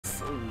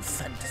Hello,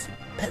 fantasy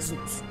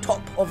peasants,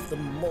 top of the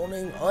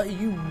morning, are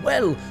you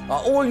well?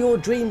 Are all your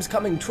dreams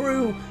coming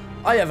true?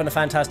 Are you having a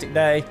fantastic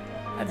day?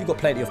 Have you got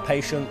plenty of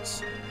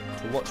patience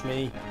to watch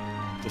me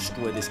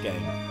destroy this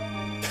game?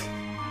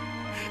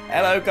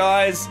 Hello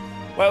guys,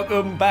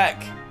 welcome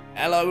back.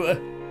 Hello,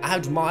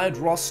 admired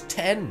Ross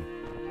 10.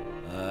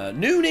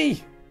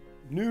 Noonie.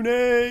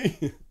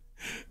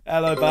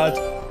 Hello, bud.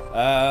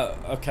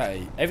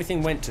 Okay,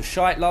 everything went to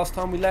shite last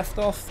time we left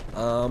off.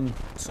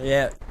 So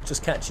yeah,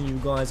 just catching you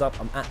guys up.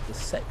 I'm at the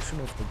section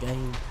of the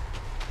game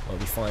where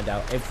we find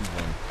out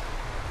everyone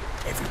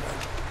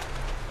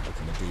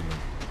looking a demon.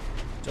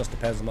 Just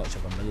depends how much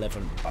of a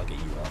malevolent bugger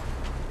you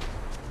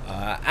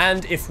are.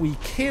 And if we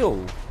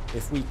kill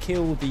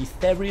the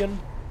Therian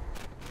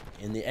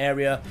in the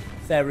area,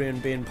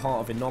 Therian being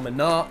part of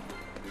Innominat,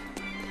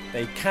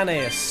 they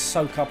can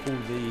soak up all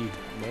the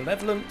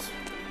malevolent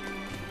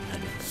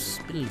and it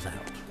spills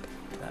out.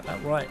 Is that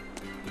about right?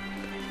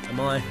 Am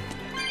I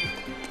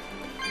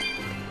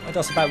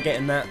just about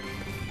getting that?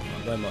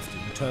 Right, where must we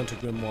return to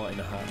Grimoire in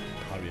a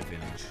Haria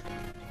village?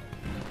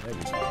 Where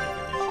is Haria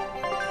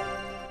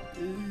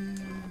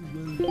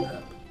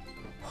village?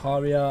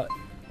 Haria.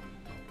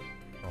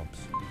 Oops.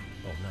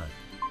 Oh no.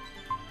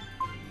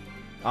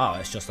 Oh,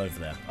 it's just over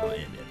there. Oh,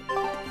 yeah.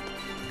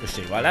 Push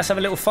it. Right, let's have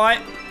a little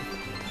fight.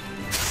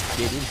 Let's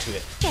get into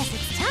it. Guess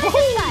it's time to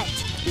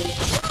fight.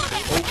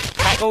 Oh,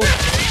 crackle.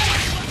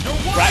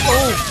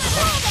 Crackle.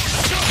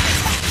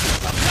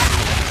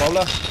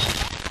 Bowler.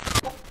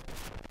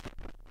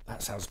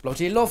 That sounds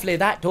bloody lovely,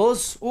 that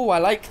does. Oh, I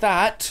like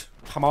that.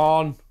 Come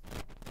on.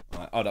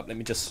 Right, hold up. Let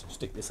me just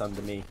stick this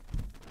under me.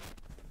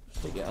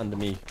 Stick it under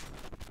me.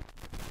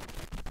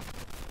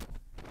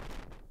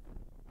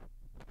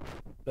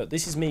 Look,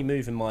 this is me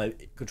moving my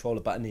controller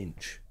about an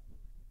inch.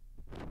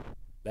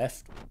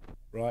 Left,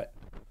 right.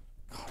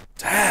 God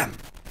damn!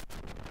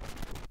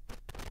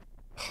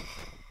 I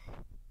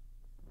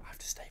have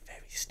to stay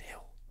very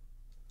still.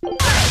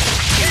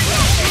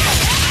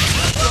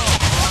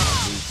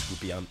 Moves will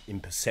be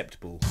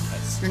imperceptible.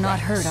 You're not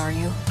hurt, are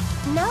you?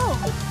 No,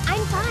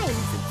 I'm fine.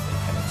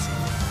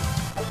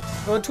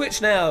 We're on Twitch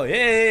now.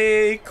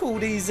 Yay! Cool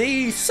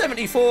DZ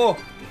 74.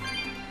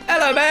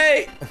 Hello,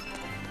 mate.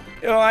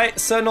 You alright?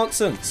 So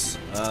nonsense.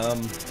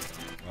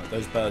 Right,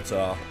 those birds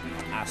are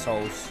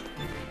assholes.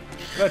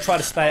 I'm gonna try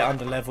to stay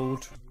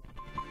under-leveled.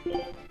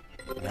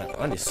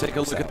 I need to take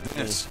a look at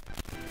this.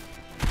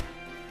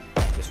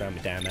 Just round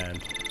my damn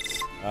hand.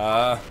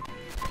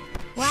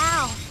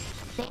 Wow,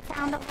 they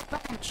found a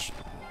bunch.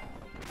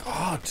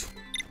 God,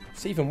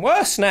 it's even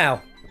worse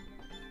now.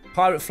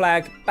 Pirate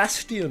flag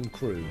Bastion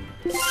crew.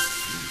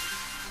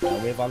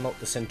 We have unlocked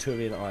the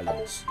Centurion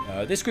Islands.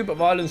 This group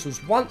of islands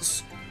was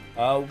once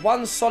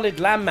one solid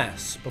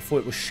landmass before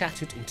it was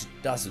shattered into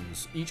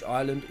dozens. Each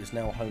island is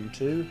now home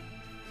to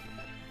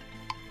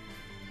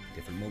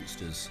different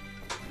monsters.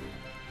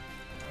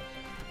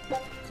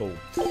 Cool.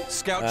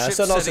 Scout ship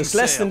So setting it's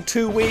less sail. than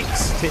 2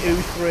 weeks to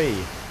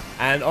U3.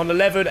 And on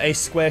 11, a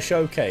square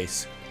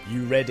showcase.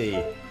 You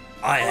ready?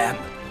 I am.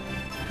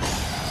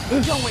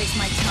 Don't waste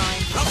my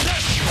time.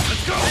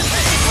 Let's go!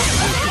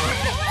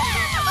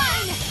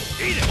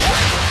 Eat it!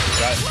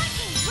 Right.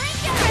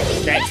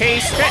 Stretchy,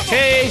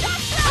 stretchy! Let's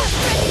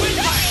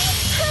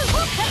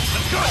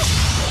go!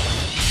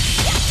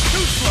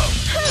 Too slow!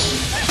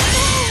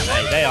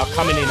 Hey, they are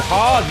coming in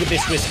hard with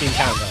this risk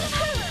encounter.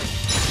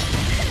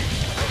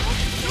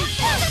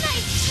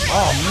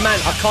 Oh man,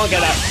 I can't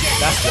get that.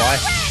 That's why.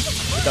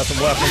 It doesn't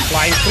work on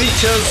flying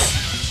creatures.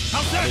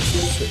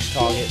 Switch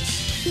targets.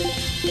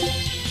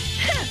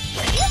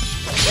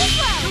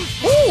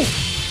 Woo!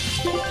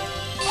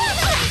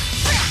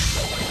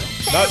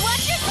 No.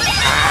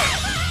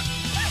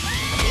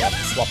 Yep,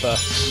 swapper.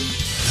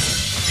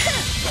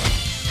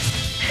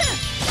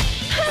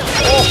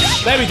 Oh,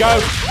 there we go.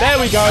 There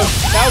we go.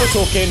 Now we're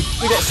talking.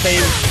 We got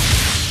steam.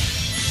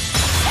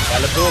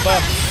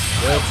 Absorber.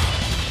 Good.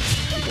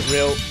 Keep it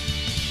real.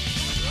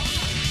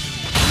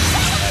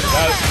 There we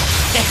go.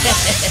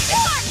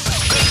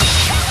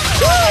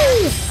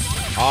 Woo!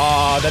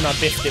 Ah, then I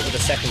biffed it with a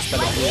second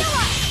spell of wood.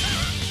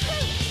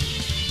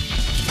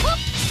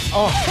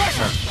 Oh,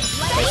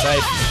 stay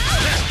safe.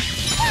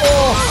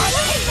 Oh,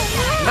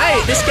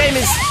 mate, this game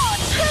is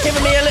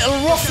giving me a little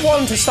rough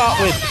one to start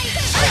with.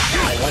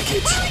 I like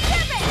it.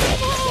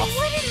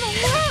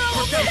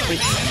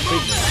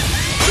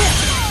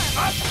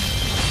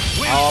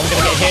 Oh, I'm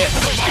gonna get hit.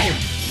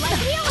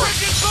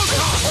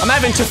 I'm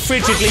having to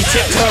frigidly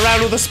tiptoe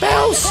around all the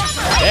spells.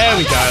 There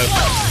we go.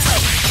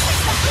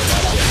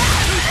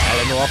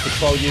 Eleanor, I'll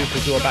control you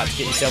because you're about to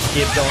get yourself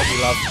gibbed, aren't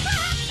you, love?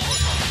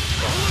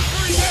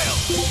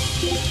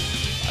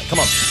 Right, come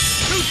on.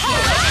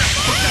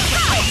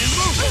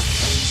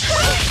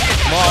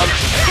 Come on.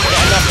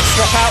 Get enough to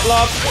swap out,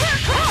 love.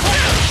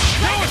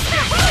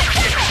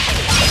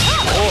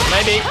 Oh,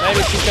 maybe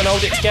she's gonna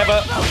hold it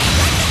together.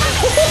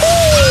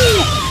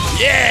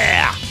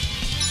 Yeah!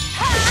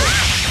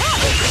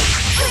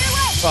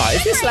 Right,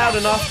 is this loud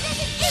enough?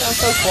 Sounds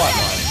so quiet,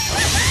 man.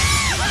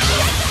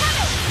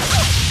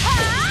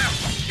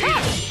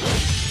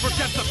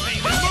 Forget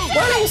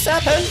Whirling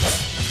serpent!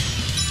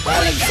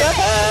 Whirling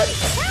serpent!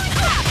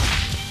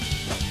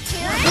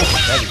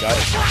 There we go.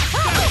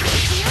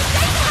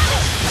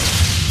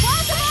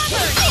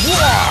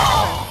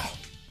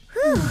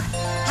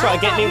 Try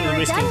to get me with a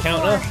risk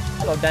encounter.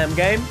 Goddamn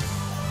game.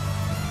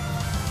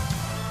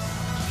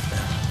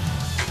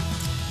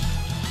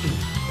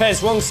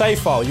 Pez, wrong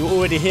save file. You're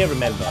already here,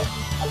 remember.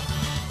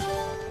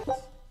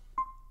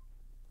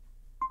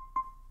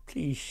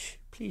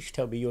 Please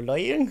tell me you're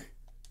lying.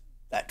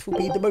 That will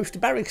be the most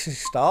embarrassing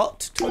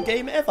start to a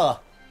game ever.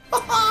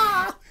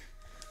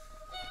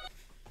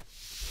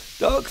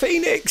 Dark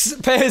Phoenix!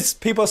 Pez,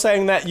 people are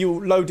saying that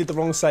you loaded the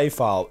wrong save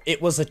file.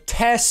 It was a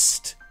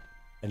test,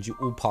 and you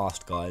all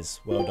passed,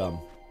 guys. Well done,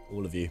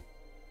 all of you.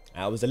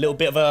 That was a little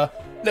bit of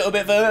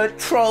a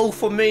troll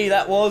for me.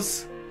 That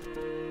was.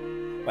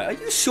 Wait, are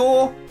you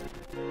sure?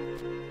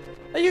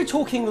 Are you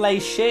talking lay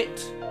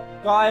shit,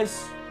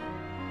 guys?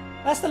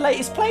 That's the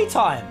latest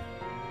playtime.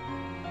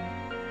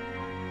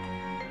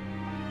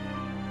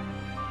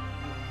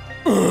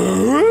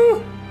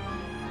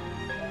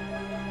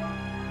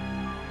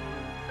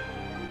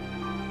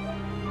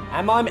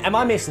 Am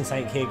I missing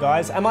something here,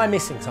 guys? Am I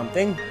missing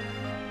something?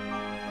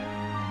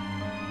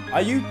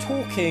 Are you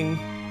talking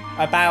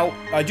about...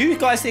 do you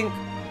guys think...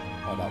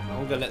 Hold up,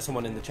 I'm gonna let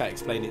someone in the chat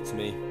explain it to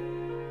me.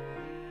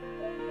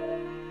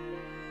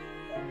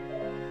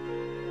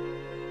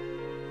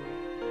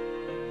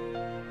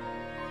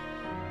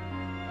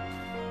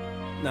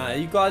 No,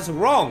 you guys are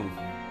wrong.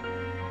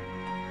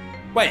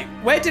 Wait,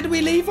 where did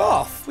we leave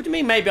off? What do you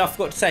mean maybe I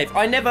forgot to save?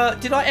 I never...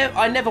 Did I...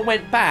 I never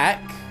went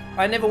back.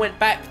 I never went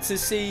back to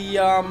see,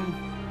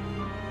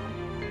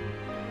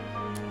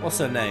 what's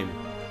her name?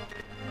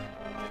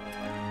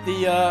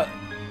 The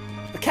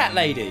cat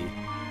lady.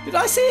 Did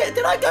I see it?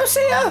 Did I go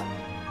see her?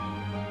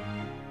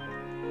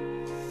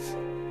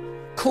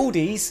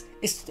 Caldies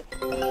is...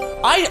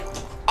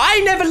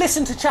 I never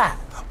listen to chat.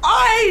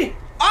 I,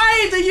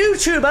 the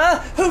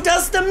YouTuber who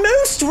does the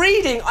most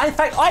reading. In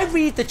fact, I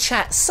read the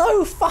chat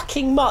so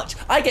fucking much.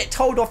 I get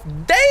told off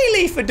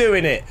daily for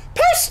doing it.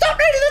 Please stop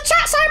reading the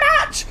chat so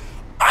much.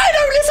 I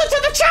don't listen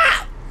to the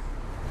chat!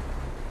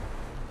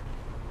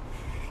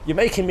 You're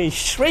making me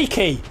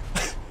shrieky.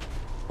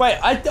 Wait,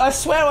 I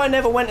swear I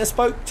never went and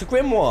spoke to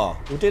Grimoire.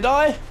 Or did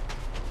I?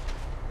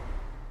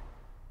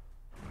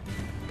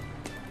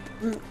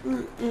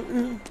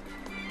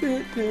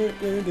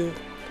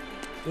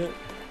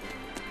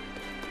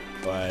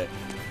 Right.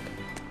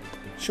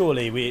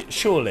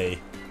 Surely.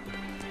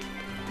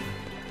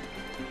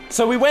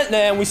 So we went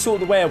there and we saw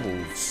the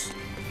werewolves.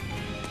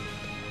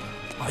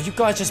 Oh, you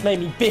guys just made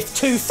me biff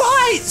 2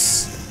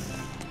 fights!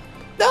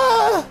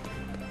 Ah!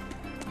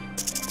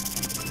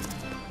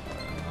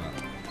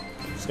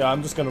 So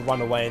I'm just going to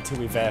run away until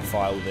we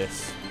verify all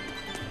this.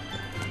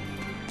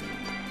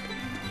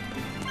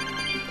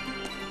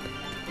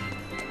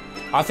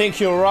 I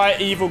think you're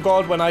right, Evil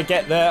God. When I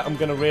get there, I'm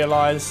going to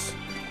realise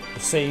the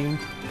scene.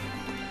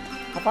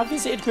 Have I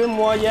visited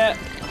Grimoire yet?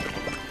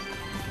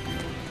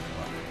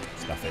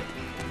 Stuff it.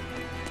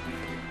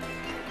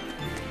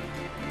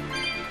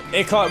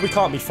 We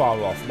can't be far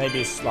off.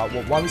 Maybe it's like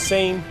what, one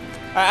scene.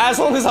 As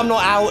long as I'm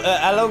not out.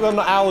 As long as I'm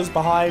not hours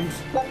behind.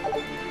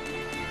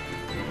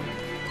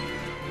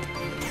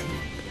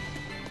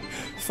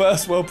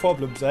 First world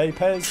problems, eh,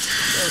 Pez?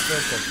 First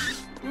world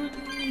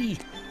problems.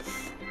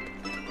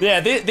 Yeah,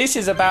 this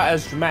is about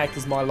as dramatic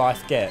as my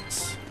life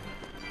gets.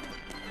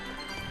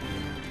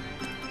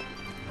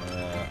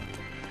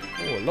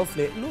 Oh,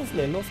 lovely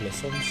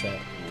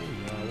sunset.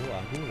 Oh,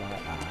 I do like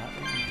that.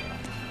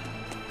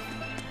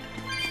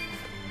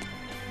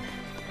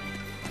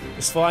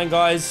 It's fine,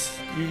 guys.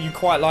 You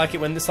quite like it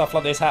when stuff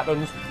like this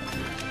happens.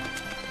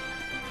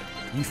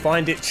 You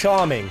find it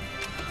charming.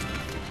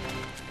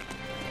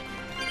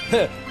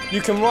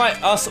 You can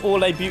write us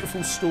all a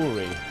beautiful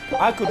story.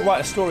 I could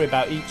write a story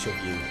about each of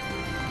you.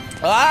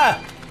 Ah!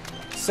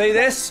 See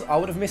this? I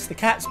would have missed the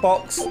cat's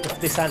box if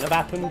this hadn't have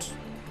happened.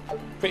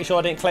 Pretty sure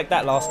I didn't collect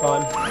that last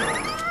time.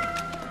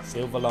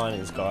 Silver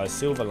linings, guys.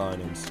 Silver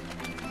linings.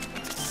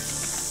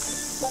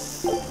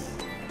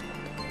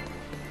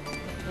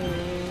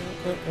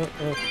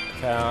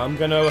 Okay, I'm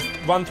gonna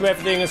run through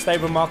everything and stay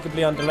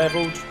remarkably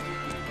underleveled.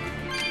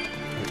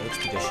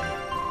 Expedition.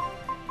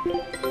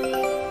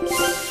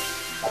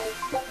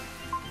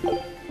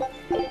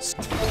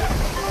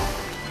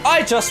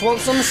 I just want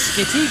some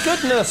skitty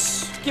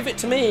goodness. Give it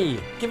to me.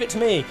 Give it to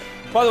me.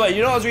 By the way,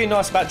 you know what was really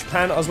nice about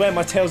Japan? I was wearing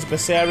my Tales of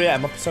Berseria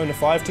and my Persona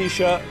 5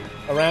 t-shirt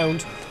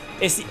around.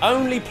 It's the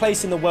only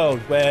place in the world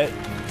where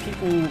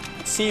people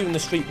see you in the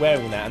street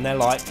wearing that and they're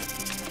like...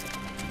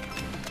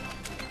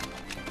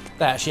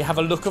 They actually have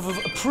a look of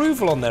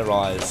approval on their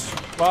eyes,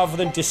 rather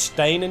than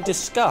disdain and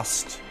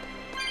disgust.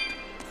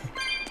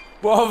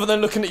 Rather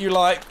than looking at you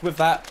like, with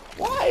that,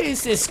 why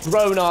is this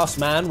grown-ass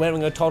man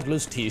wearing a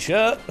toddler's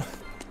t-shirt?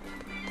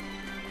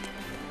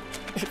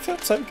 It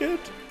felt so good.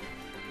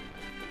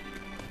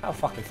 How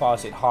fucking far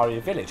is it,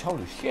 Haria Village?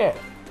 Holy shit.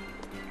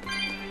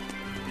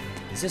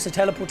 Is this a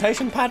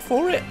teleportation pad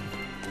for it?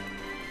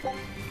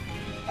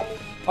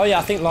 Oh yeah,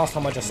 I think last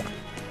time I just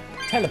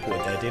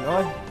teleported there, didn't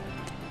I?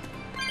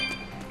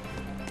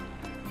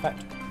 In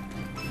fact,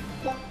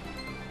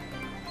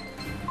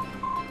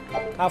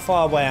 how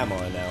far away am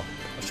I now?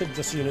 I should have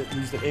just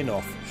used the in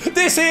off.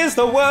 This is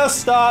the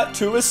worst start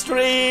to a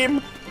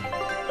stream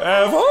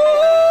ever!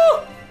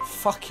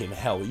 Fucking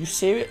hell, are you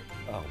serious?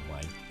 Oh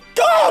my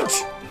god!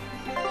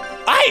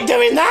 I ain't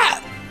doing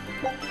that!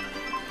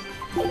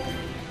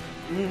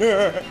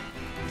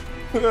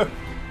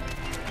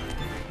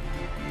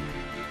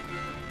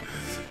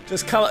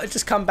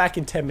 Just come back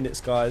in 10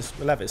 minutes, guys.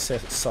 We'll have it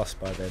sus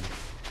by then.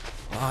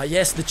 Ah,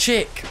 yes, the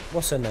chick.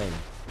 What's her name?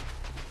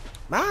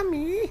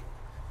 Mommy?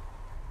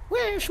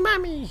 Where's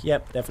Mommy?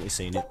 Yep, definitely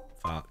seen it.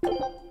 Fuck.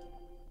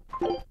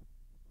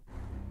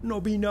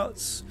 Nobby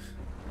nuts.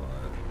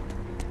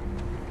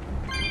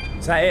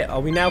 Is that it? Are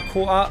we now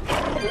caught up?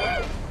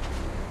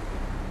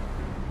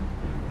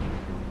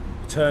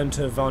 Return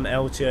to Von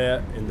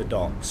Eltier in the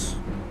docks.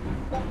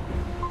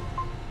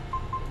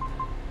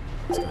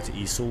 Let's go to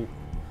Esalt.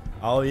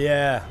 Oh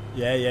yeah.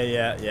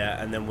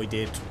 Yeah. And then we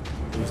did.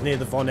 It was near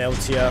the Von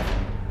Eltier.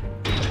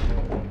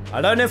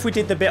 I don't know if we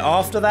did the bit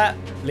after that,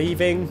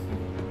 leaving.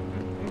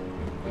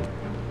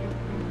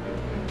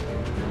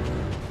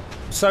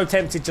 I'm so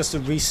tempted just to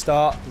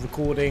restart the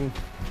recording.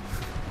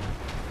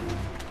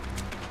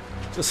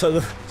 Just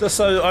so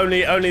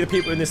only the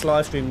people in this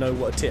live stream know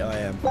what a tit I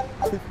am.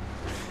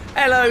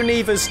 Hello,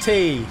 Neva's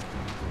Tea.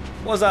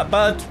 What's up,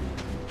 bud?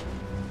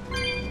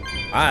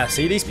 Ah,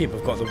 see, these people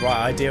have got the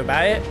right idea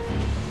about it.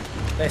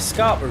 They're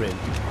scarpering.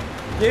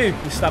 You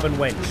stubborn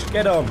wench,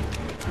 get on.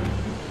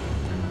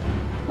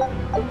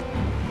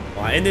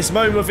 Right, in this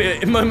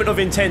moment of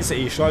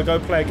intensity, shall I go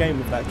play a game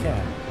with that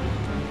cat?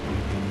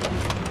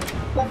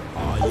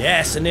 Oh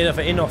yes,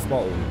 another in-off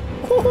bottle.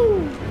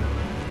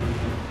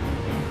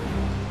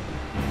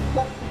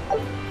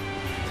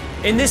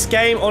 In this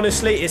game,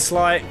 honestly, it's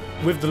like,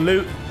 with the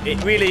loot,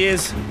 it really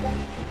is.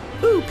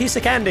 Ooh, piece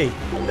of candy.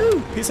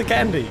 Ooh, piece of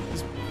candy.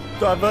 It's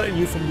diverting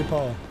you from your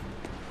path.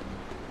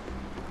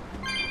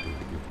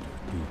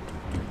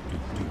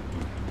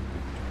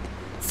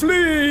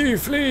 Flee,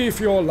 flee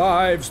for your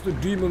lives. The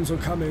demons are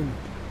coming.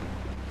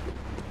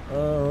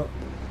 Is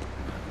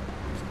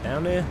it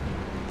down there?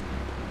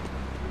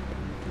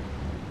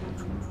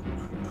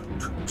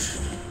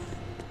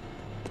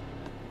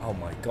 Oh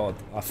my god,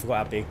 I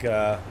forgot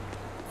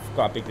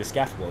how big this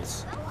gaff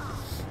was.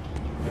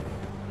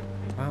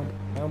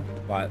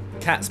 Right,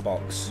 cat's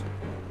box.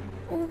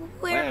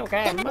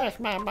 Welcome.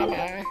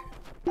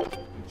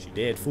 She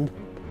did, fool.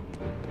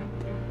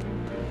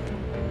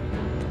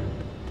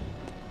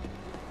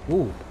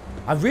 Ooh,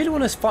 I really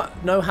want to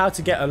know how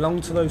to get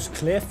along to those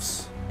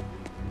cliffs.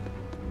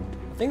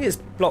 I think it's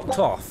blocked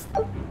off,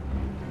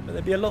 but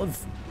there'd be a lot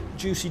of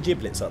juicy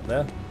giblets up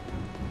there.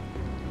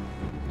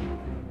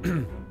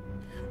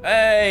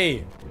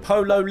 Hey,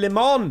 Polo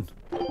Limon!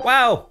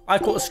 Wow, I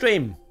caught a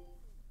stream.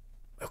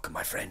 Welcome,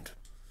 my friend.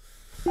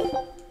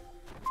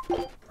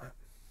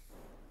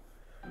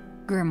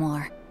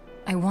 Grimoire,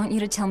 I want you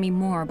to tell me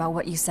more about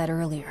what you said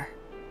earlier.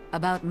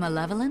 About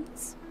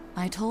malevolence?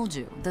 I told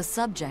you, the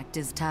subject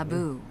is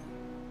taboo.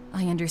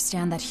 I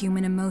understand that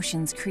human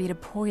emotions create a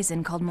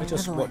poison called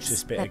just watched malevolence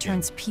this bit that again.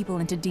 turns people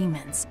into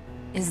demons.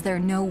 Is there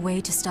no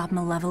way to stop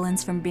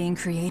malevolence from being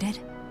created?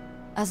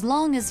 As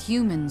long as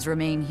humans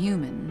remain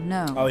human,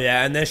 no. Oh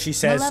yeah, and then she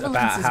says Malevolence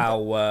about is how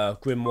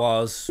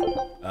grimoires,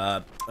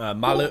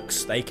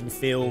 Maluks, they can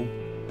feel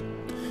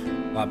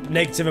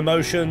negative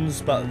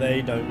emotions, but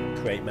they don't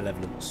create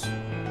malevolence.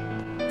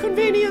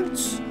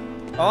 Convenience.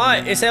 All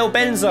right, it's El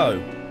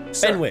Benzo.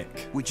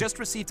 Benwick. We just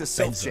received a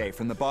self-J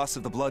from the boss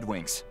of the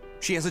Bloodwings.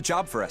 She has a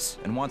job for us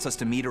and wants us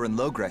to meet her in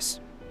Logres.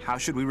 How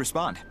should we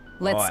respond?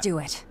 Let's do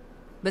it.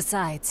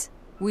 Besides,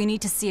 we need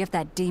to see if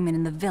that demon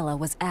in the villa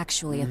was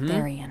actually a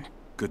Therian.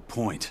 Good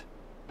point.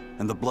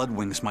 And the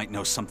Bloodwings might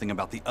know something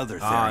about the other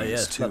Therians, Ah,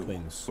 yes, too.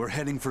 Bloodwings. We're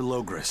heading for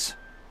Logres.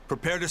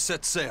 Prepare to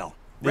set sail.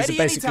 These Ready are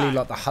basically anytime.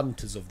 like the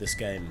hunters of this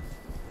game.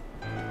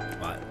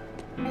 Right.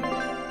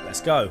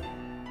 Let's go.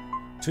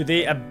 To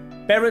the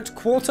Aberrant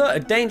Quarter, a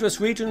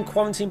dangerous region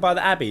quarantined by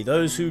the Abbey.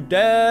 Those who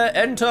dare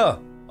enter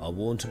are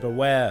warned to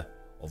beware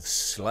of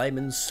slime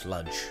and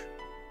sludge.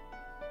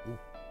 Ooh.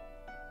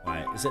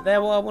 Right, is it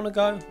there where I want to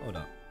go? Hold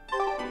up.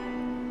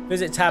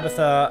 Visit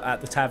Tabitha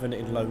at the tavern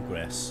in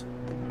Logres.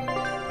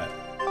 Right.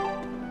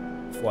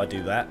 Before I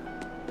do that,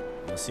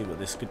 let's see what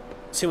this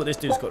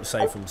dude's got to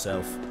say for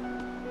himself.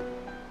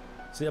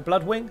 Is it a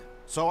Bloodwing?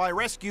 So I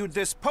rescued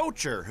this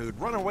poacher who'd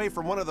run away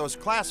from one of those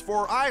Class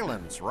 4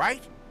 islands,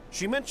 right?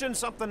 She mentioned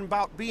something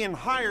about being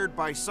hired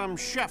by some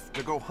chef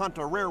to go hunt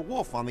a rare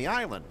wolf on the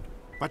island.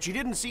 But she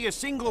didn't see a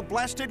single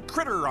blasted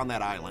critter on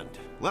that island,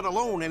 let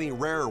alone any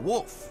rare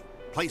wolf.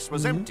 Place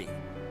was empty.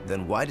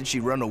 Then why did she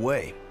run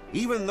away?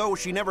 Even though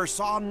she never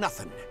saw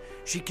nothing,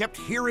 she kept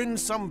hearing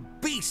some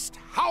beast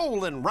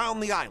howling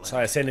round the island. So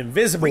it's an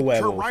invisible Freaked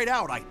werewolf. her right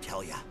out, I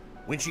tell ya.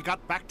 When she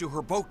got back to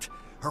her boat,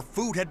 her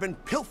food had been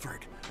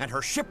pilfered, and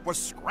her ship was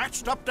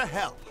scratched up to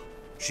hell.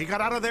 She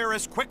got out of there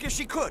as quick as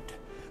she could,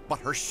 but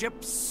her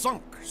ship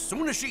sunk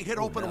soon as she hit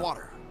open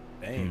water.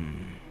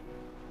 Dang.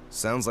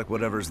 Sounds like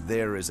whatever's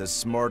there is as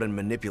smart and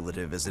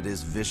manipulative as it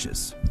is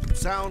vicious.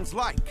 Sounds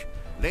like.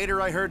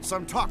 Later I heard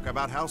some talk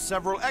about how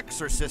several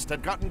exorcists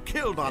had gotten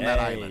killed on that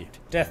island.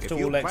 Death If to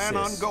you all plan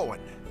on exorcists.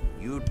 going,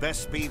 you'd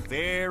best be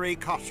very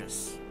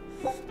cautious.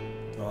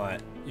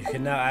 Right, you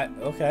can now act.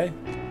 Okay.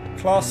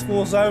 Class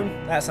 4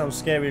 zone. That sounds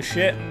scary as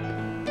shit.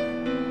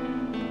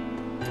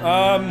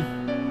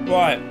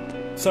 Right.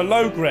 So,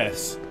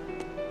 Logress.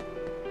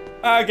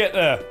 I get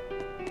there.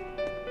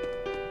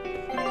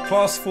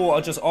 Class 4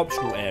 are just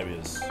optional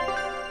areas.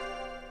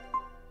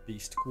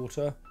 Beast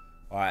Quarter.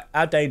 Alright,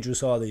 how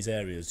dangerous are these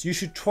areas? You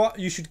should try.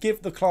 You should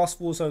give the Class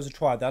 4 zones a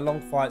try. They're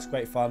long fights,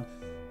 great fun.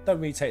 Don't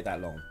really take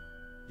that long.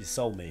 You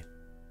sold me.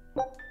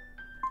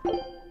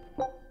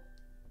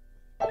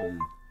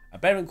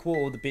 Aberrant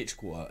Quarter or the Bitch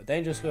Quarter.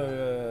 Dangerous.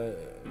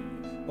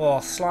 Oh,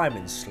 Slime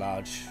and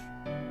Sludge.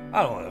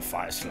 I don't want to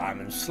fight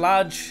Slime and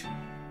Sludge.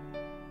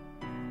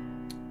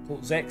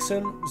 Port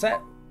Zexon. Is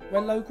that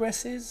where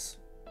Logress is?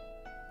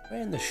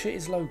 Where in the shit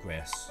is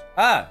Logress?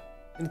 Ah!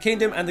 In the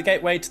kingdom and the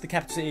gateway to the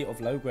capital city of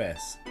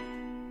Logress.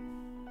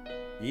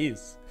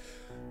 Yes.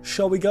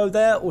 Shall we go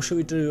there or shall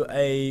we do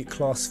a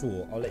class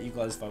 4? I'll let you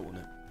guys vote on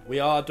it. We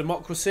are a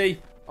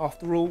democracy,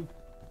 after all.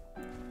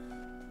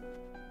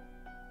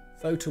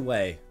 Vote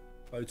away.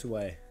 Vote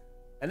away.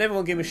 And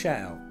everyone give me a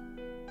shout out.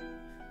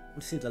 I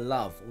want to see the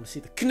love. I want to see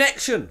the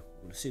connection.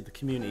 I want to see the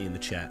community in the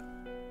chat.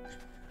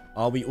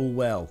 Are we all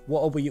well?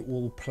 What are we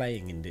all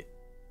playing in it?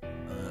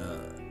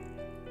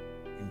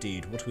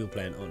 Indeed. What are we all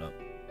playing? Hold up.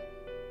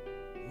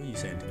 What are you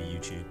saying to me,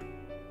 YouTube?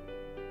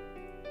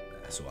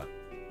 That's alright.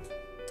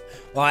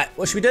 Right,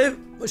 what should we do?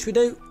 What should we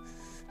do?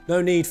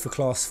 No need for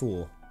class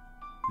 4.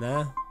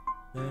 Nah?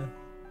 Nah?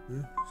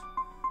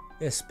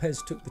 Yes,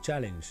 Pez took the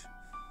challenge.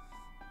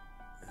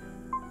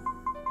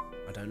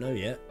 I don't know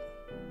yet.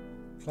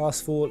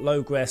 Class 4,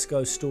 Logress,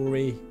 Ghost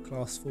Story.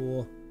 Class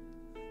 4.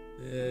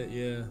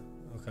 Yeah,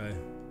 okay.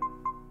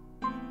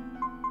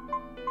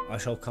 I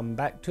shall come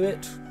back to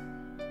it.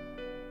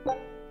 Right,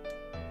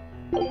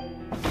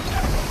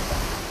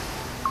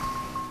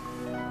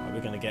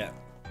 we're gonna get...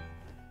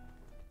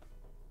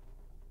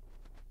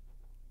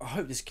 I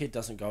hope this kid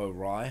doesn't go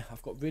awry.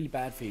 I've got really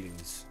bad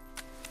feelings.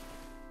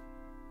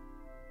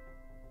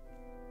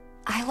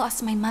 I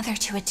lost my mother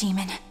to a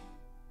demon.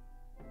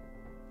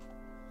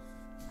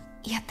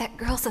 Yet that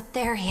girl's a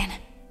Therian.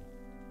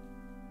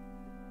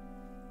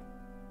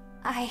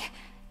 I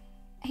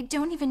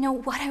don't even know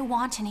what I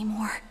want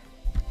anymore.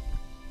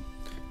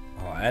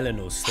 Oh,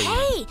 Eleanor's theme.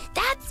 Hey,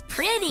 that's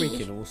pretty!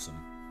 Freaking awesome.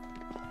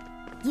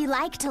 You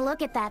like to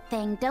look at that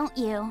thing, don't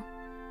you?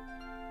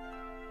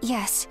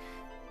 Yes,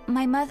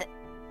 my mother...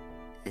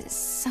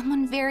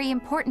 Someone very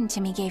important to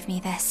me gave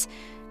me this.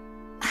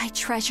 I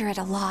treasure it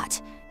a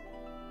lot.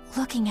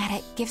 Looking at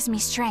it gives me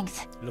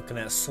strength. Looking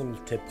at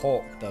salted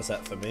pork does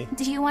that for me.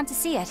 Do you want to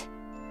see it?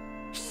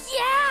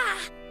 Yeah!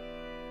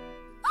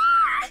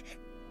 Ah!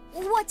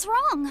 What's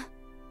wrong?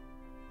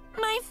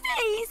 My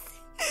face!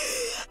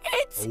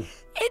 It's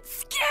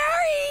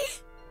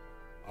scary!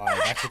 Oh,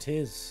 that it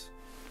is.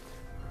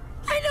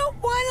 I don't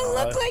want to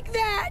look like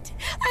that!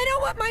 I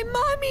don't want my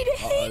mommy to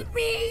hate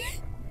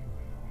me!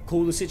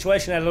 Call the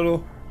situation,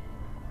 Eleanor.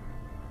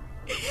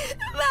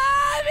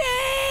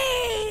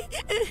 Mommy!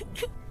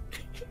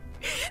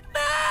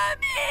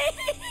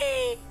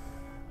 Mommy!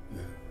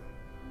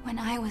 When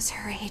I was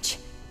her age,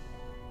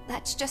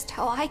 that's just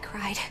how I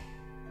cried.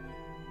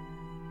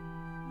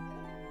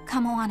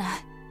 Come, Moana.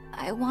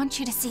 I want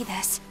you to see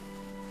this.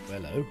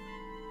 Hello.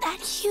 That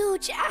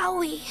huge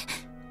owie.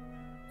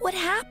 What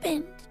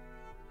happened?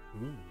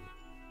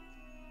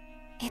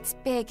 It's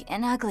big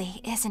and ugly,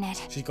 isn't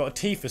it? She's got a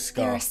teeth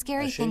scar. There are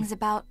scary things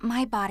about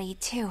my body,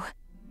 too.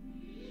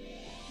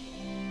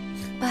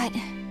 But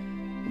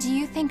do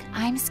you think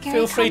I'm scary?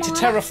 Feel free to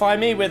terrify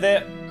me with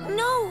it.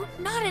 No,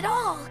 not at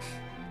all.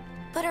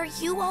 But are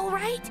you all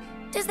right?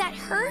 Does that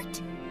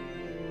hurt?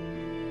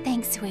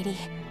 Thanks, sweetie.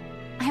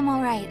 I'm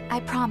all right,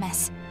 I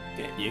promise.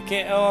 Get your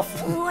kit off.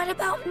 What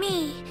about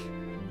me?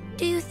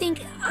 Do you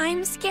think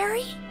I'm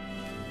scary?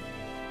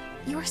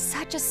 You're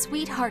such a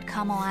sweetheart,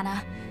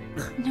 Kamoana.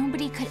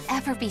 Nobody could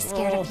ever be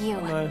scared of you.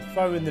 No,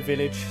 throw in the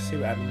village, see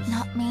what happens.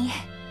 Not me,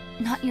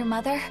 not your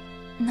mother,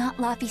 not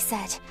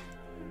Laphicet.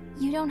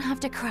 You don't have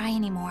to cry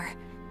anymore.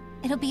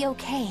 It'll be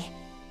okay.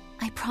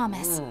 I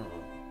promise.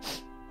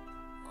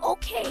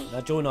 Okay.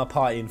 Now join our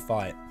party and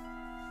fight.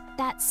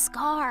 That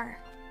scar,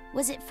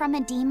 was it from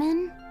a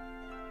demon?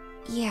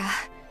 Yeah.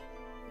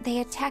 They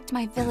attacked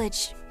my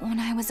village when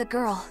I was a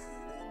girl.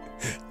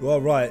 Well,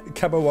 right.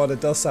 Camoana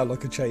does sound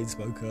like a chain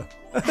smoker.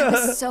 I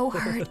was so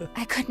hurt,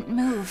 I couldn't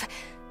move.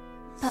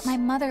 But my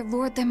mother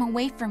lured them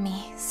away from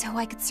me so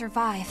I could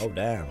survive. Oh,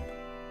 damn.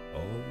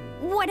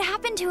 Oh. What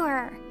happened to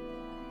her?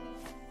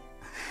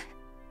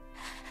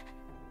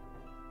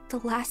 The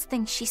last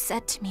thing she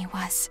said to me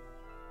was,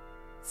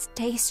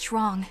 "Stay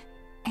strong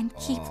and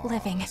keep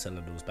living." That's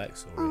Eleanor's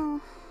backstory.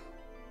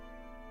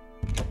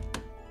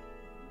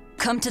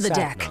 Come to the Sad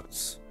deck.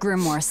 nuts.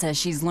 Grimoire says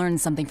she's learned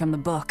something from the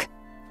book.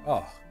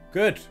 Oh,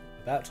 good.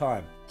 About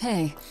time.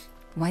 Hey,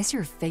 why's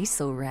your face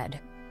so red?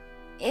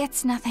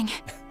 It's nothing.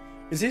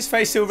 Is his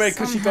face still red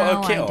because she got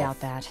Somehow her kit I off? doubt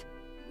that.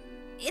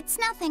 It's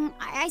nothing,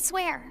 I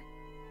swear.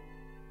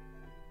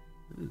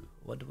 Ooh,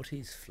 I wonder what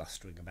he's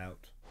flustering about.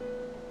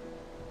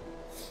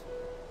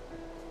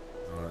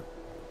 Alright.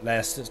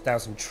 Let's down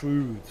some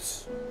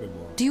truths.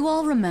 Grimoire. Do you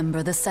all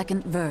remember the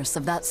second verse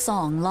of that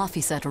song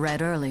Laphicet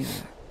read earlier?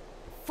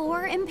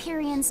 4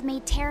 Empyreans may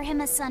tear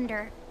him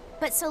asunder,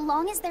 but so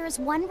long as there is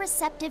one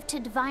receptive to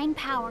divine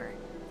power,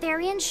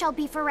 Therion shall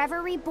be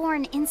forever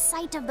reborn in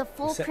sight of the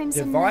full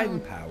crimson divine moon.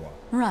 power.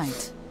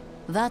 Right.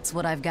 That's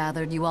what I've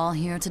gathered you all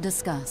here to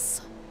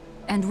discuss.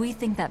 And we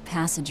think that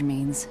passage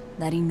means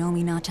that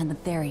Innominat and the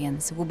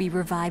Therians will be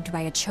revived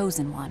by a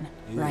chosen one,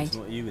 right? It's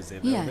not you, is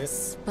it?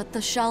 Yes, but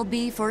the shall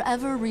be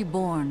forever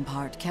reborn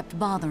part kept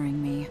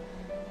bothering me.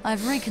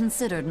 I've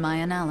reconsidered my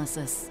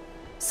analysis.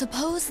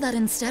 Suppose that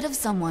instead of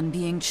someone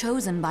being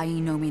chosen by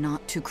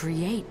Innominat to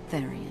create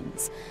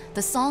Therians,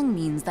 the song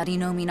means that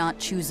Innominat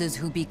chooses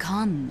who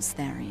becomes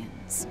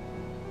Therians.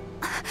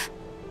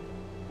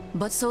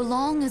 But so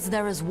long as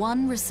there is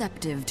one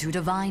receptive to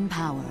divine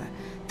power,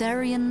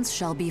 Therians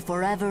shall be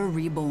forever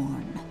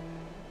reborn.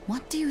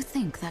 What do you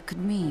think that could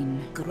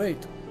mean?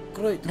 Great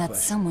That question.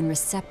 someone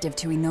receptive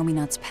to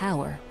Innominat's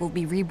power will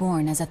be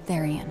reborn as a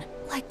Therian.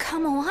 Like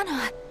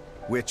Kamoana.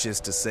 Which is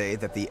to say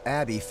that the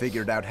Abbey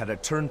figured out how to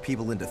turn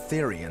people into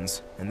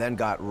Therians, and then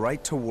got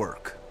right to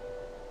work.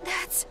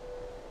 That's...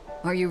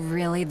 Are you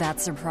really that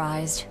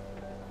surprised?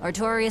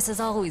 Artorias has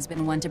always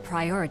been one to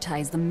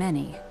prioritize the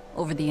many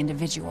over the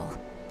individual,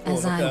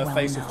 as look I at her well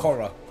face know. of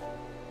horror.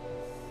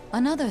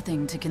 Another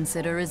thing to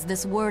consider is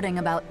this wording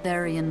about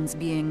Therians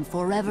being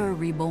forever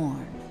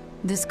reborn.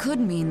 This could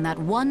mean that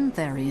one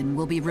Therian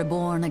will be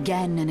reborn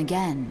again and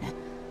again,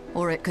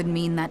 or it could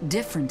mean that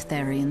different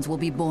Therians will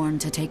be born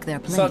to take their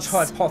place. Such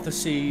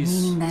hypotheses.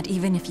 Meaning that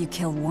even if you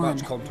kill one,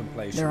 Much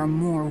contemplation. there are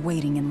more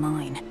waiting in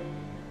line.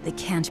 They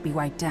can't be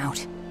wiped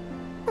out.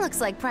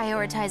 Looks like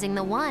prioritizing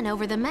the one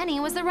over the many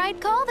was the right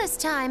call this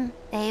time.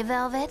 Eh,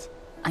 Velvet?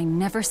 I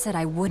never said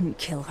I wouldn't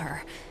kill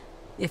her,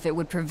 if it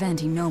would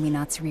prevent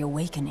Innominat's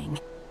reawakening.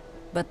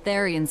 But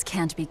Therians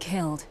can't be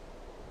killed.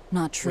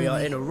 Not truly. We are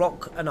in a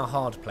rock and a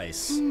hard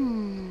place.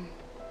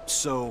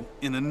 So,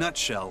 in a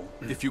nutshell,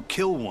 if you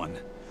kill one,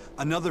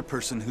 another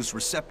person who's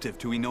receptive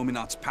to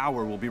Innominat's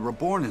power will be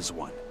reborn as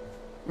one.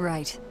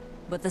 Right.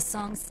 But the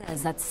song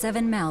says that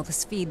 7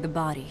 mouths feed the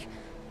body.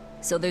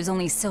 So there's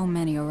only so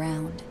many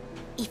around.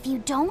 If you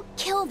don't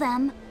kill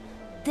them,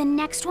 the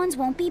next ones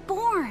won't be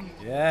born.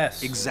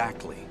 Yes.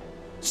 Exactly.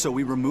 So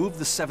we remove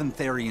the 7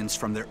 Therians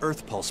from their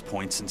Earth Pulse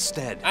points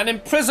instead. And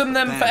imprison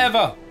them Then,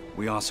 forever.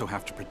 We also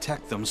have to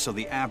protect them so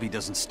the Abbey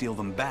doesn't steal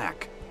them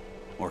back.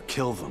 Or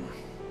kill them.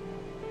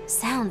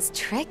 Sounds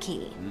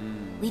tricky.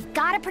 We've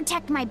got to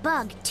protect my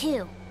bug,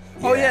 too.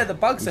 Oh yeah, the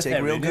bugs We are take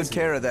Therian, real good isn't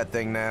care it? of that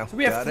thing now. So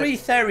we have Got 3 it?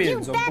 Therians You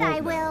on bet board I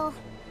now. will.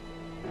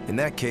 In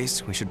that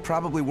case, we should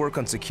probably work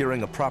on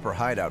securing a proper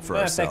hideout for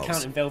Yeah, if they're ourselves.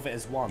 counting Velvet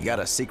as one. You got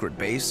a secret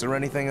base or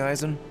anything,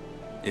 Eisen?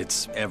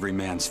 It's every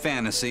man's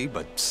fantasy,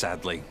 but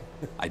sadly,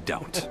 I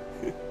don't.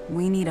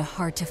 We need a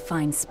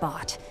hard-to-find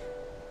spot.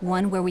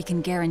 One where we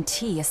can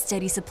guarantee a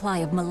steady supply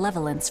of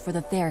malevolence for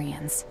the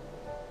Therians.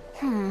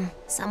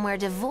 Somewhere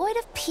devoid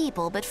of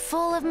people but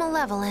full of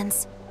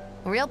malevolence.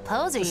 Real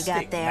poser you got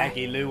Stick there.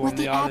 Magilou on With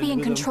the island Abbey in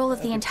with them. control of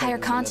the That'd be entire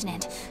pretty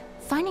continent,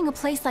 finding a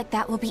place like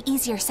that will be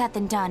easier said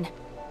than done.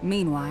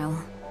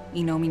 Meanwhile,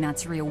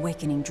 Innominat's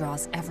reawakening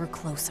draws ever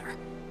closer.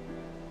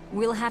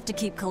 We'll have to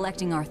keep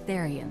collecting our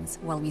Therians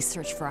while we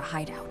search for a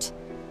hideout.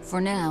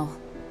 For now,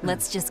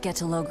 let's just get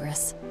to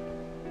Logris.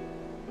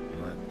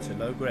 Right, to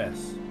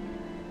Logris.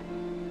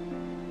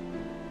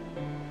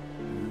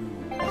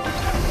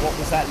 What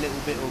was that little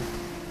bit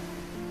of...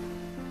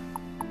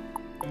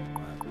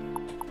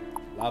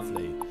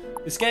 Lovely.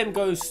 This game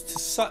goes to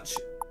such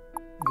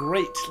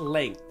great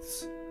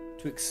lengths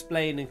to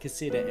explain and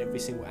consider every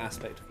single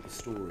aspect of the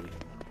story.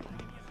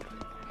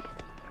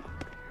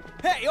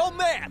 Hey, old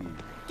man!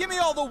 Give me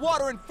all the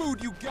water and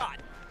food you got!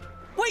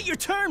 Wait your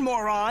turn,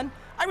 moron!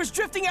 I was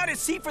drifting out at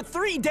sea for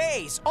 3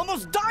 days!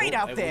 Almost died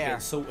out Everyone there! getting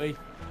salty.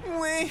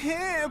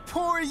 Weh,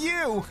 poor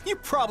you! You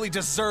probably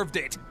deserved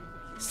it!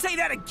 Say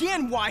that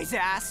again, wise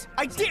ass!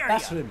 I dare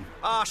That's you! him.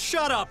 Ah,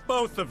 shut up,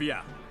 both of you.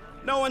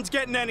 No one's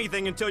getting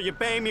anything until you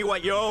pay me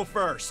what you owe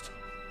first.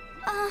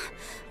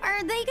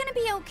 Are they gonna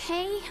be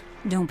okay?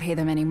 Don't pay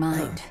them any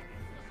mind.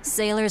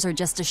 Sailors are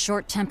just a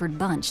short-tempered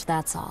bunch,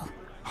 that's all.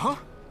 Huh?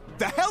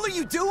 The hell are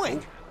you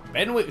doing?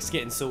 Benwick's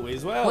getting salty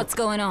as well. What's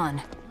going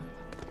on?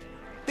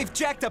 They've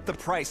jacked up the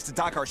price to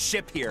dock our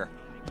ship here.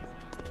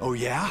 Oh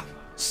yeah?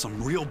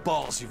 Some real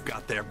balls you've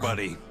got there,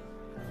 buddy.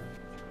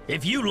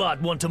 If you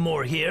lot want to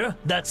moor here,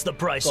 that's the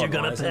price Go you're on,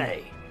 gonna Eisen.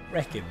 pay.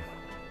 Wreck him.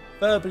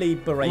 Verbally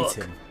berate Look,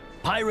 him.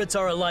 pirates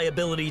are a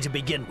liability to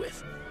begin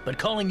with, but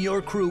calling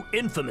your crew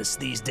infamous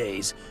these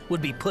days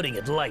would be putting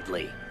it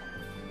lightly.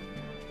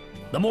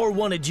 The more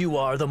wanted you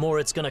are, the more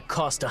it's gonna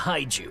cost to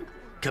hide you.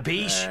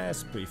 Capiche?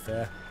 That's pretty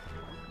fair.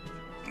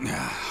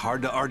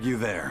 Hard to argue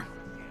there.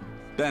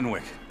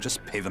 Benwick,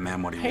 just pay the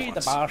man what he Hey, the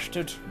wants.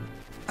 bastard.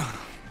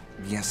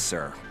 Yes,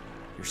 sir.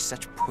 You're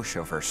such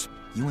pushovers.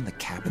 You and the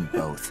captain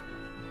both.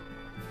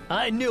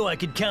 I knew I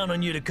could count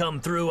on you to come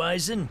through,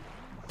 Eisen.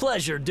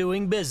 Pleasure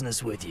doing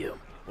business with you.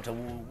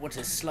 What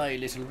a sly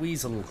little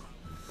weasel.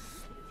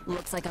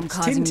 Looks like I'm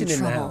causing you Tintin in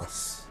the trouble.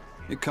 house.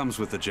 It comes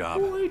with the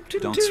job. Oi,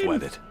 Tintin. Don't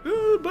sweat it.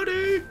 Oh,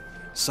 buddy.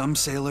 Some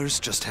sailors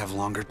just have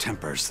longer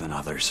tempers than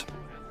others.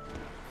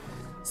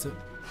 So,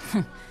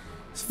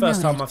 it's the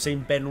first time I've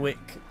seen Benwick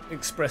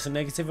express a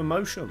negative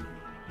emotion.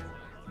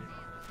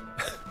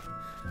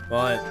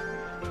 Right.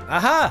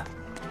 Aha!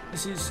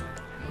 This is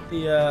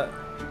the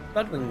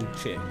Bloodwing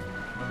chick.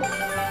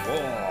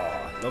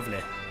 Oh, lovely.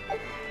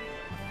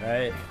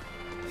 Right.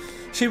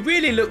 She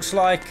really looks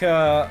like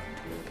oh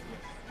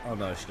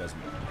no, she doesn't.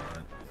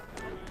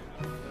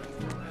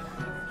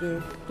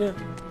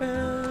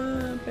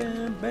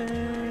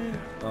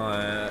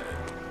 Alright.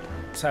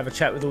 Let's have a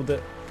chat with all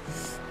the...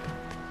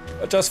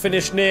 I just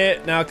finished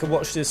near. Now I can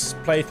watch this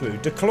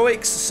playthrough.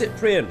 Decloix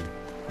Cyprian.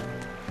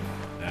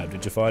 How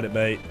did you find it,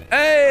 mate?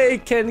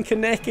 Hey, Ken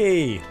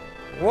Kaneki.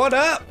 What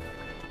up?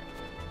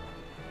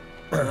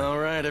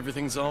 Alright,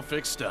 everything's all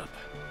fixed up.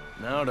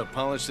 Now to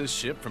polish this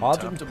ship from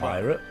Hardened top to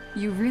pirate.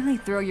 bottom. You really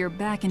throw your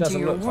back into Doesn't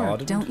your look work,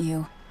 hardened. don't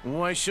you?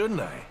 Why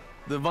shouldn't I?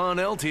 The Von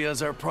Eltia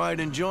is our pride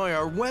and joy,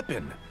 our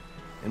weapon.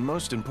 And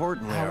most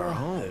importantly, our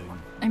home.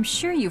 I'm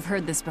sure you've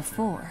heard this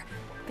before,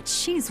 but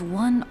she's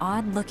one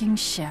odd-looking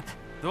ship.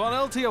 The Von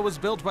Eltia was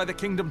built by the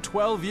Kingdom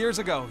 12 years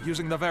ago,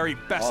 using the very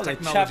best they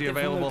chapped technology it from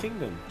the available.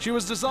 Kingdom. She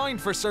was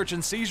designed for search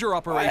and seizure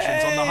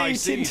operations on the high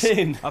seas.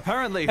 Tintin.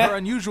 Apparently, her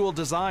unusual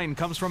design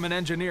comes from an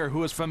engineer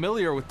who is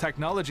familiar with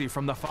technology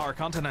from the far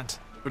continent.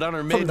 But on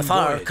her maiden the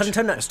far voyage,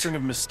 continent. a string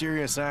of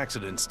mysterious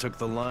accidents took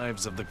the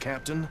lives of the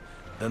captain,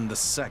 then the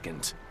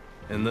second,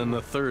 and then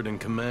the third in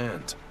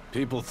command.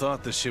 People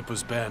thought the ship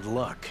was bad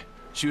luck.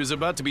 She was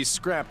about to be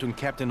scrapped when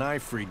Captain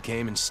Eyfried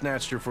came and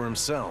snatched her for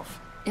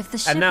himself. If the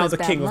ship now was the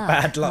king of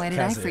bad luck why did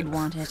has Eyfried it.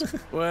 want it?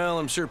 Well,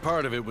 I'm sure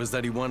part of it was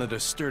that he wanted a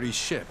sturdy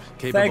ship,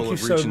 capable you of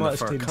so reaching much,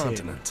 the far Tintin.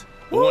 continent.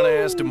 But when I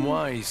asked him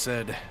why, he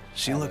said,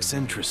 "She looks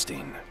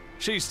interesting."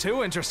 She's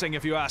too interesting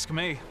if you ask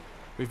me.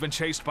 We've been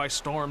chased by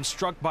storms,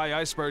 struck by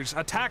icebergs,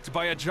 attacked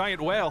by a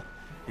giant whale.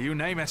 You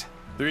name it.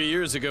 3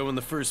 years ago when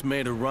the first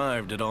mate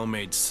arrived, it all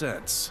made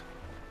sense.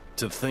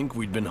 To think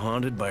we'd been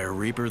haunted by a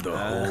Reaper the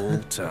whole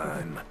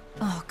time.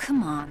 Oh,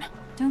 come on.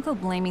 Don't go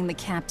blaming the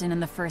captain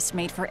and the first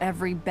mate for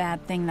every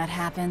bad thing that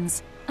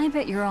happens. I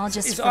bet you're all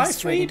just Is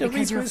frustrated Eyfried a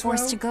because you're Reaper as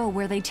forced well? to go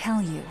where they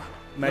tell you.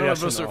 Maybe None I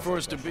of us shouldn't are ask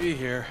forced that to be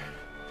here.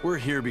 We're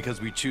here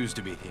because we choose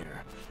to be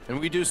here. And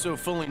we do so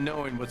fully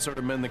knowing what sort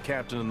of men the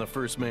captain and the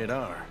first mate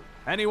are.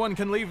 Anyone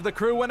can leave the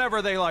crew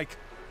whenever they like.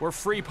 We're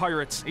free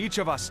pirates, each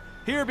of us,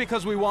 here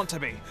because we want to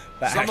be.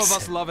 That Some of us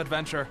accent. love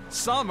adventure,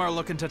 some are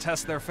looking to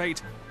test their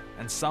fate,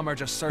 and some are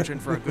just searching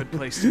for a good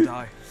place to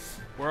die.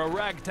 We're a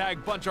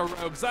ragtag bunch of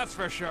rogues, that's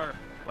for sure.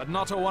 But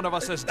not a one of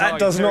us has died That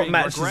does not carrying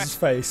match regret his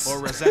face. or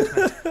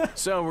resentment.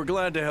 So we're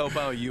glad to help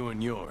out you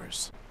and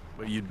yours.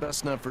 But you'd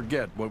best not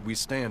forget what we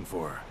stand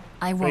for.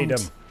 I won't.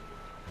 Freedom.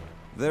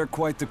 They're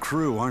quite the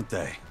crew, aren't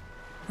they?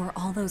 Were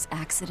all those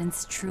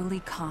accidents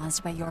truly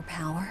caused by your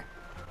power?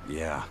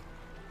 Yeah.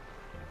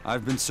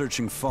 I've been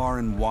searching far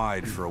and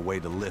wide for a way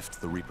to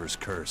lift the Reaper's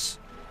curse.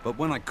 But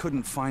when I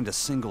couldn't find a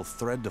single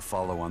thread to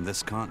follow on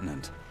this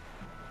continent,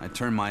 I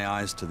turned my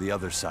eyes to the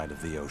other side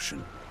of the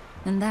ocean.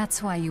 And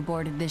that's why you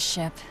boarded this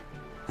ship.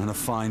 And a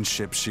fine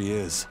ship she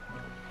is.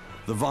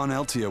 The Von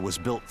Eltia was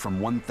built from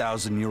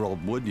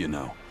 1,000-year-old wood, you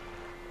know.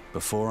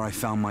 Before I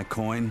found my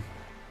coin,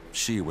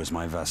 she was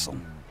my vessel.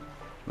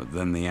 But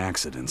then the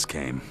accidents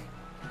came.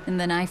 And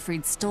then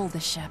Eyfried stole the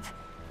ship.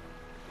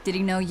 Did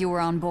he know you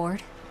were on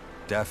board?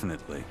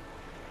 Definitely.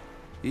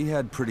 He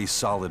had pretty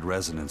solid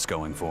resonance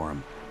going for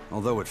him.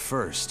 Although at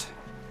first,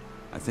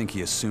 I think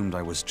he assumed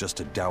I was just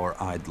a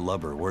dour-eyed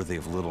lubber worthy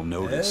of little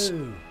notice.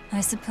 Oh. I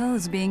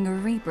suppose being a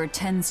Reaper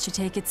tends to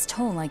take its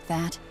toll like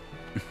that.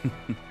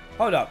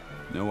 Hold up.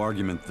 No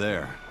argument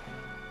there.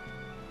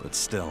 But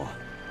still,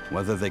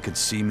 whether they could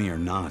see me or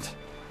not,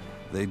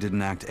 they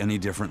didn't act any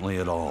differently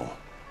at all.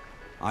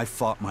 I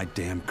fought my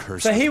damn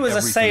curse. So he with was a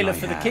everything sailor I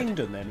for the had.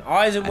 kingdom then.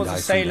 Eisen was And a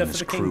Eyfried sailor and for his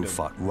the crew kingdom.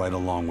 fought right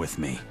along with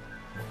me.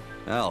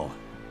 Hell,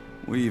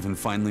 we even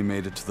finally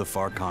made it to the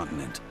far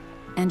continent.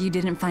 And you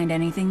didn't find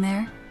anything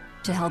there?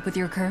 To help with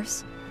your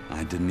curse?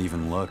 I didn't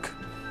even look.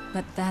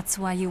 But that's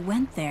why you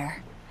went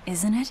there,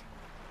 isn't it?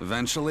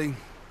 Eventually,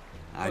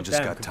 I Oh, just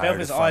damn, got could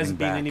tired of Belva's eyes fighting have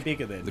been back. any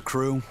bigger then? The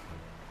crew,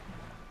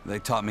 they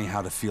taught me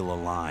how to feel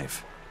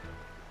alive.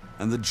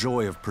 And the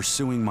joy of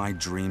pursuing my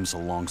dreams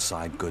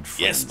alongside good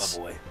friends. Yes,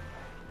 my boy.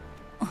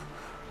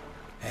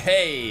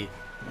 Hey!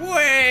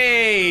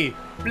 Way!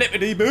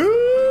 Blippity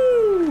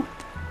boo!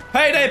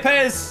 Payday,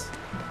 Pez!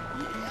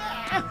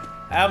 Yeah!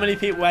 How many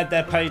people had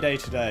their payday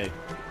today?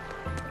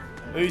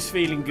 Who's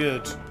feeling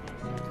good?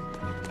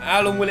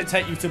 How long will it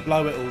take you to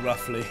blow it all,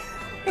 roughly?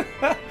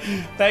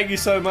 Thank you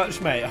so much,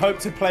 mate. I hope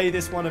to play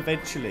this one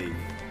eventually.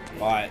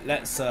 Right,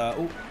 let's,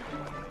 oh.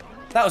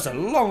 That was a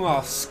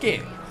long-ass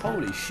skip.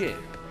 Holy shit.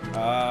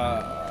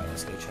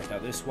 Let's go check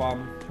out this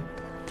one.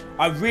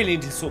 I really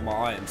need to sort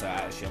my items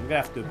out, actually. I'm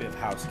going to have to do a bit of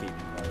housekeeping,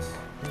 guys.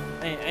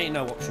 Ain't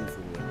no option for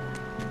it.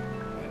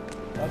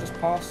 Right. Did I just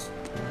pass?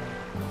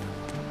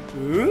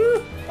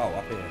 Ooh? Oh,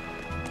 up here.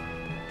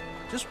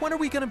 Just when are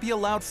we gonna be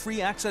allowed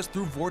free access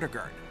through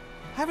Vortigern?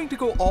 Having to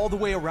go all the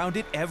way around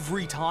it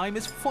every time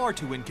is far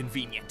too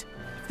inconvenient.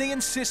 If they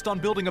insist on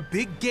building a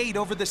big gate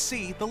over the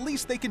sea, the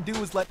least they can do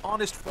is let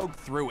honest folk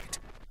through it.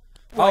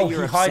 Oh, he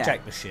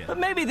hijacked the ship. But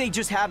maybe they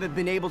just haven't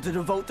been able to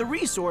devote the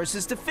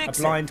resources to fix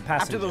it.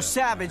 After those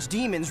savage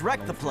demons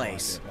wrecked the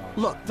place.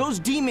 Look, those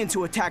demons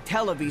who attacked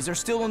Helavis are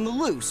still on the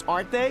loose,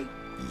 aren't they?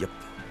 Yep.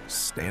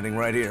 Standing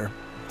right here.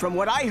 From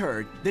what I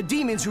heard, the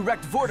demons who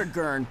wrecked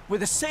Vortigern were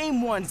the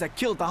same ones that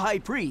killed the High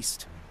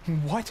Priest.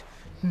 What?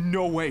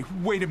 No way.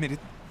 Wait a minute.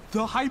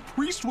 The High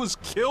Priest was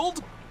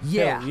killed?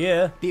 Yeah. Hell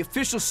yeah. The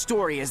official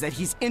story is that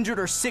he's injured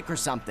or sick or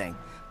something,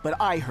 but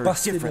I heard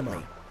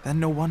differently. Then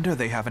no wonder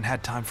they haven't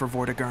had time for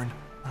Vortigern.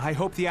 I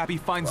hope the Abbey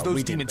finds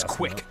those demons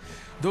quick.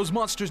 Those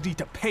monsters need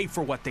to pay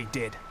for what they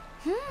did.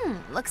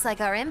 Looks like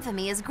our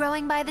infamy is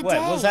growing by the day.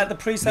 Wait, was that the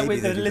priest that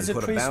with the lizard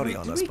priest?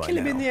 Did we kill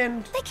him in the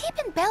end? They keep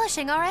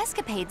embellishing our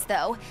escapades,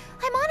 though.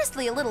 I'm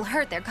honestly a little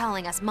hurt they're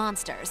calling us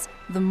monsters.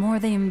 The more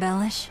they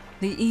embellish,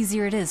 the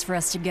easier it is for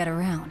us to get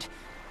around.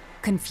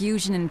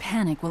 Confusion and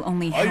panic will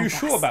only help us. Are you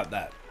sure about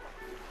that?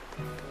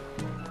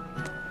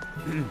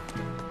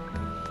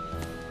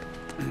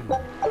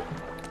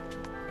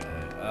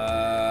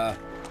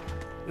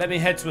 Let me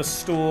head to a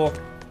store.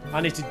 I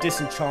need to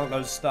disenchant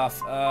those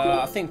stuff.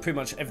 I think pretty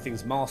much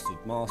everything's mastered.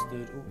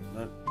 Mastered. Oh,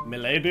 no.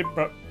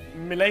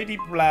 Milady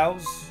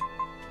blouse.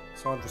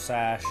 Sandra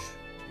sash.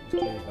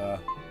 Cleaver.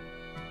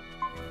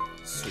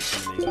 Switch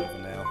some of these over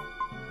now.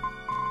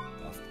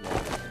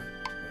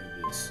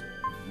 Maybe it's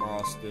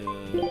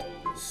mastered.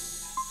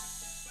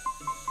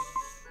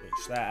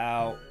 Switch that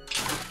out.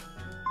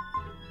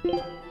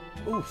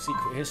 Ooh,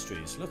 secret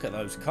histories. Look at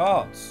those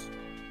cards.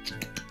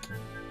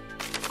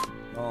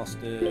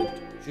 Mastered.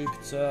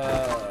 Jupiter.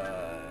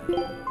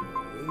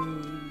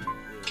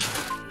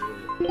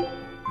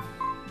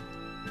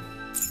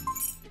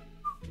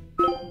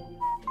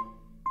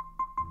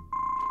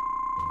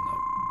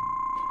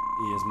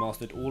 He has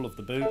mastered all of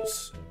the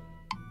boots.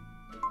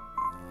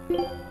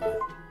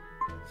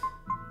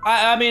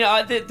 I mean,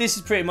 this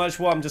is pretty much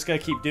what I'm just going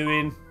to keep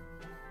doing.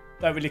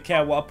 Don't really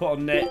care what I put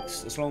on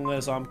next, as long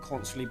as I'm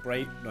constantly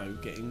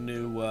getting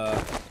new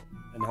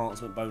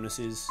enhancement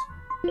bonuses.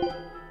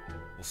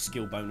 Or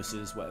skill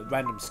bonuses,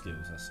 random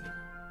skills, I see.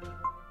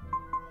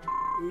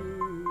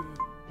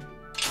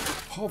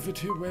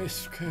 Poverty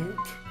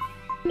waistcoat.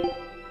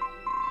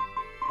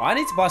 I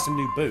need to buy some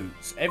new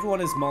boots. Everyone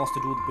has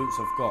mastered all the boots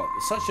I've got.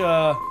 It's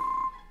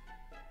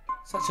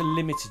such a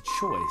limited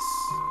choice.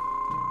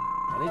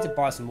 I need to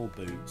buy some more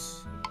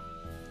boots.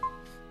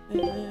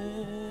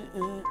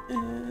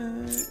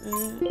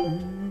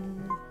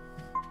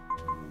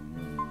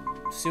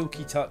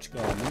 Silky touch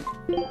garment.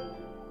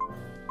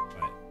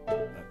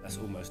 That's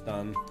almost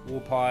done.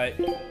 Warpike.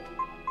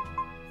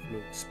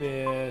 Fluk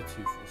spear.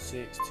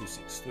 246,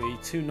 263,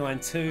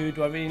 292.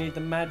 Do I really need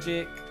the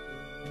magic?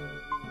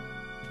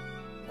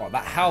 Oh,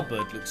 that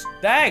halberd looks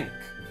dank.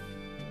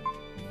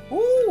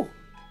 Ooh.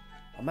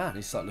 Oh man, I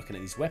need to start looking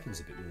at these weapons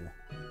a bit more.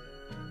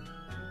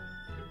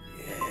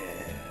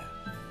 Yeah.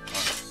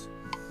 Nice.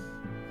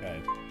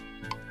 Okay.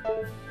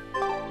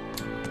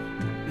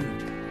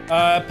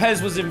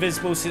 Pez was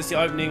invisible since the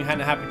opening,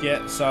 hadn't happened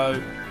yet,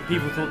 so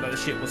people thought that the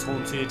ship was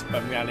haunted,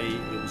 but in reality,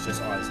 it was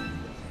just eyes.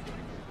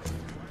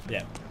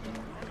 Yeah.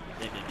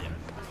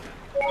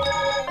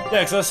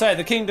 Yeah, because I say,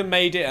 the kingdom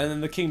made it, and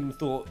then the kingdom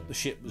thought the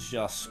ship was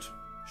just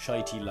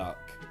shitey luck.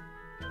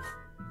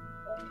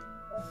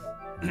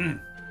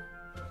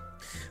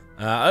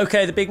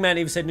 Okay, the big man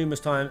even said numerous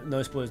times,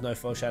 no spoilers, no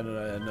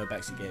foreshadow, no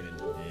backseat gaming.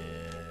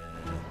 Yeah.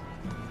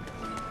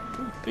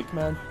 Ooh, big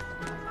man.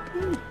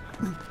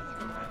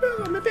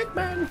 Oh, I'm a big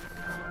man.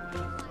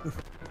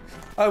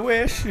 I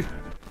wish.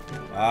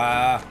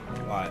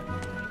 Right.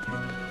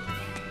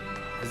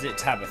 Is it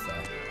Tabitha?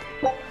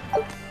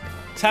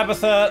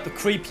 Tabitha, the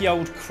creepy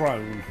old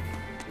crone.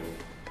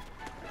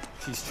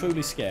 She's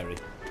truly scary.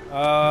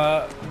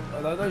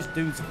 Although those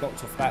dudes have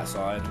blocked off that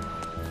side.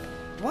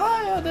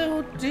 Why are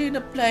the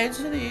Dina plains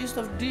to the east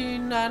of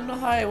Dean and the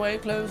highway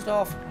closed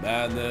off?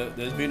 Man,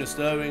 there's been a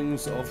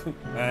stirrings of...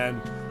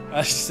 Man,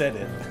 I said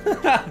it.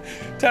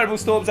 Terrible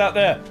storms out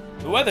there.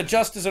 The weather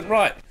just isn't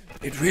right.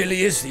 It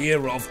really is the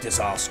era of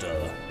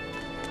disaster.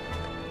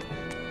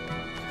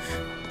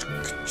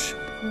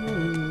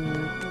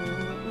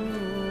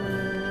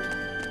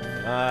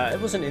 It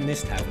wasn't in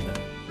this tavern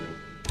though.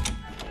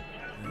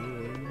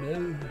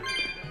 No.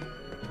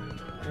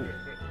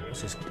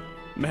 What's this?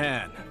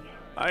 Man,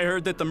 I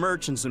heard that the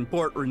merchants in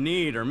Port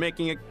Renede are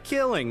making a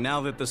killing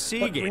now that the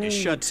sea gate is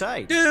shut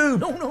tight.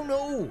 Dude!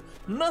 No.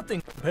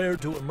 Nothing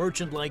compared to a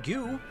merchant like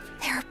you.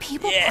 There are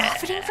people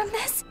profiting from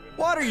this?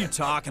 What are you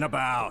talking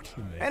about?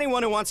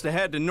 Anyone who wants to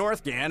head to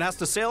Northgan has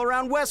to sail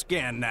around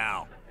Westgan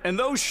now. And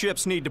those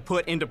ships need to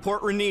put into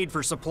Port Renede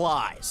for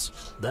supplies.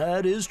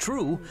 That is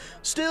true.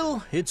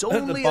 Still, it's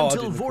only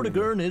until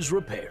Vortigern is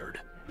repaired.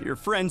 Your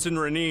friends in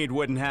Renede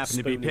wouldn't happen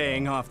to be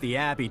paying off the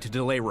Abbey to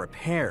delay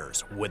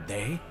repairs, would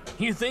they?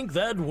 You think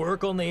that'd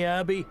work on the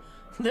Abbey?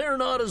 They're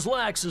not as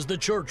lax as the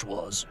church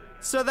was.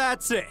 So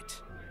that's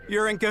it.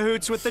 You're in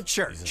cahoots with the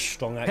church.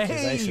 Strong Hey,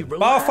 accusation. relax.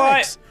 Bar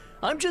fight!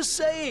 I'm just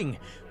saying,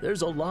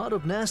 there's a lot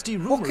of nasty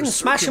rumors. Fucking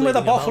smash him with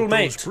a bottle,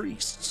 mate.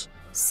 Priests.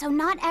 So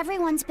not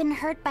everyone's been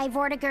hurt by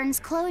Vortigern's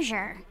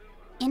closure.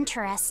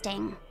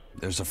 Interesting.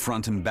 There's a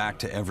front and back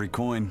to every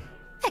coin.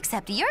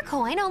 Except your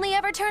coin only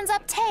ever turns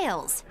up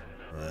tails.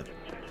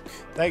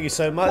 Thank you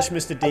so much,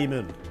 Mr.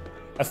 Demon.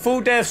 A full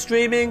day of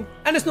streaming,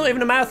 and it's not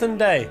even a marathon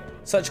day.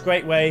 Such a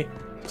great way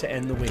to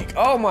end the week.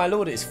 Oh my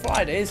lord, it's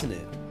Friday, isn't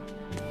it?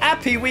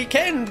 Happy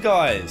weekend,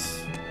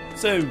 guys.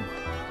 Soon,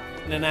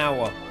 in an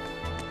hour.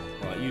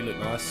 Right, you look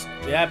nice.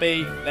 The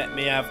Abbey, let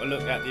me have a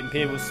look at the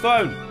Imperial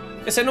Stone.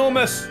 It's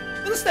enormous,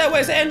 and the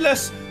stairways are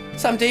endless.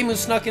 Some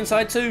demons snuck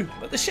inside too,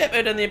 but the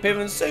Shepherd and the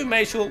Imperial soon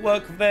made short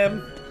work of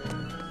them.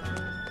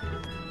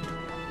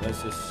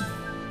 Where's this?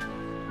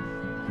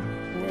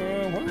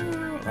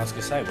 I was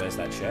gonna say, where's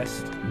that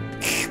chest?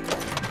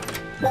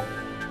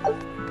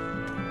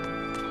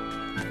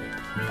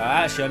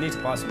 Actually, I need to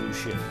buy some new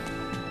shit.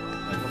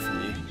 Not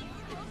from you.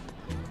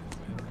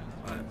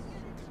 Right.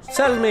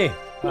 Sell me!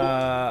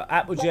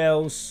 Apple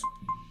gels.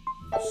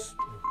 Oh,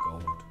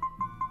 gold.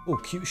 Oh,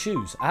 cute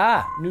shoes.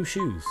 Ah, new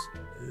shoes.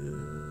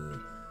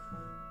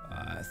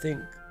 I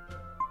think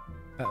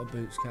battle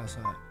boots,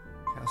 calcite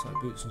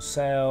boots on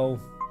sale.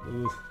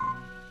 Ooh.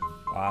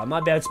 I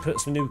might be able to put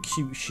some new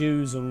cute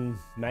shoes on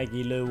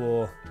Magilou,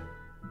 or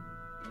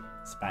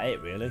that's about it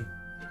really.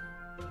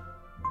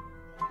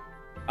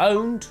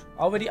 Owned,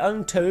 already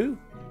owned 2.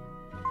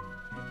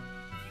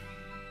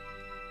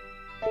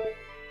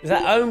 Is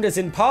that owned as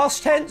in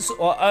past tense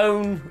or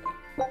own?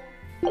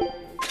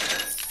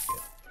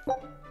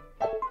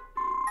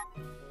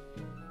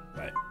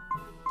 Right.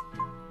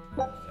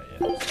 Okay,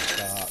 yeah,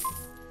 start.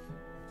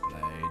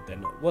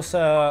 Then what's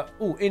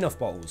enough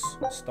bottles.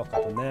 Stock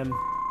up on them.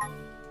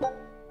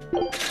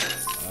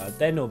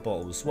 They're not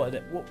bottles. What are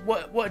they?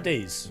 What are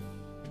these?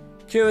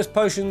 Curious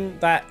potion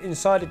that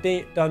inside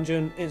a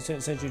dungeon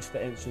instant sends you to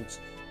the entrance.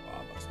 Oh,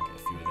 I must get a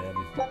few of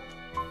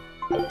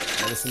them.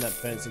 Medicine that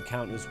prevents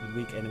encounters with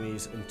weak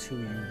enemies until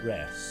you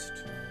rest.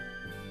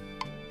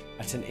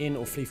 At an inn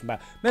or flee from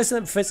battle. Medicine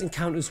that prevents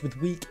encounters with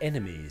weak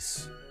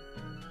enemies.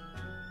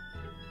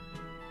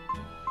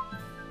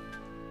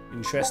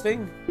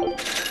 Interesting.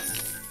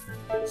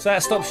 So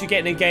that stops you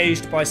getting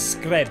engaged by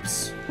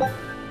screbs.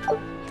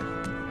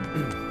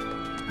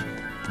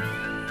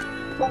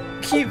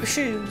 Cute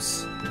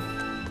shoes.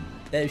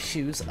 Those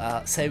shoes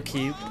are so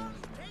cute.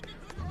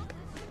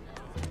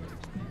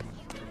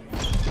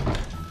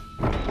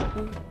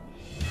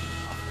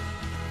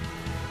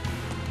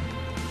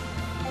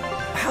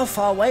 How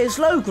far away is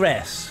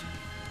Logress?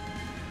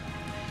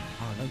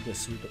 Oh,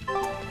 Logress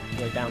is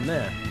way down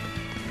there.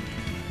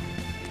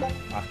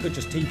 I could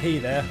just TP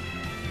there.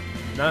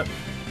 No,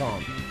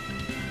 can't.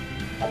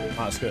 Oh,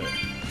 that's good.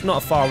 It's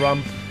not a far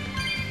run.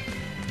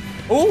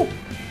 Oh!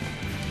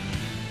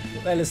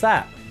 What the hell is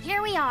that?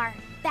 Here we are,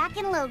 back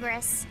in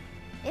Logress.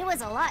 It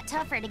was a lot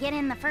tougher to get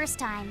in the first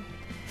time.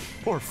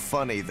 More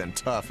funny than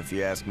tough, if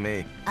you ask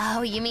me.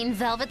 Oh, you mean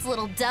Velvet's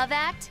little dove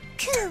act?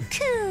 Coo,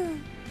 coo.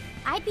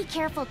 I'd be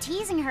careful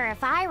teasing her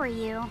if I were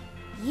you.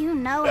 You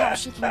know how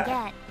she can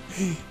get.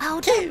 Oh,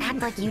 don't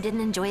act like you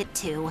didn't enjoy it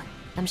too.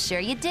 I'm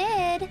sure you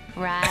did,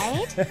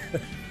 right?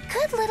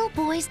 Good little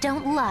boys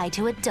don't lie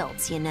to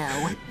adults, you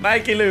know.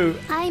 Magilou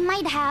I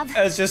might have.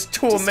 has just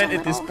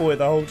tormented this boy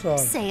the whole time.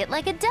 Say it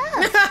like a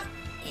dove.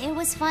 It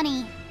was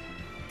funny.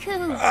 Coo,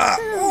 coo.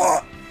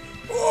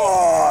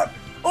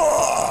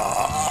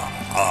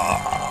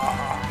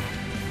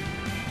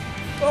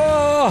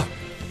 Oh!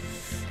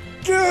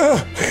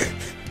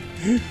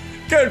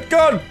 Good,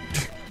 gone!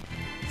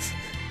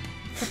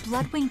 The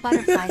Bloodwing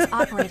butterflies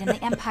operate in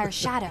the Empire's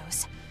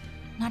shadows.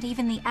 Not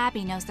even the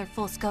Abbey knows their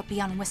full scope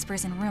beyond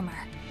whispers and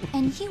rumor.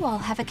 And you all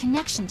have a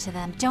connection to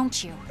them,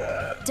 don't you?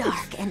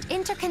 Dark and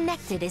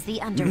interconnected is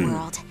the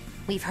underworld.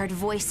 We've heard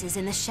voices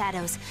in the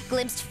shadows,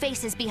 glimpsed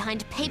faces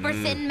behind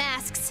paper-thin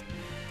masks.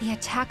 The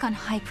attack on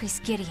High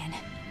Priest Gideon.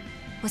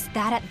 Was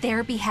that at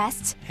their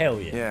behest? Hell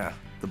yeah. Yeah,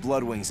 the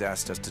Bloodwings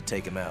asked us to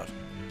take him out.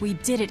 We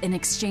did it in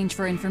exchange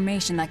for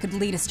information that could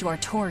lead us to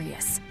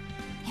Artorias.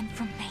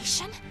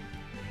 Information?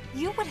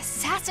 You would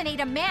assassinate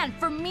a man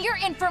for mere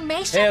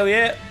information? Hell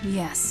yeah.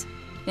 Yes.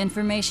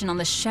 Information on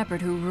the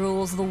Shepherd who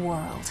rules the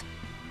world.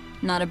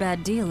 Not a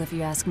bad deal if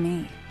you ask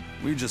me.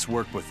 We just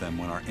work with them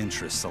when our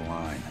interests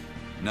align.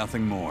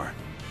 Nothing more.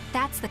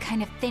 That's the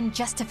kind of thin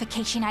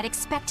justification I'd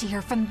expect to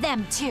hear from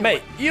them, too.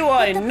 Mate, you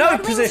are in no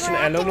position,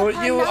 Eleanor.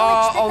 You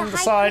are on the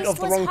side of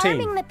the wrong team.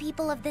 Harming the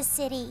people of the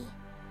city.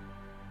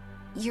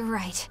 You're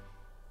right.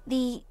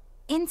 The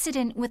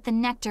incident with the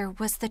nectar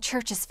was the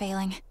church's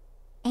failing.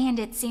 And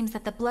it seems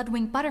that the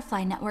Bloodwing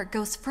Butterfly Network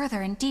goes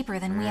further and deeper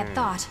than we had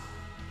thought.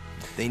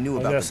 They knew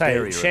about the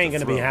barrier. She ain't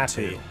gonna be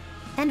happy. Too.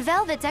 And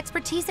Velvet's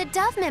expertise at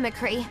dove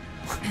mimicry.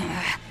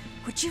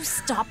 Would you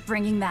stop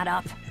bringing that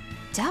up?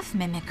 Dove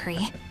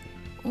mimicry?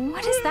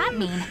 What does that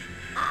mean?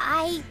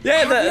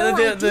 Yeah,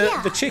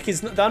 have the chick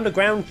is the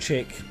underground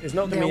chick is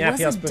not going to be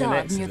happy us bringing There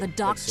an was a dove near the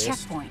dock's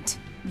checkpoint.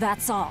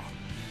 That's all.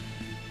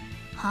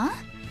 Huh?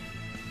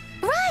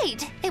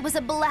 Right! It was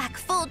a black,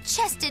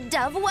 full-chested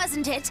dove,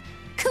 wasn't it?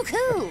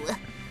 Cuckoo!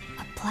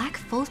 A black,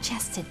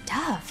 full-chested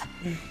dove?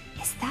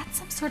 Is that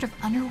some sort of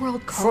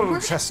underworld code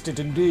word? Full-chested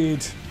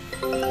indeed.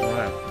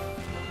 Right.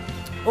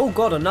 Oh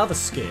god, another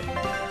skit.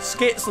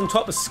 Skits on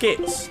top of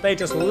skits. They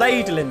just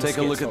ladling the Take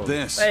a skits look at on.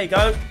 this. There you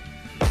go.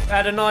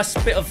 Had a nice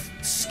bit of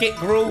skit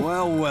gruel.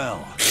 Well,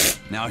 well.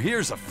 Now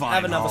here's a fine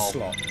Have another haul.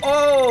 slot.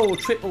 Oh,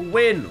 triple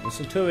win on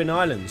some touring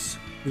islands.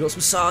 We got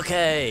some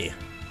sake.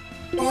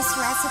 This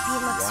recipe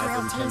looks I've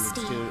real intended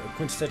tasty. to do a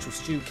quintessential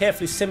stew,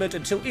 carefully simmered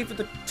until even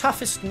the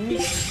toughest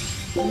meat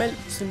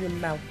melts in your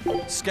mouth.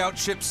 Scout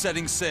ship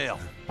setting sail.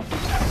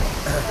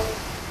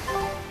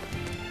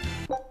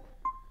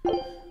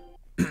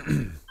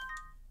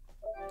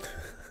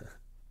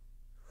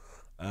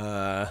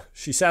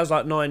 She sounds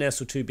like 9S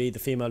or 2B, the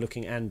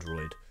female-looking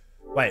android.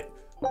 Wait,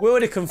 we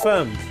already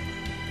confirmed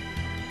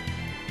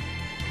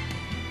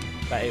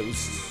that it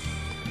was...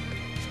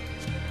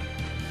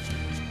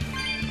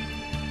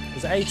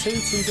 Was it A2,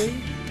 2B?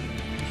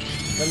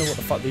 I don't know what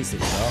the fuck these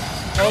things are.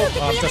 Oh,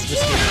 I've just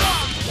listened.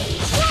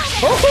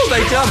 Oh,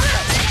 they jumped!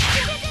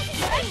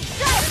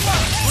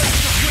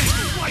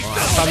 Right,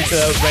 time to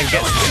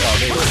Rengetsu start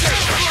here.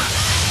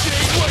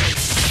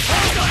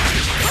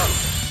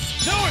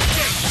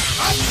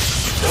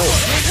 Oh,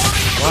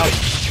 wow.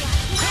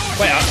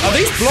 Wait, are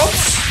these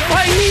blobs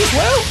fighting me as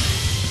well?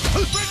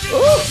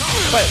 Oh,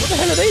 wait, what the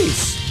hell are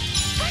these?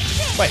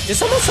 Wait, did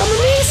someone summon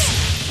these?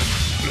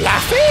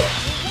 Laffy?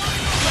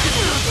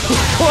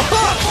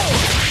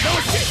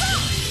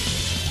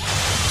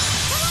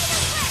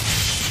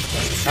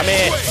 Come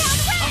here.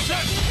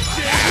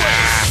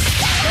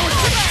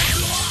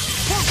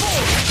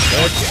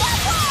 Good.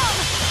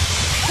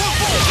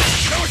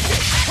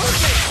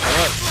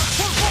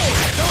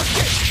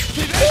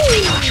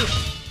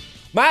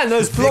 Man,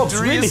 those blobs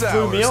really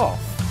threw me off.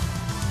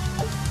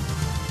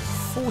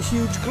 4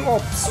 huge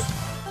globs.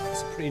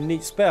 That's a pretty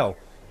neat spell.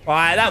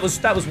 Alright, that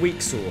was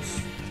weak sauce.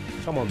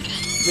 Come on.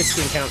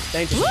 Risky encounter,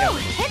 dangerous encounter.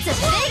 It's a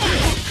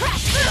biggie!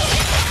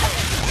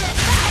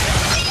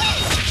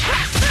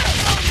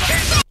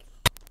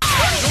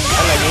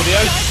 Hello,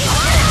 audio.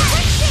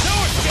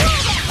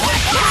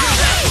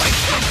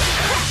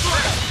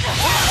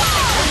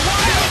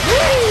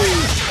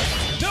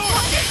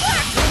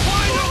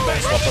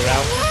 Swap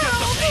around.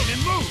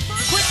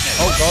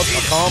 Oh god, I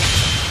can't.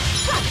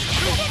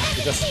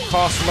 You just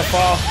cast from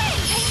afar.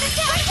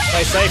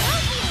 Stay safe.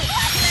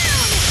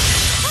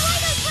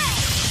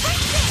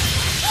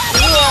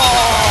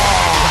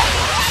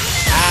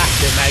 Ah,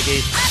 good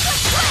Maggie.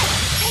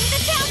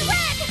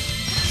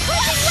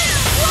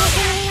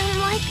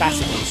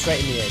 Batted me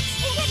straight in the head.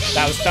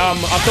 That was dumb.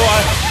 I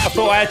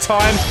thought I had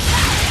time.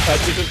 I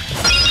didn't.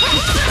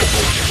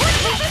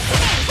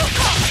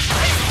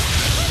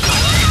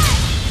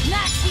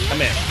 Come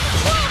here.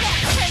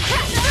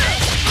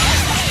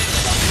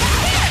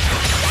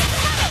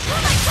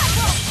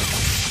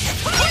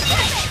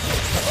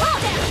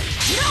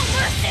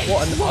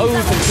 What an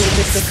overkill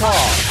Mr.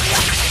 Car.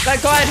 That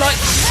guy had like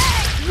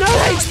no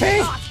HP.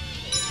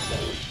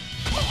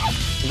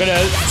 I'm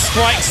gonna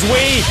strike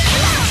Zui.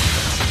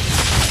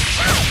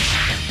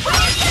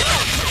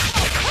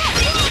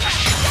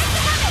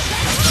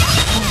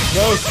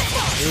 No.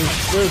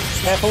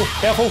 Careful,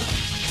 careful.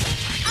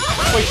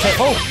 Wait,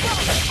 careful.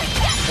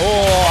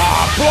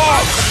 Oh,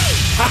 block!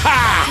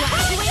 Haha!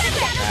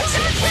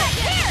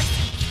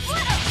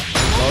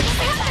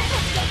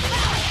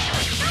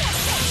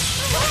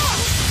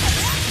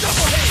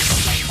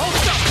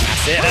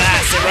 That's it.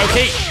 That's it,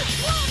 Roki.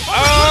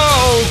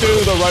 Oh, do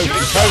the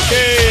Roki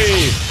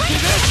Toki.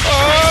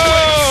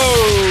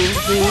 Oh,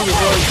 do the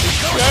Roki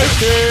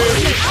Toki.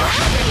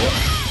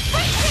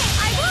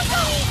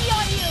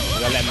 I'm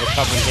gonna let him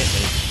recover and hit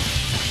me.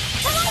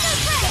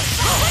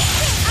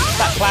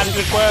 That plan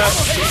did work.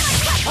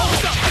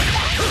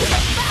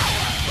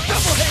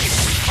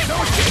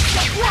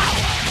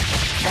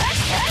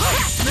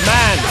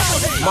 Man,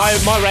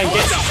 my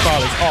Rengetsu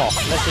style is off.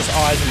 Let's just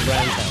eyes and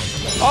brown down.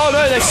 Oh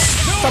no, they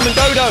summoned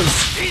dodos.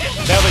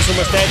 Velvet's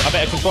almost dead. I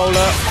better control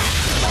her.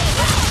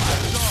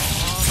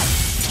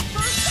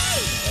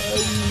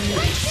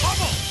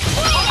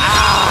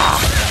 Ah!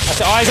 That's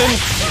it, Eisen.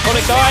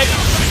 Iconic dive.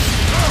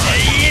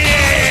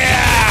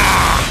 Yeah!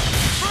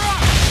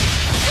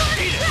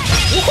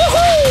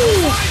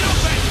 Woohoo!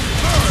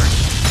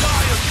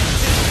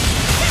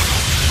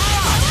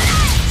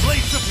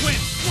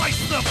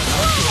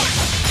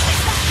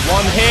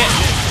 One hit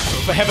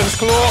for Heaven's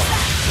Claw.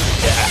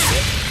 Yeah, that's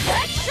it.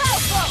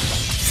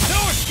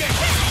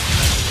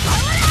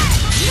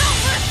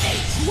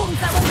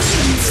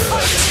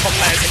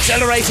 Combat is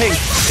accelerating,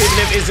 even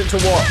if it isn't to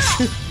watch.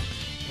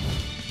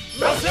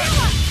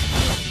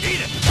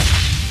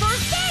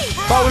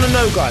 But I want to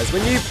know, guys,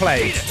 when you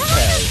played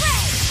Tales,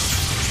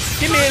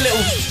 give me a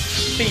little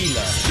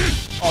feeler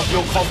of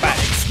your combat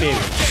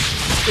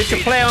experience. Did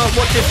you play on,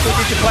 what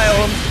difficulty did you play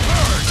on?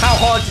 How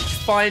hard did you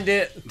find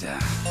it?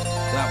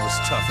 That was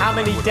tough. How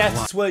many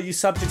deaths were you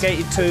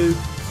subjugated to?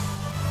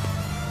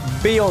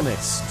 Be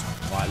honest.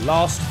 Right,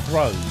 last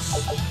throws.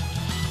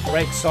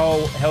 Break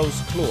Soul,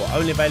 Hell's Claw.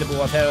 Only available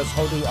while players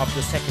holding up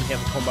the second hit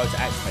of a combo to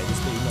activate. This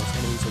ability knocks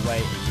enemies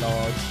away a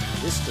large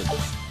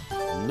distance.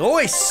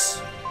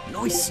 Nice!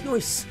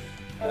 Nice.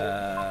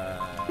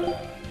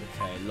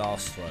 Okay,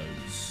 last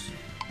throws.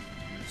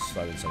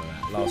 Slowing some of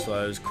that. Last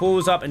throws.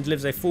 Calls up and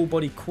delivers a full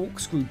body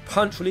corkscrew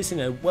punch, releasing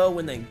a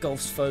whirlwind that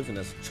engulfs foes and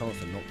has a chance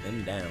to knock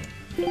them down.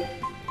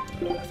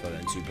 Throw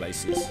that in 2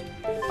 places.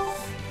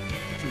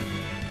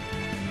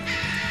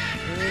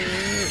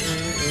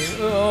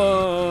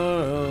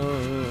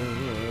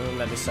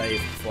 Let me save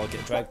before I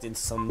get dragged into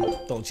some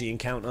dodgy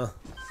encounter.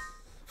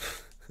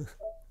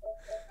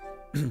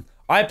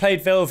 I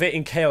played Velvet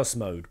in Chaos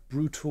mode.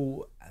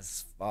 Brutal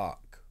as fuck.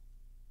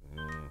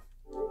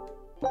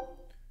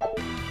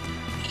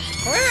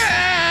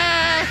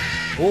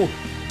 Oh,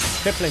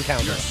 triple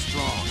encounter. You're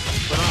strong,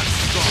 but I'm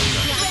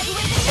stronger.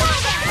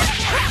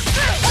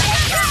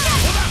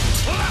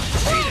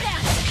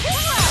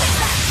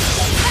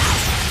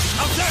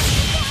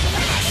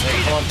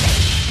 Come on.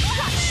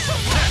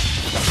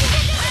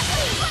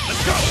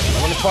 Let's go. I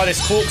want to try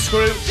this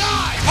corkscrew.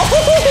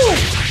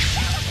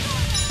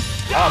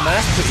 Oh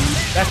man,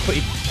 that's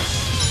pretty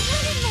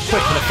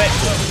quick and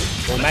effective.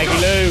 Or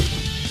Magilou.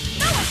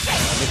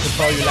 Let me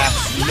control you, lads.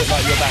 You look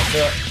like you're about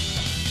to.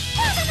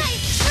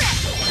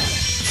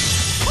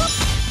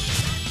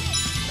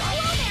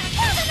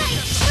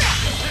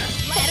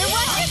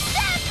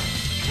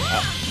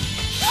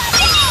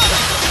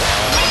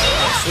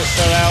 Switch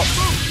her out.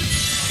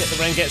 Get the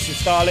Rengetsu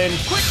style in.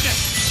 Quickness.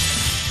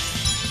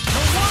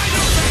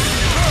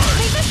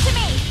 Leave this to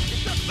me.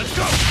 Let's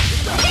go.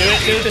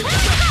 Do the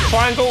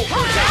triangle.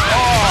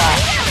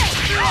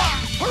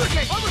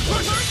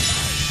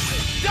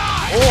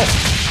 Oh,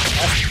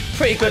 that's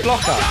pretty good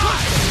lockup.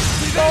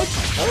 No.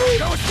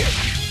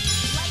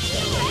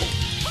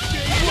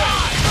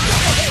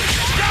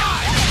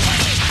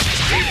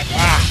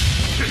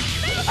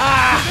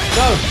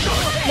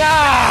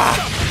 Nah.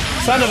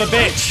 Son of a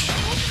bitch.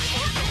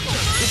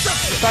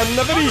 Son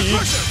of a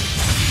bitch.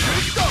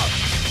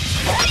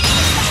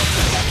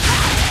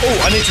 Oh,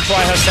 I need to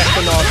try her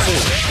second R2.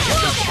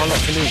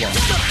 Unlock a new one.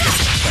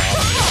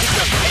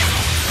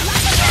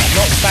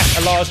 Knocks back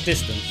a large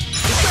distance.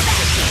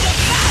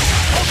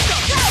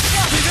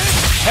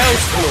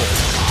 Hell's Claw.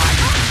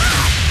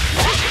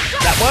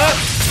 That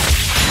works?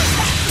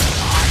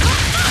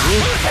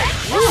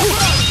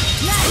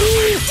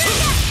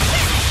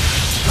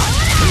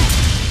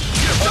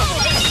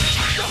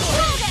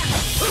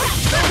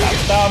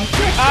 That's dumb.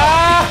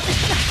 Ah!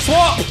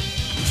 Swap!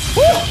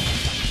 Woo!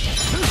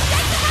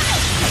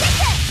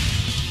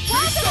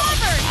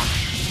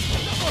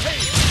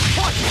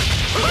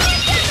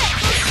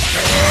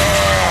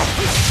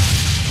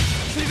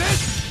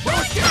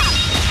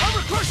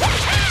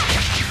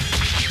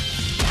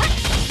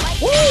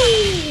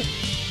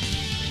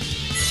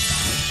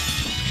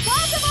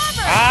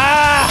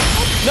 Ah!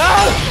 No!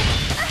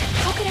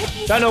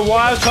 Don't know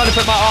why I was trying to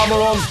put my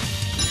armor on.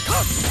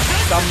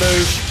 Dumb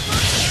move.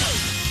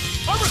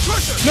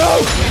 No!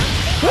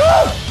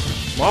 No!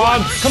 Come on!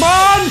 Come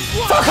on!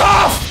 Fuck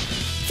off!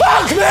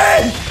 Fuck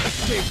me!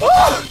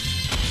 Oh!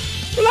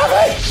 Love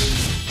it!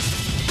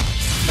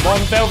 Come on,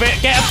 Velvet,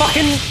 get a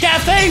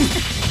thing!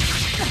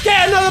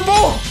 Get another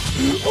ball!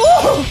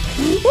 Oh!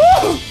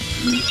 Oh!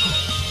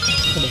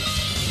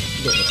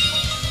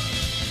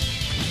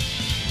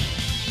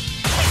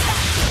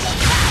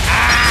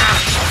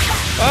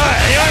 Come on,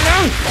 you got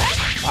this.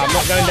 I'm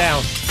not going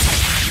down.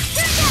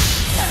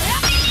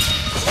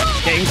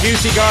 Getting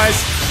juicy, guys.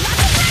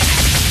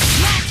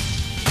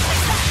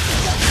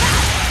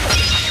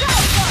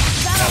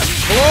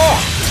 Oh!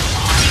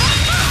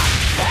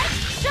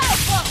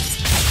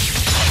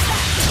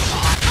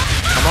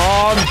 Come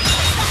on.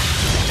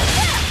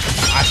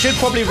 I should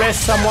probably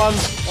rest someone.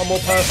 One more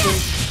person.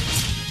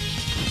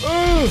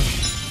 Ooh.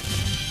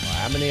 Right,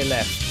 how many are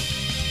left?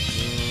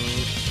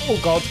 Oh,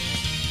 God.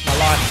 My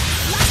life.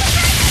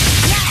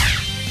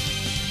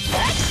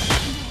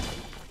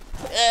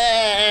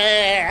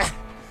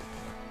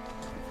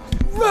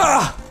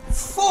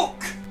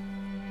 Fuck!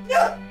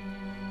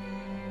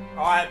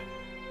 Alright.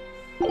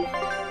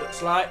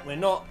 Looks like we're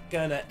not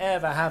gonna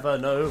ever have a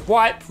no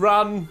wipe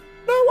run.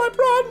 No wipe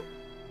run!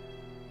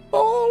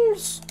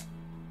 Balls!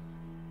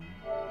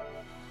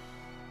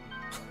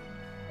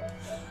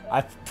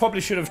 I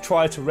probably should have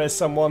tried to res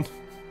someone.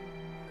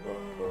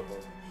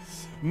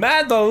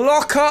 Man, the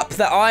lockup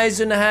that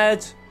Eisen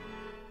had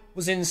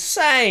was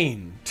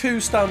insane. 2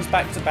 stuns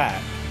back to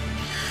back.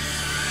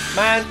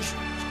 Man,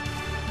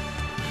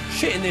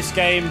 shit in this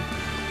game.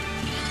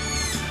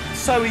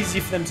 So easy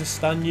for them to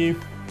stun you.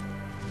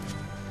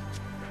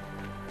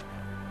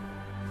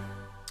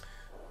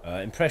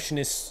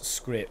 Impressionist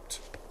script.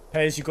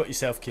 Pairs, you got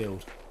yourself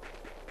killed.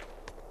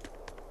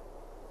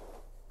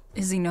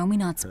 Is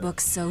Inominat's book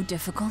so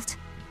difficult?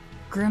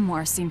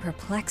 Grimoire seemed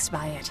perplexed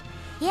by it.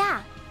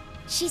 Yeah.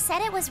 She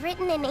said it was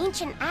written in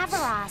ancient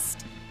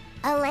Avarost.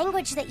 A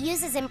language that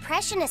uses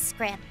Impressionist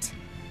script.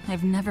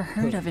 I've never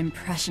heard of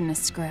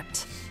Impressionist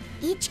script.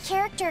 Each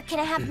character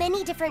can have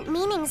many different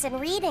meanings and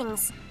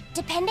readings,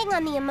 depending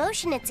on the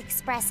emotion it's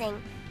expressing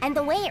and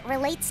the way it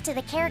relates to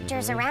the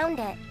characters around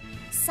it.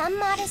 Some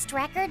modest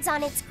records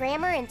on its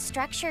grammar and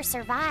structure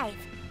survive,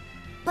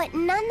 but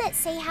none that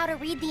say how to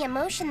read the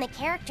emotion the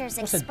characters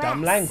express. That's a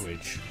dumb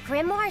language.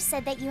 Grimoire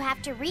said that you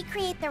have to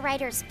recreate the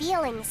writer's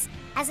feelings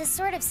as a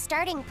sort of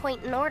starting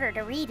point in order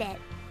to read it.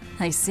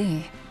 I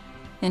see.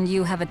 And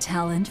you have a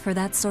talent for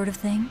that sort of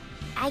thing?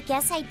 I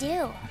guess I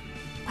do.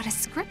 But a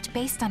script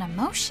based on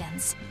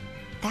emotions?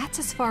 That's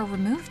as far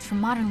removed from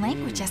modern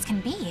language as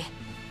can be.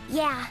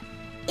 Yeah,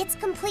 it's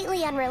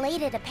completely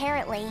unrelated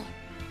apparently.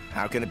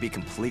 How can it be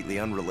completely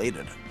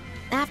unrelated?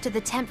 After the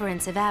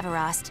temperance of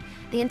Avarost,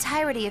 the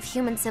entirety of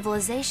human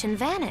civilization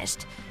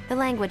vanished. The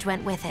language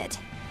went with it.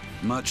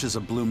 Much as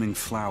a blooming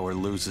flower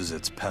loses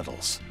its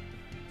petals,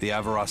 the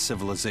Avarost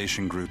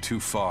civilization grew too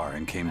far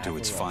and came to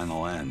its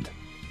final end.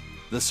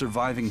 The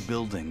surviving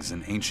buildings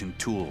and ancient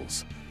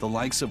tools, the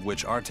likes of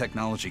which our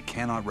technology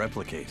cannot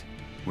replicate,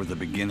 were the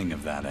beginning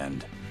of that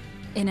end.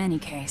 In any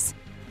case,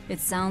 it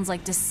sounds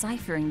like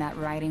deciphering that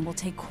writing will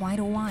take quite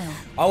a while.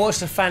 I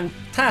watched a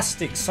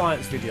fantastic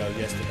science video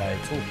yesterday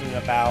talking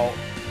about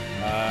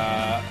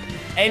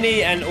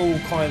any and all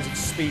kinds of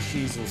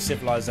species or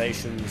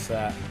civilizations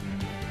that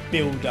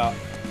build up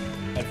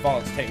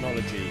advanced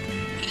technology.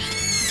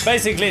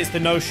 Basically, it's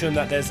the notion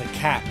that there's a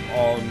cap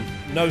on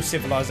no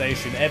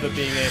civilization ever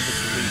being able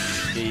to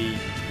reach the...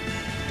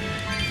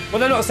 Well,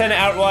 they're not saying it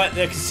outright.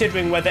 They're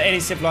considering whether any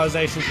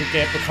civilization could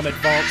become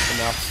advanced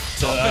enough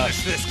to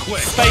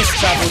space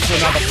travel to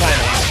another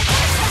planet.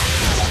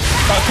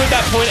 But could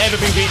that point ever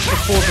be reached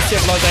before the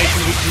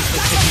civilization reaches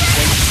the tipping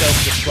point of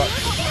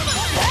self-destruction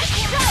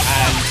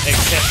and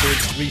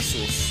excessive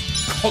resource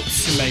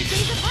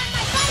consummation?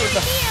 It was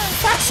a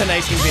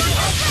fascinating video.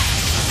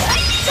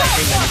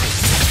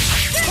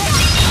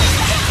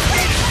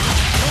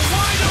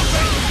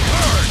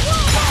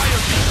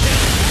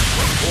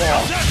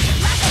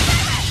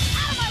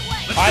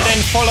 I then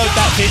followed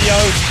that video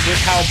with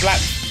how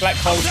black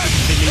holes could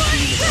delete the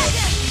universe.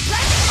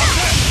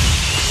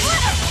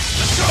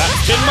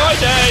 That's been my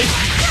day!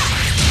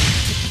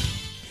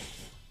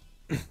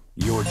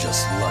 You're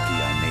just lucky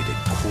I made it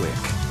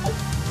quick.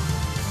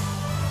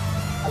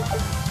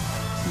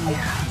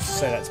 Yeah.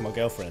 Say that to my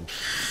girlfriend.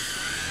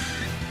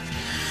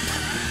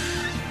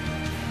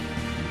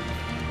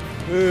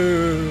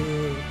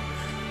 Ooh.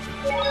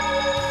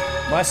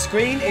 My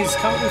screen is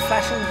currently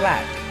flashing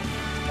black.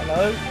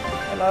 Hello?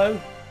 Hello?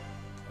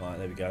 Alright,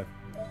 there we go.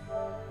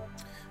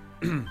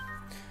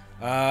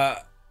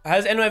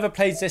 Has anyone ever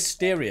played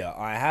Zestiria?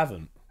 I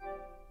haven't.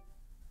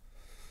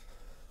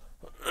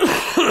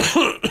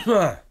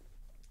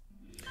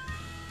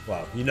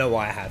 Well, you know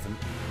why I haven't.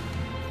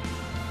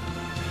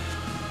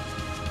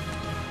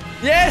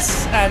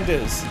 Yes,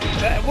 Anders!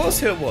 That was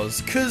who it was.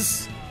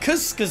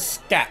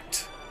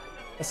 Scat.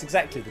 That's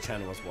exactly the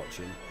channel I was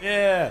watching.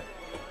 Yeah.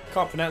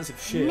 Can't pronounce it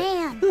for shit.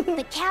 Man,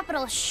 the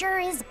capital sure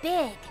is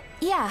big.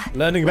 Yeah.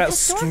 Learning about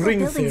historical string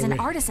buildings theory.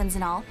 and artisans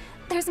and all.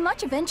 There's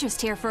much of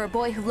interest here for a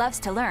boy who loves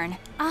to learn.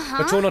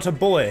 But you're not a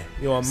boy.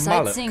 You're a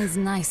mullet. Sightseeing's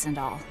nice and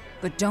all,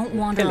 but don't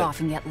wander Pillow. off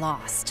and get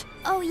lost.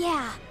 Oh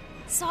yeah.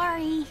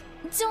 Sorry.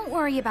 Don't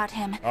worry about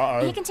him.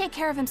 Uh-oh. He can take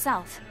care of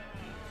himself.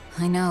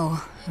 I know.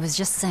 I was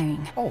just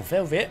saying. Oh,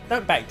 Velvet,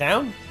 don't back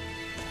down.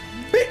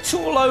 Bitch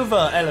all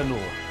over,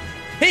 Eleanor.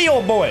 He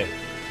your boy.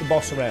 The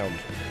boss around.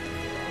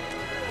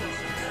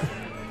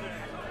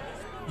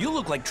 You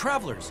look like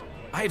travelers.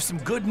 I have some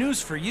good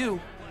news for you.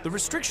 The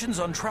restrictions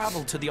on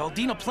travel to the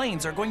Aldina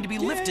Plains are going to be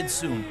lifted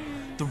soon.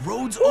 The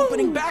road's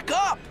opening back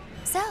up!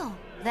 So,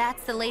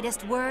 that's the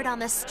latest word on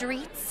the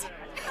streets?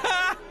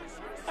 Ha!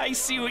 I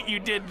see what you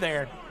did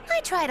there.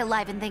 I try to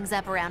liven things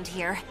up around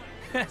here.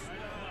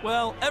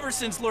 Well, ever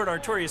since Lord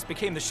Artorius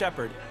became the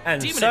Shepherd,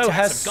 And demon so attacks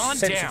has have gone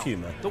sense down. of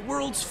humor. The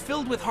world's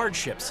filled with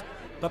hardships,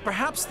 but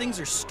perhaps things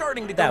are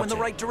starting to go in the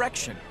right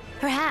direction.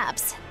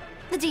 Perhaps.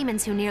 The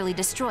demons who nearly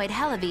destroyed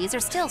Halaves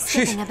are still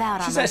sticking about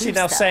on She's the actually loose,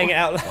 now though. saying it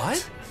out loud.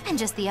 What? And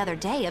just the other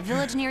day, a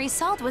village near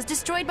Salt was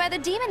destroyed by the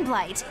demon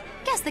blight.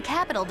 Guess the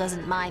capital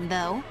doesn't mind,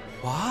 though.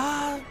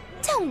 What?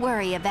 Don't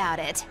worry about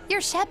it. Your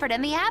shepherd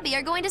and the abbey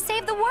are going to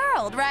save the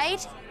world,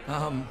 right?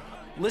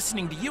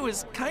 Listening to you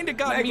has kind of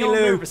gotten me all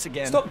Magilou, nervous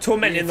again. stop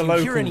tormenting if the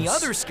you hear any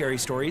locals. other scary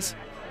stories,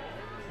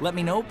 let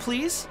me know,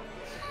 please.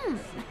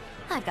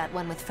 I've got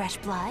one with fresh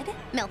blood,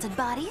 melted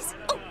bodies.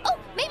 Oh,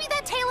 maybe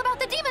that tale about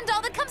the demon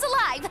doll that comes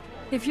alive.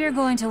 If you're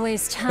going to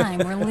waste time,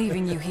 we're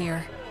leaving you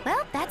here.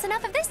 Well, that's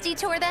enough of this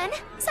detour then.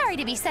 Sorry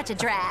to be such a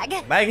drag.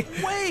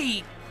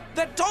 Wait!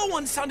 That doll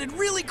one sounded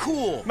really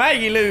cool!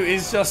 Magilou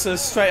is just a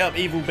straight up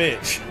evil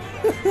bitch.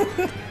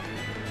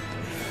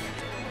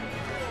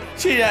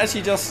 She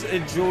actually just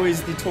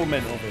enjoys the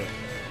torment of it.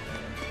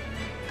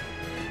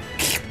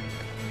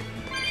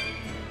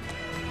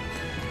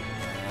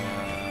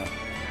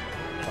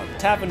 Right, the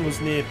tavern was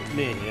near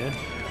here.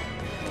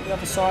 On the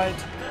other side.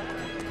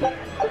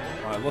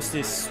 Alright, what's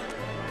this?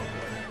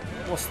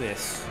 What's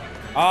this?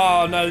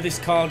 Oh no, this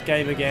card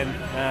game again.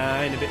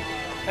 Ain't a bit.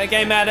 That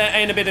game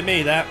ain't a bit of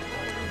me. That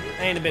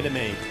ain't a bit of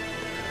me.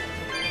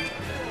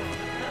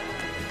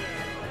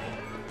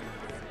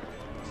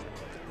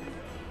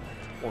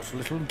 What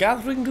little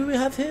gathering do we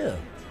have here?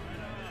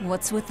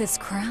 What's with this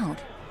crowd?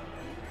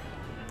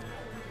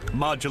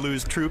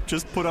 Magilou's troupe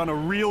just put on a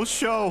real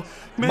show.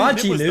 Man,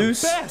 it was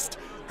the best.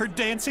 Her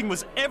dancing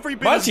was every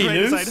bit as great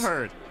as I'd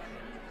heard.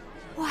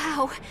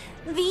 Wow,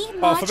 the Magilou?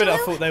 Oh, for a minute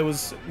I thought they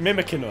was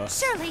mimicking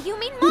us. Surely you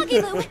mean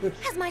Magilou.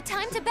 Has my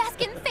time to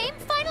bask in fame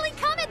finally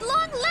come at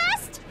long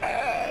last?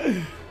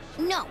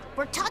 No,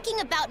 we're talking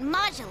about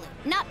Magilou,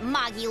 not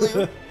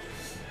Magilou.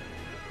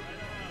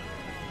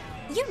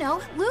 You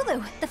know,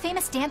 Lulu, the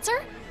famous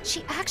dancer?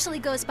 She actually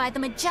goes by the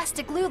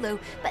majestic Lulu,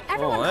 but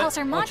everyone calls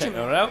her I'll check Magilou.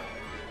 her out.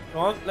 Go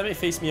on, let me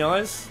feast my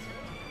eyes.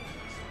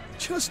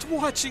 Just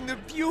watching the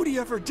beauty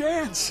of her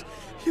dance,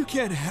 you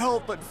can't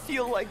help but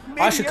feel like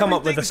maybe I should come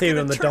up with a theory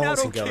on the everything's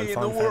dancing gonna girl turn in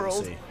out Final okay in the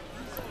world. Fantasy.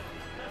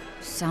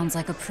 Sounds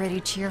like a pretty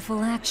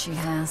cheerful act she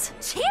has.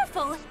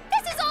 Cheerful?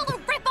 This is all a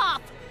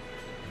ripoff!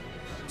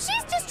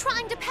 She's just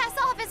trying to pass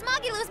off as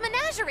Magilou's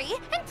menagerie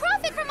and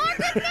profit from our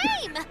good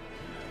name!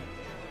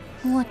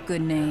 What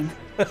good name?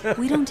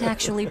 We don't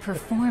actually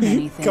perform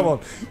anything. Come on,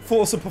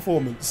 force a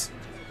performance.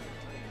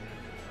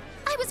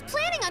 I was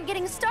planning on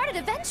getting started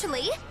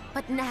eventually,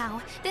 but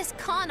now this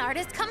con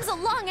artist comes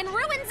along and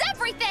ruins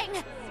everything!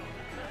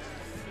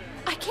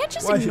 I can't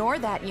just Why- ignore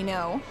that, you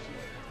know.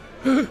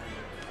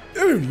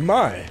 Oh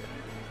my!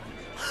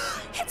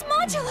 It's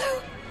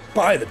Magilou!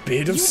 By the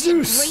beard of You did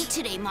Zeus! great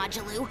today,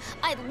 Magilou.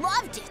 I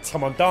loved it.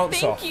 Come on,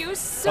 dance off. Thank you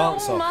so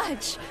Dance off.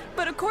 much.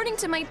 But according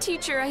to my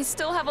teacher, I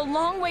still have a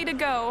long way to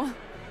go.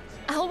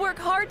 I'll work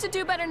hard to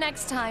do better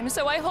next time,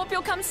 so I hope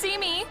you'll come see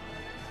me.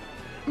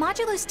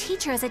 Magilou's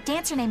teacher is a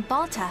dancer named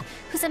Balta,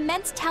 whose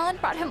immense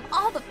talent brought him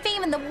all the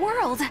fame in the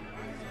world.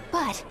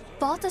 But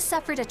Balta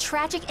suffered a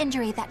tragic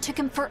injury that took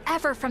him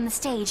forever from the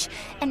stage,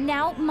 and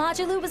now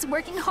Magilou is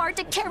working hard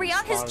to carry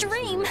out his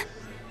dream.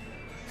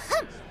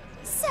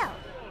 So,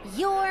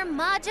 you're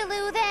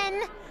Magilou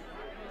then?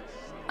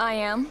 I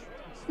am.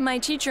 My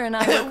teacher and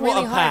I work What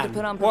really a hard to pan.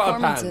 put on What a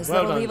pan. performances Well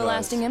that'll done, leave a guys.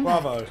 lasting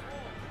impact. Bravo.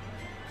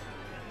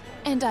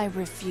 And I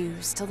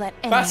refuse to let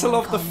anyone Battle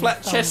of call the me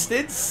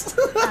flat-chesteds.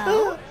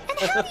 Oh,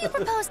 and how do you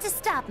propose to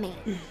stop me?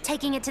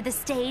 Taking it to the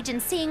stage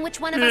and seeing which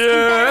one of us can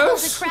better hold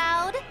the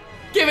crowd?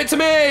 Give it to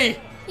me!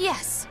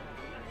 Yes.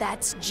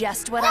 That's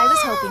just what I was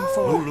hoping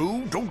for.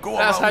 Lulu, don't go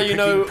That's around how you picking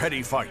know-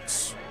 petty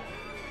fights.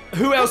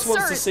 Who else But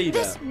wants sir, to see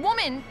this that?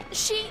 woman,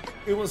 she...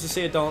 Who wants to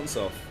see a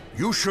dance-off?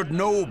 You should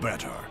know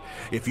better.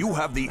 If you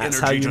have the That's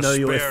how energy you to know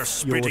you're spare if-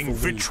 spitting you're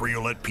if a weed.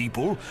 vitriol at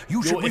people,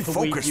 you You're should if a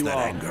weed refocus you that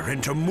are. anger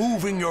into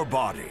moving your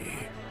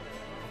body.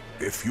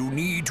 If you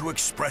need to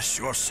express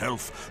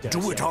yourself,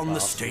 do it on the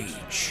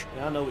stage.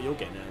 Yeah, I know what you're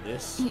getting out of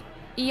this.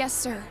 Yes,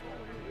 sir.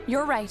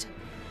 You're right.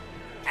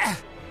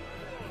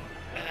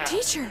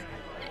 Teacher,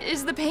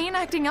 is the pain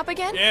acting up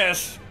again?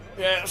 Yes,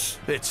 yes.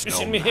 It's It's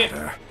no in me hip.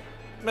 matter.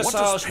 What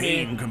Massage does me.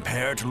 pain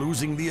compare to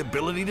losing the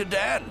ability to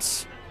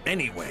dance?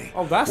 Anyway,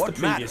 Oh, that's what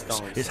the previous matters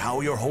dance. is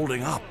how you're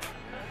holding up.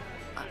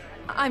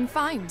 I'm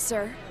fine,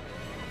 sir.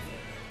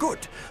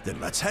 Good. Then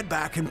let's head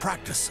back and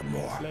practice some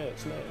more.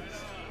 Let's.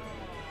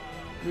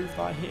 Move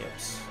thy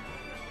hips.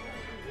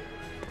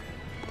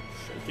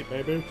 Shake it,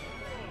 baby.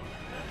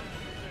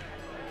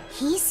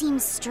 He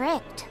seems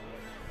strict.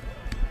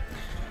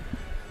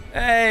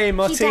 Hey,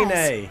 Martine.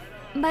 does.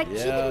 But keep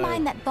Yo. in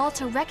mind that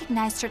Balta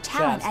recognized her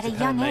talent Shouts at a to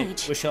her, young mate.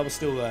 age. Wish I was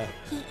still there.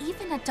 He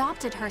even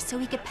adopted her so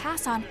he could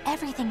pass on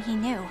everything he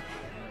knew.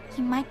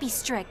 He might be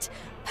strict,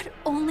 but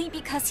only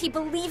because he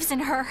believes in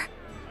her.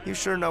 You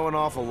sure know an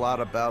awful lot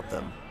about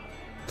them.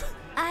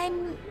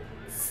 I'm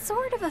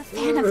sort of a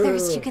fan of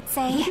theirs, you could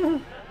say.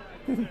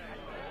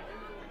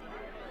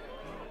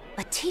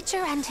 A teacher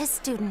and his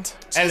student,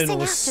 chasing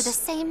Eleanor's- after the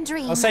same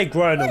dream. I'll say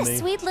grown What on a me.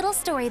 sweet little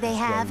story they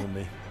have. Grown on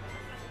me.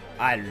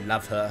 I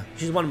love her.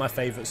 She's one of my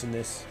favourites in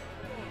this.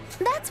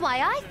 That's why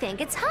I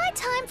think it's high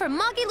time for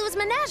Magilou's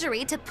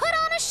Menagerie to put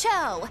on a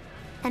show.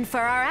 And for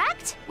our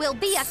act, we'll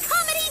be a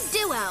comedy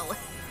duo.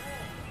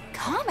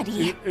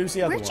 Comedy? Who's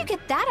the other Where'd you one?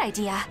 get that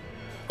idea?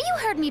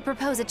 You heard me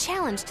propose a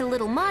challenge to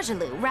little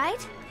Magilou,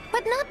 right?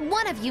 But not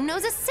one of you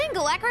knows a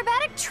single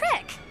acrobatic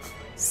trick.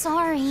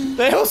 Sorry.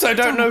 They also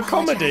don't know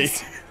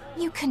apologize. comedy.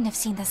 You couldn't have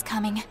seen this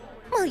coming.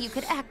 Well, you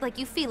could act like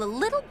you feel a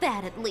little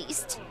bad at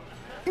least.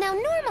 Now,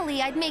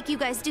 normally I'd make you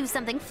guys do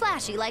something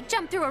flashy like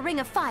jump through a ring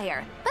of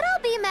fire, but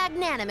I'll be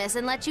magnanimous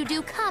and let you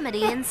do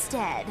comedy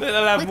instead.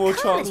 They'll have With more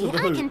chance comedy, with the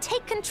I hoop. can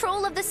take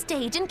control of the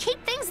stage and keep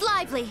things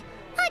lively.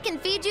 I can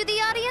feed you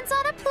the audience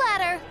on a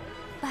platter.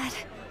 But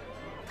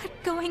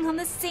going on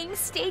the same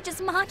stage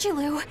as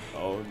Magilou,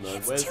 Oh no,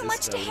 it's where's too this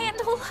much to going?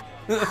 handle.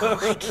 Oh,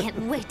 I can't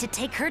wait to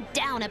take her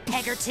down a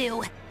peg or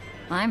two.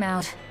 I'm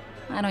out.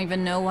 I don't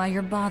even know why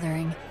you're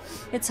bothering.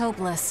 It's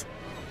hopeless.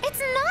 It's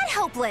not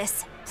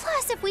hopeless.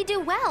 Plus, if we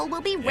do well,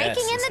 we'll be raking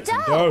in the it's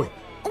some dough. dough.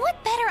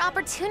 What better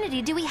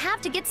opportunity do we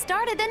have to get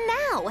started than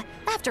now?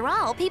 After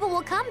all, people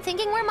will come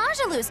thinking we're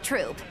Magilou's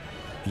troupe.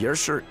 You're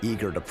sure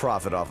eager to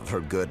profit off of her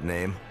good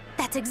name.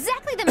 That's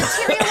exactly the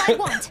material I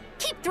want.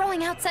 Keep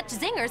throwing out such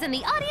zingers and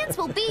the audience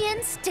will be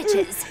in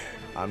stitches.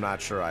 I'm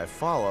not sure I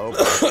follow,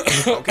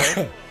 but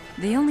okay.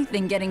 The only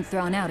thing getting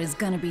thrown out is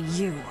gonna be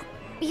you.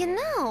 You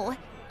know,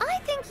 I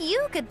think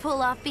you could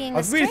pull off being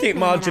I the really think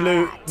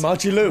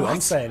Magilou, I'm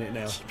What? saying it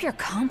now. Keep your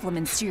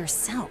compliments to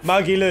yourself.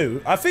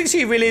 Magilou, I think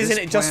she really is in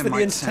This it just for plan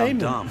the might sound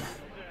entertainment. dumb,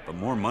 but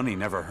more money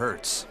never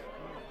hurts.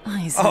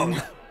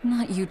 Eisen,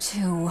 not you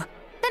too.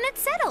 Then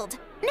it's settled.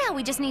 Now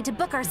we just need to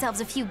book ourselves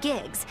a few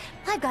gigs.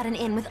 I've got an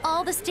in with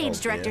all the stage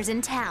directors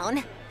in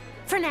town.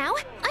 For now,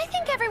 I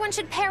think everyone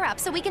should pair up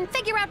so we can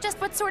figure out just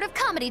what sort of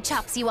comedy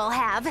chops you all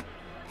have.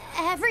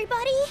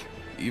 Everybody?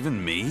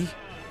 Even me?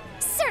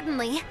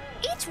 Certainly.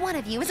 Each one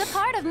of you is a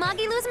part of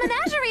Magilou's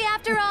menagerie,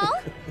 after all.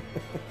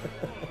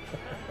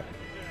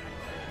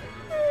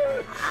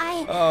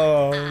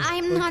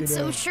 I'm not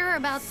so sure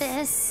about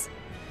this.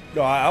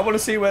 Right, I want to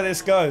see where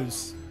this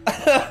goes.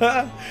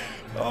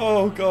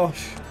 Oh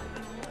gosh.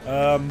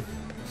 Well,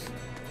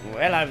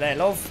 hello there,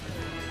 love.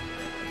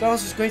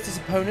 Darcy's greatest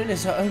opponent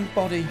is her own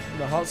body in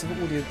the hearts of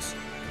the audience.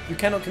 You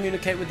cannot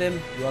communicate with them.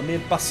 You are mere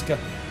busker,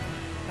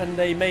 and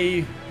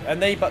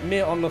they but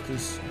mere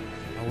onlookers.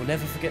 I will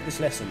never forget this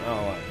lesson. Oh,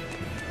 right.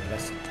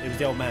 It was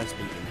the old man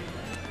speaking.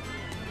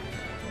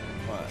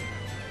 Right.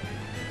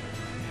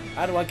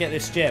 How do I get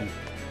this gem?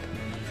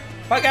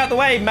 Fuck out the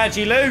way,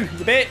 Magilou,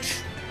 you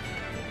bitch!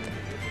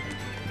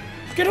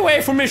 Get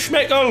away from me,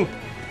 Schmeckle!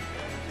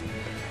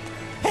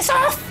 Piss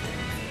off!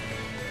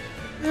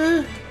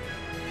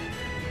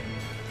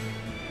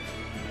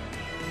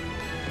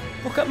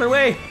 Walk up my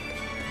way!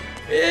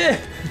 Yeah.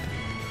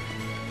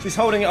 She's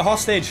holding it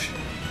hostage.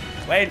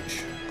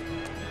 Wench.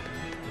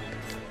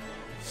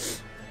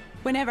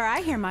 Whenever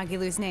I hear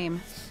Magilou's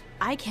name,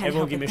 I can't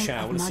Everyone help give but me a think shout.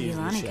 I of wanna see you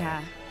give me a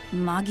shout.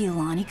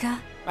 Magilanica?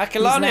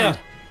 Magilania!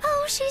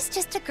 Oh, she's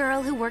just a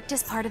girl who worked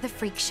as part of the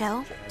freak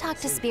show.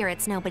 Talked to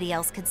spirits nobody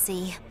else could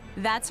see.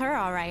 That's her,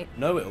 all right.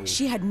 Know it all.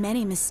 She had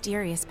many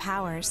mysterious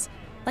powers,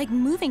 like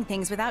moving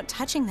things without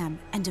touching them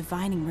and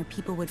divining where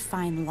people would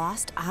find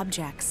lost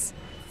objects.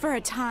 For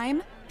a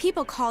time,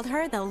 people called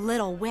her the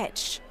Little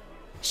Witch.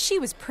 She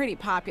was pretty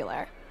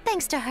popular.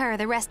 Thanks to her,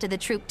 the rest of the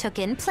troupe took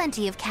in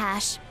plenty of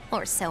cash.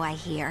 Or so I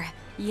hear.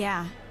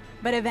 Yeah,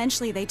 but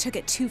eventually they took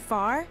it too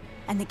far,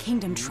 and the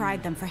kingdom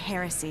tried them for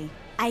heresy.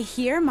 I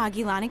hear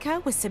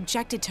Magilanica was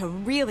subjected to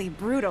really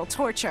brutal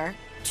torture.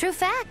 True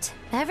fact.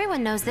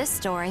 Everyone knows this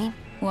story.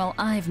 Well,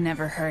 I've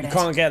never heard it. You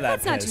can't get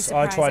that, That's not too Pez.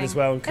 I surprising. tried as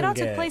well and It couldn't all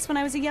get took it. place when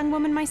I was a young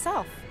woman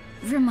myself.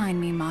 Remind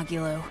me,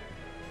 Magilou.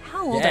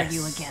 How old are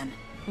you again?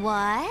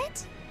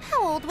 What?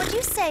 How old would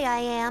you say I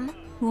am?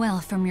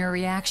 Well, from your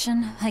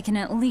reaction, I can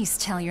at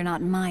least tell you're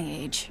not my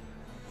age.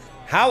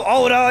 How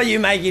old are you,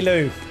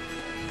 Magilou?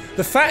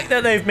 The fact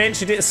that they've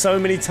mentioned it so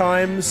many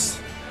times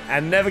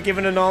and never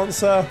given an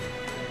answer,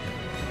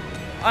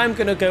 I'm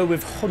gonna go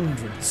with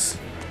hundreds.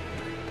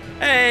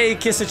 Hey,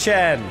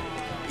 Kisser-chan.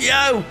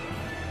 Yo!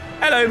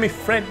 Hello, me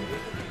friend.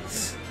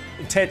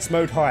 Intense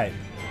mode hype.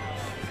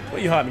 What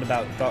are you hyping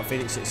about, Dark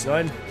Phoenix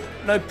 69?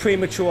 No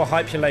premature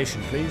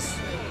hypulation, please.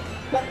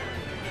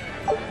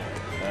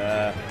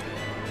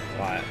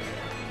 Right.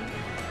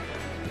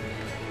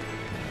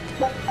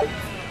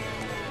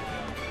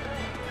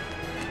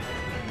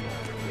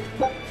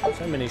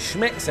 So many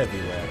schmecks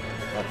everywhere.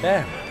 Right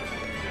there.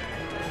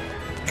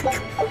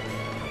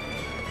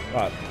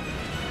 Right.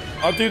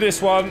 I'll do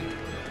this one.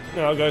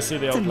 Then I'll go see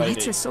the old The lady.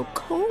 nights are so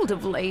cold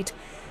of late.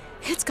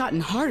 It's gotten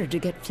harder to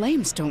get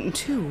flamestone,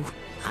 too.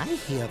 I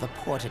hear the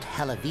port at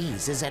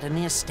Hellawes is at a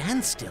near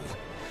standstill.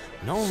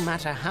 No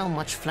matter how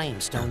much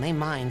flamestone they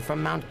mine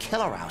from Mount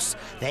Killerhouse,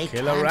 they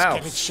can't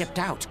get it shipped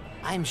out.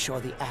 I'm sure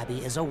the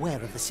Abbey is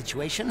aware of the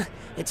situation.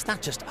 It's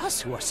not just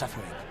us who are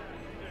suffering.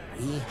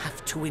 We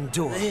have to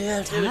endure.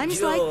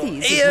 Times like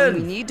these is when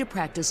we need to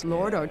practice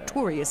Lord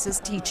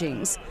Artorius'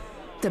 teachings.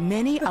 The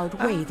many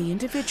outweigh the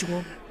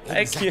individual.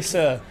 Thank you,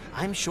 sir.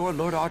 I'm sure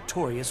Lord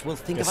Artorius will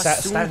think of Yes,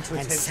 us soon stand to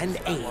and attention. send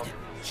aid.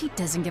 He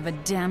doesn't give a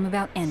damn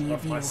about any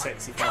of you.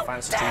 How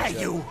dare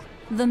you!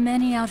 The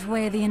many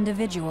outweigh the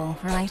individual,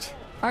 right?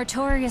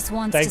 Artorius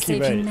wants Thank to you,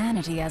 save mate.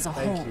 humanity as a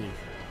Thank whole. you.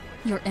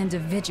 Your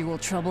individual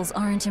troubles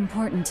aren't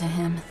important to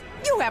him.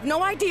 You have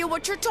no idea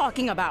what you're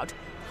talking about.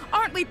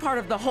 Aren't we part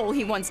of the whole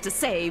he wants to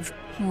save?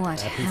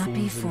 What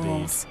happy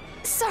fools.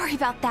 Sorry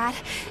about that.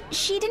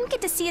 She didn't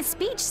get to see his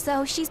speech,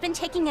 so she's been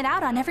taking it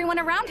out on everyone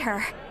around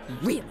her.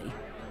 Really?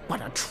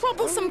 What a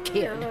troublesome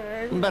kid.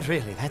 But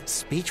really, that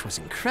speech was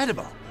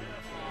incredible.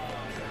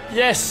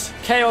 Yes,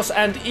 chaos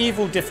and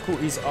evil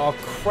difficulties are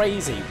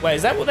crazy. Wait,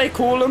 is that what they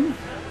call them?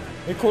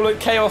 They call it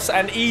chaos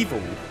and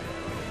evil.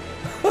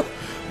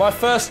 My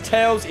first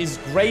Tales is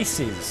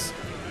Graces.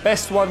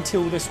 Best one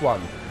till this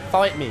one.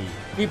 Fight me.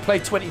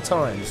 Replay 20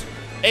 times.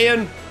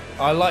 Ian,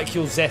 I like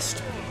your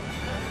zest.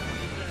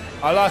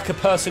 I like a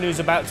person who's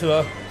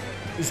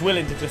who's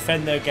willing to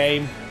defend their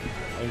game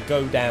and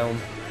go down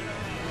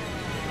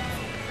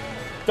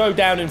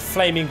in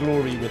flaming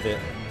glory with it.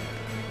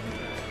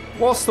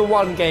 What's the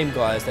one game,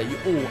 guys, that you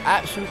all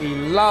absolutely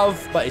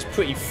love, but is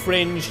pretty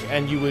fringed,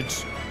 and you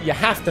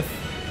have to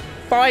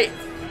fight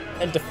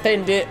and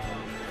defend it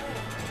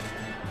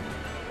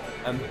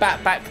and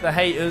bat back the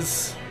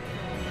haters,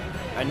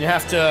 and you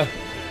have to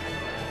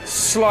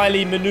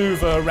slyly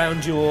maneuver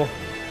around your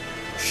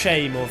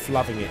shame of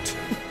loving it.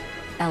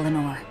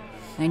 Eleanor,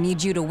 I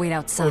need you to wait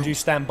outside. Or do you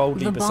stand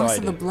boldly beside it? The boss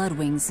of the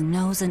Bloodwings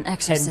knows an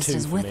exorcist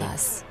is with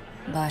us,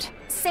 but...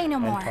 Say no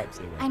more.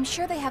 I'm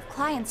sure they have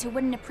clients who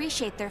wouldn't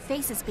appreciate their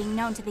faces being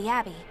known to the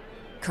Abbey.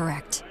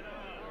 Correct.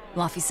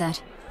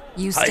 Laphicet,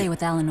 you stay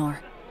with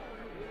Eleanor.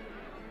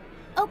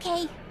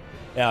 Okay.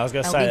 Yeah, I was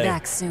going to say... I'll be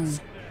back soon.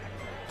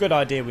 Good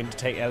idea we need to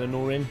take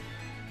Eleanor in.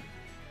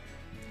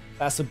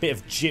 That's a bit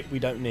of jip we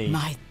don't need.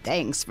 My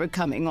thanks for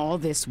coming all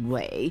this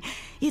way.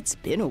 It's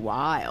been a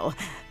while.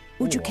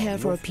 Would you care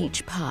for a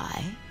peach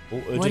pie?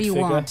 What do you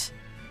want?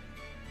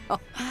 Oh,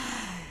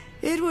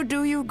 it would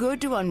do you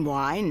good to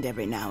unwind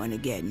every now and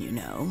again, you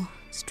know.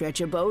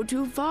 Stretch a bow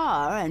too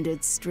far and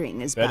its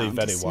string is bound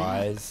to snap.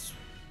 Wise.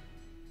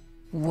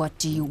 What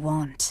do you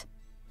want?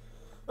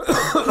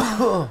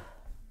 I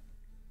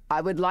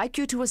would like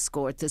you to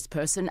escort this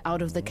person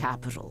out of the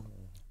capital.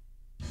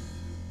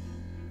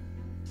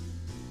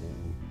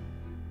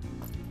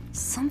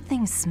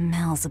 Something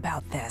smells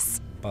about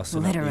this.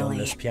 Busting literally.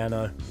 Up this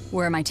piano.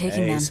 Where am I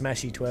taking them?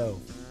 Smashy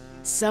 12.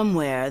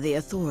 Somewhere the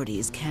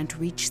authorities can't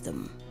reach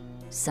them.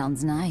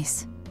 Sounds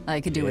nice. I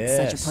could do with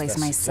such a place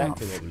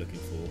myself. Exactly what we're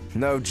looking for.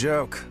 No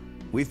joke.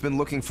 We've been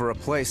looking for a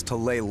place to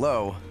lay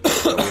low,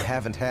 but we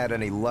haven't had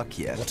any luck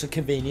yet. What a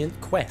convenient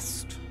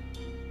quest.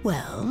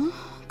 Well,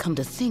 come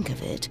to think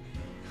of it,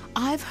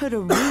 I've heard a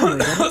rumor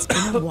that it's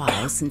been a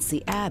while since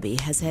the Abbey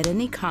has had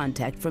any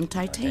contact from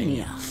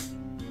Titania.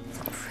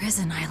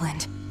 Prison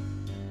Island.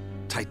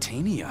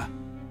 Titania?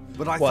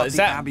 But I What, thought is the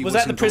that- Abbey was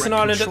that the in prison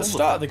direct island at the control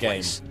start of the that game?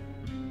 place.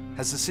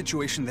 Has the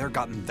situation there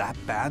gotten that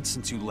bad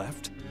since you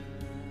left?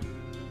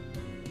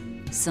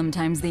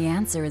 Sometimes the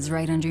answer is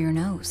right under your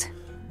nose.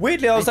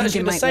 Weirdly, I was think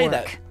actually it going to might say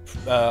work.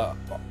 that.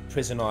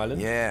 Prison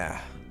Island. Yeah.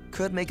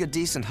 Could make a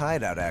decent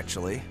hideout,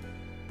 actually.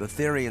 The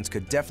Therians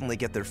could definitely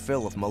get their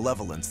fill of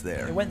malevolence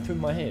there. It went through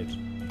my head.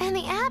 And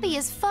the Abbey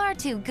is far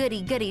too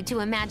goody-goody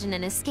to imagine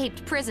an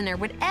escaped prisoner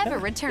would ever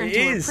return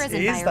to her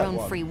prison by her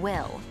own free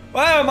will.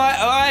 Well,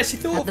 I actually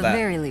thought At the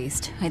very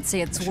least, I'd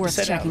say it's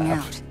worth checking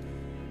out.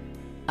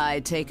 I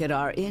take it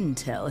our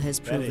intel has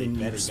proven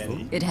useful.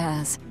 It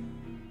has.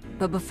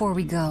 But before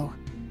we go,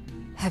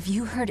 have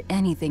you heard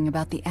anything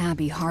about the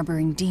Abbey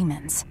harboring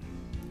demons?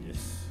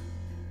 Yes.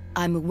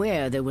 I'm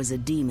aware there was a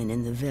demon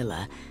in the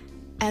villa,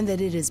 and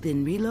that it has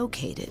been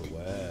relocated.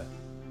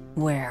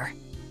 Where?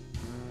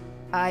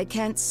 I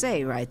can't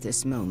say right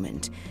this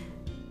moment,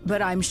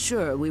 but I'm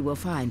sure we will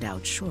find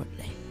out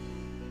shortly.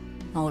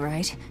 All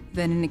right,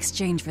 then in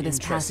exchange for this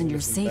Interesting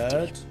passenger's looking safety,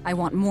 bird. I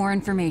want more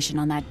information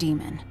on that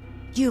demon.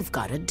 You've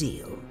got a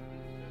deal.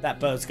 That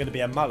bird's going to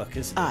be a mullock,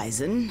 isn't it?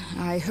 Eisen,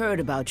 I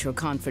heard about your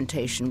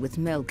confrontation with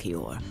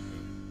Melchior.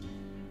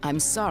 I'm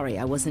sorry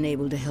I wasn't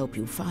able to help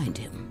you find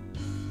him.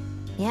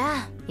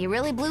 Yeah, you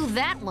really blew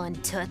that one,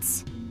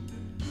 Toots.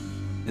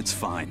 It's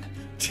fine.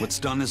 What's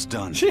done is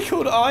done. She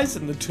called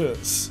Eisen the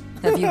Toots.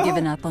 Have you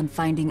given up on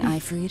finding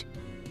Eifried?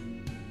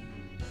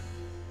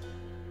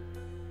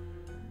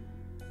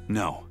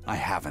 No, I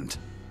haven't.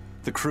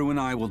 The crew and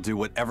I will do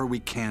whatever we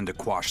can to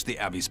quash the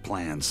Abbey's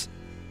plans.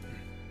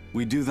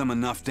 We do them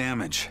enough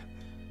damage,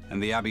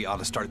 and the Abbey ought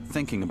to start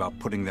thinking about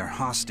putting their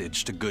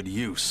hostage to good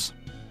use.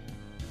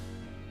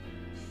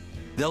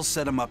 They'll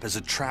set him up as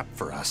a trap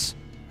for us,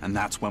 and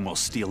that's when we'll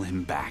steal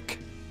him back.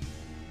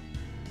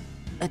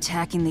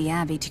 Attacking the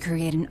Abbey to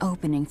create an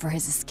opening for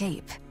his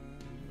escape.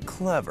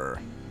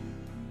 Clever.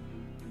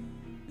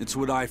 It's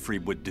what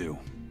Eifried would do.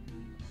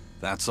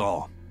 That's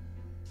all.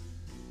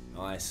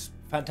 Nice.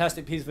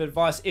 Fantastic piece of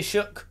advice,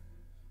 Ishuk.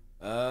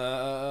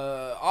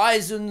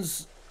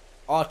 Eisen's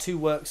R2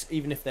 works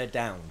even if they're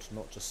downed,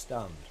 not just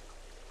stunned.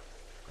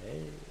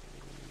 Hey.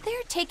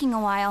 They're taking a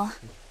while.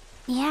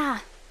 Yeah.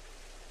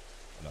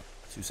 No,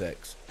 2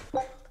 secs.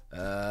 Right.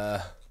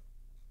 There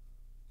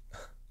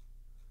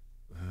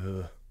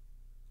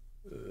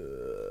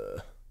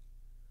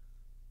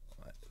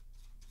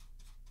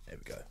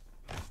we go.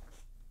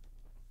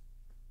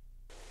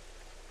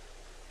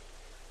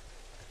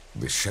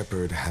 The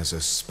Shepherd has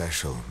a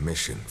special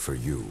mission for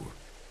you.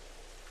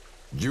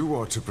 You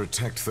are to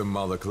protect the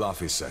Malak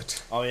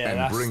Laphicet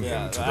and bring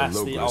him to the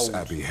Logos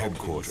Abbey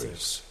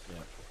headquarters.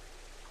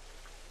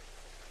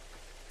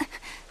 Yeah.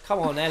 Come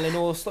on,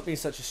 Eleanor, stop being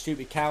such a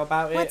stupid cow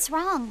about it. What's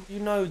wrong? You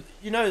know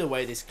the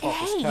way this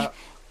clock is cut.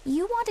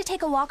 You want to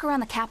take a walk around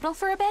the capital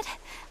for a bit?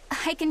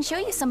 I can show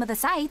you some of the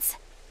sights.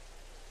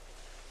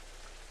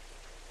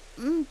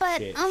 But,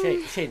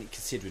 she ain't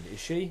considerate, is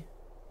she?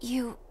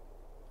 You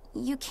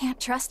can't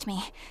trust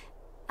me.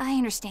 I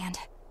understand.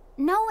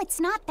 No, it's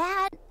not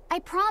bad. I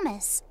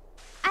promise.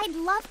 I'd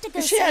love to go.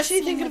 Is she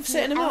actually thinking of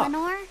setting him up?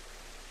 Eleanor?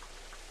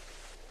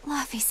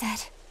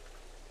 Laphicet.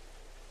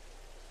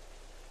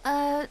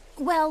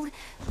 Well,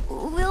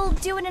 we'll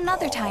do it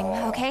another time,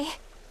 okay?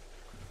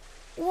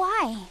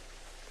 Why?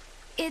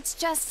 It's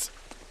just,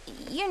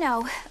 you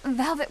know,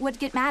 Velvet would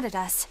get mad at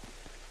us.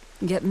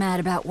 Get mad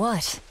about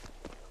what?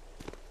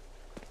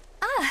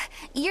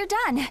 you're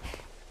done.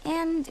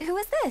 And who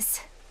is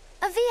this?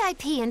 A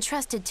VIP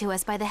entrusted to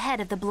us by the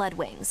head of the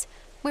Bloodwings.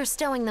 We're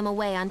stowing them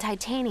away on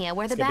Titania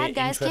where the bad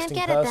guys can't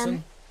get at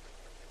them.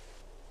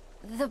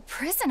 The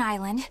prison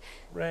island?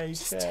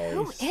 Just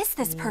who is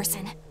this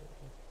person?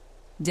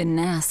 Didn't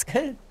ask.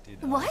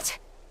 What?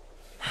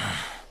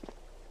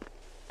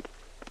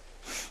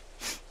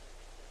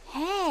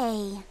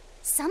 Hey,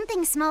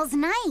 something smells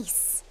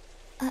nice.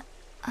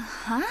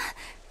 Huh?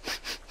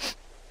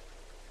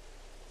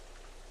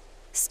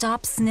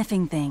 Stop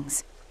sniffing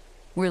things.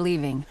 We're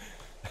leaving.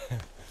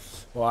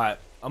 Right,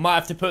 I might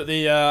have to put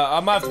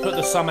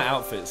the summer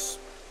outfits.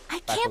 I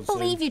can't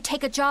believe you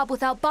take a job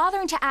without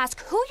bothering to ask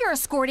who you're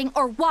escorting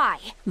or why.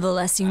 The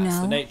less you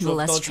know, the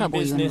less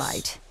trouble you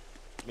invite.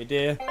 Me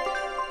dear.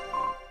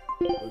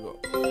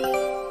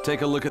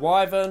 Take a look at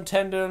Wyvern,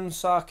 Tendon,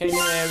 Sarcanian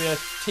area,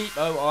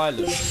 Tipo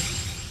Island.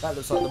 That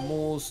looks like the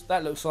Moors.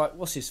 That looks like,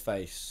 what's his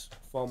face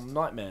from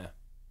Nightmare?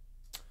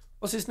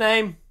 What's his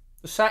name?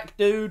 The sack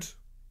dude.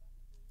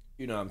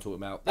 You know what I'm talking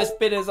about. This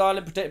bit is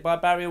island protected by a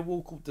barrier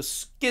wall called the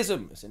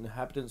Schism. Its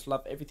inhabitants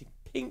love everything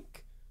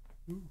pink,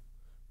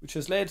 which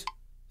has led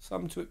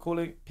some to it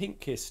calling it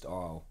Pinkist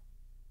Isle.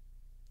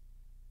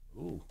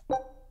 Ooh.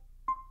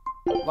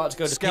 I'd like to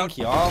go to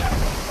Pinky Isle.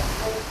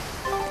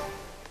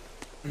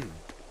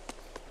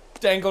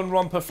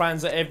 Danganronpa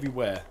fans are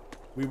everywhere.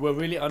 We were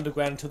really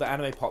underground until the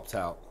anime popped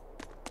out.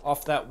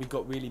 After that, we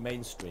got really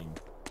mainstream.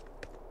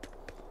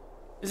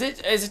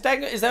 Is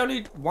there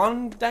only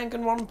one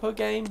Danganronpa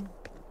game?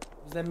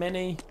 Is there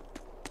many?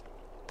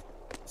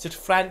 Is it a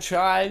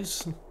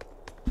franchise?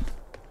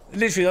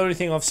 Literally, the only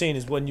thing I've seen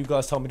is when you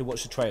guys told me to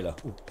watch the trailer.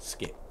 Ooh,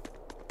 skip.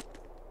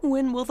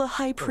 When will the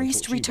High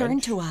Priest return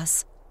to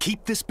us?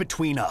 Keep this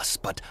between us,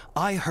 but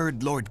I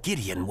heard Lord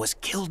Gideon was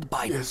killed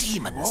by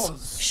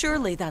demons.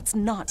 Surely that's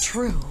not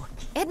true.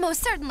 It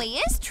most certainly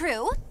is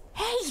true.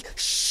 Hey,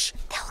 shh!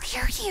 They'll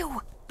hear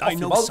you. I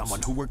know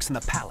someone who works in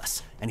the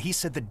palace, and he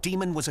said the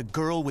demon was a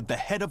girl with the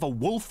head of a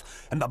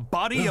wolf and the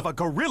body of a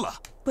gorilla.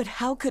 But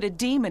how could a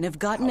demon have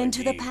gotten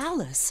into the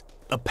palace?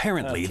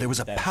 Apparently, there was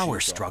a power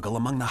struggle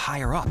among the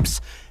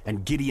higher-ups,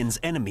 and Gideon's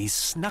enemies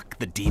snuck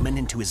the demon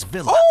into his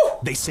villa. Oh!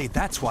 They say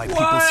that's why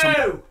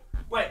people...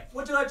 Wait,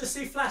 what did I just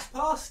see flash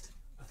past?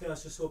 I think I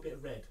just saw a bit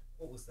of red.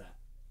 What was that?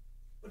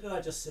 What did I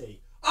just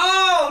see?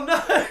 Oh,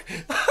 no!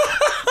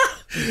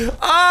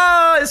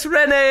 Oh, it's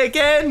Rene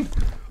again!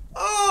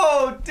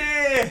 Oh,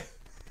 dear!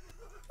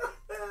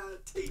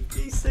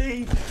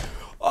 TGC.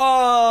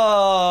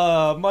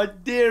 Oh, my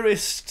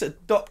dearest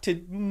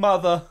adopted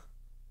mother.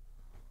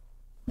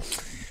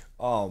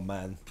 Oh,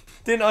 man.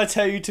 Didn't I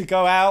tell you to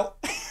go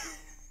out?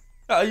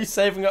 Are you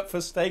saving up for a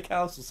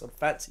steakhouse or some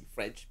fancy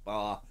French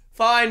bar?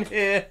 Fine,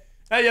 here.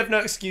 Now you have no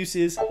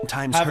excuses.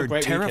 Sometimes heard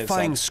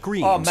terrifying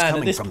screams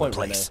coming from the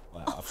place.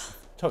 Wow,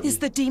 is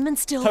the demon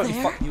still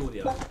there? Fucked the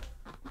audio.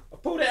 I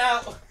pulled it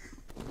out.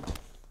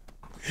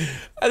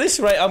 At this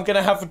rate, I'm going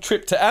to have a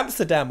trip to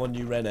Amsterdam on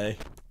you, Rene.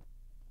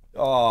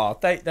 Oh,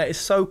 that is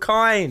so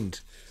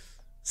kind.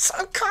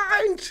 So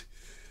kind.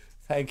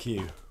 Thank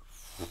you.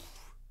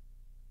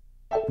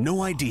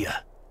 No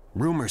idea.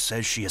 Rumor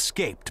says she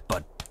escaped,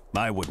 but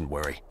I wouldn't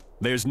worry.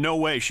 There's no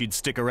way she'd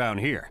stick around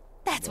here.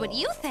 That's what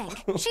you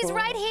think. She's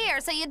right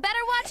here, so you'd better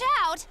watch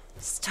out.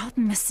 Stop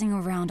messing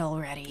around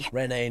already.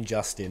 Rene and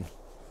Justin.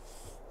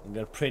 I'm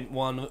going to print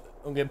one.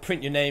 I'm going to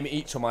print your name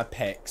each on my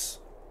pecs.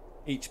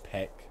 Each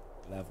pec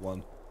will have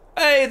one.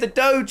 Hey, the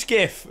Doge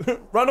gif.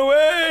 Run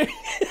away.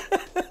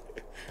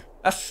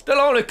 That still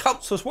only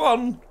counts as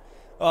one.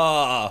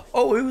 Ah.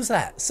 Oh, who was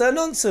that? Sir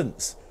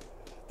Nonsense.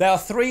 There are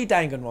 3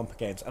 Danganronpa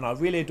games, and I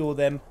really adore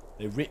them.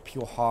 They rip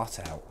your heart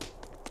out.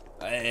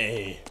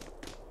 Hey.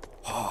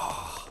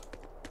 Ah.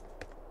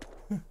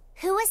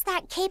 Who is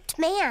that caped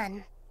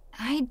man?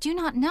 I do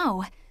not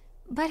know,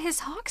 but his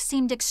hawks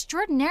seemed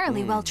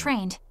extraordinarily well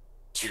trained.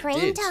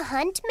 Trained to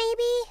hunt,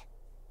 maybe?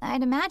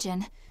 I'd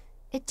imagine.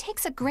 It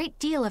takes a great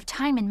deal of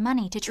time and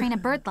money to train a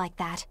bird like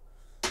that.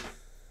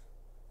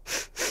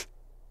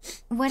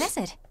 What is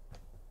it?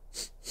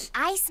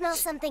 I smell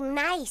something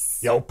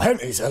nice. Yo,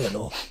 panties,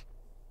 Eleanor.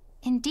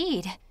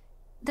 Indeed.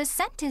 The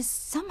scent is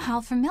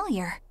somehow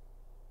familiar.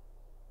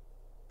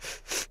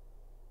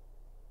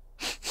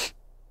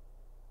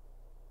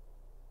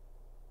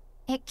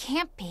 It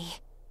can't be.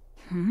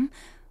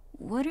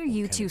 What are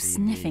you two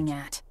sniffing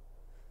at?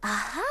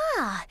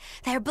 Aha!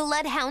 They're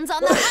bloodhounds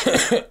on the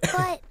hunt.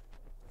 But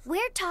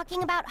we're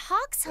talking about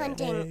hawks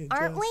hunting,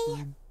 aren't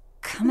we?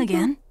 Come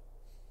again?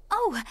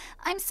 Oh,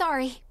 I'm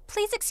sorry.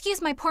 Please excuse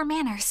my poor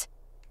manners.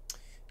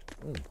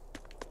 Oh,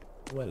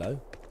 hello.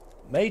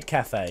 Maid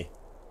Cafe.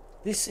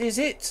 This is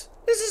it.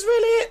 This is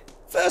really it.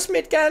 First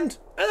Midgand,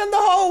 and then the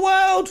whole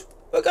world.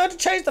 We're going to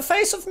change the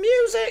face of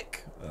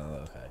music.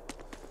 Oh,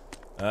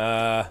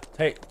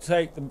 okay.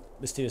 Take the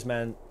mysterious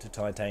man to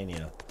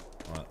Titania.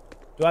 Right.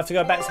 Do I have to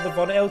go back to the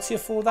Von Eltia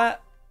for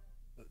that?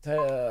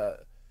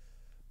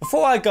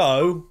 Before I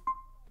go,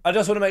 I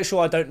just want to make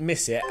sure I don't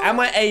miss it. Am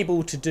I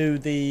able to do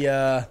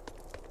the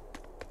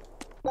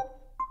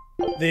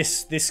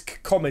this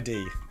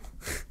comedy?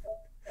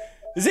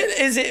 Is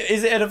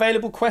it an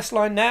available quest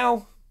line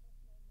now?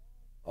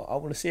 I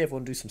want to see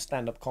everyone do some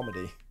stand-up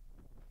comedy.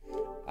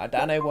 I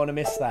don't want to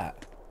miss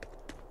that.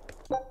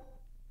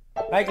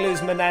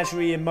 Magilou's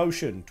Menagerie in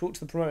Motion. Talk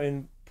to the promoter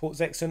in Port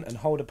Zexon and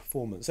hold a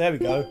performance. There we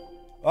go.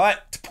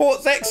 Alright, to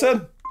Port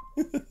Zexon!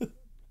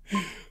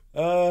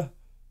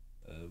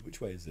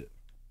 Which way is it?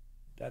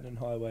 Dannon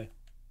Highway.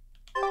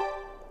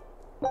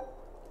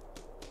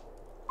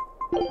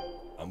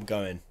 I'm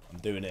going. I'm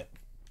doing it.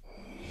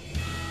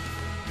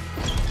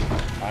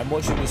 I'm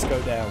watching this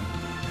go down.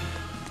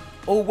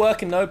 All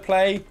work and no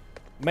play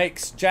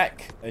makes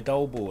Jack a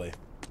dull boy.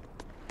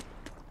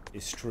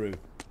 It's true.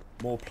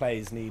 More play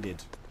is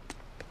needed.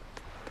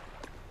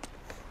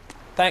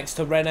 Thanks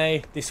to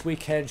Renee, this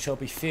weekend shall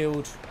be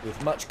filled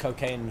with much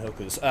cocaine and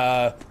hookers.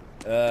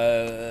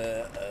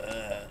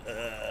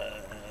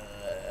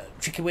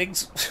 Chicken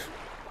wings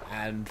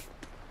and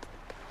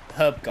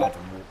herb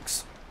garden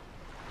walks.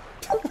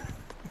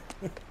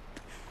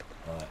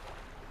 Right.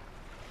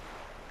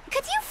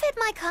 Could you fit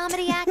my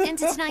comedy act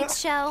into tonight's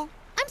show?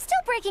 I'm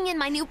still breaking in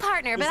my new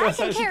partner, but I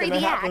can carry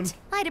the act.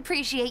 I'd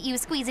appreciate you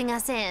squeezing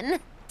us in.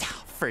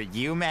 For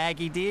you,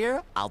 Maggie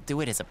dear, I'll do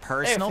it as a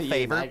personal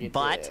favor,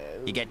 but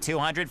you get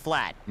 200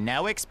 flat.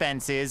 No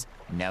expenses,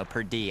 no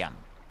per diem.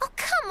 Oh,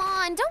 come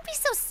on, don't be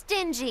so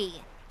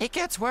stingy. It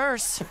gets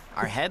worse.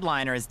 Our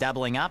headliner is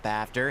doubling up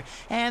after,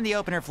 and the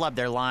opener flubbed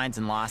their lines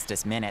and lost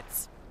us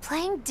minutes.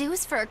 Playing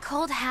deuce for a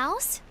cold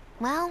house?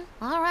 Well,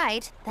 all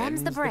right.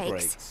 Them's the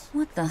breaks.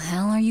 What the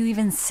hell are you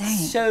even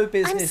saying? Show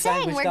business.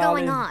 I'm saying we're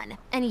going on,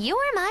 and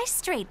you're my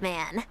straight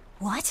man.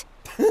 What?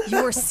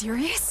 You're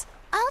serious?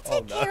 I'll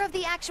take care of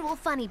the actual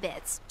funny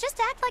bits. Just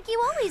act like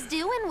you always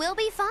do, and we'll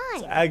be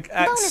fine.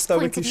 Bonus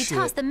points if you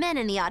toss the men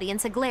in the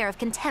audience a glare of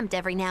contempt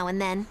every now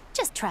and then.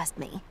 Just trust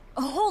me.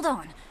 Oh, hold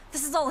on.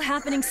 This is all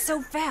happening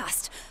so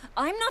fast.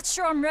 I'm not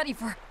sure I'm ready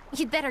for...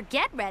 You'd better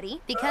get ready,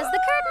 because the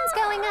curtain's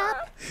going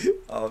up.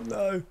 Oh,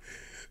 no.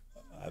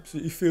 I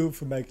absolutely feel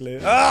for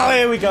Magilou. Oh,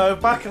 here we go.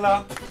 Buckle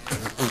up.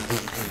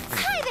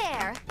 Hi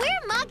there.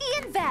 We're Maggie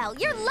and Val,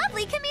 your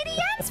lovely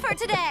comedians for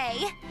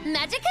today.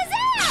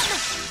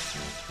 Magikazam!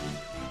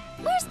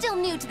 We're still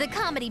new to the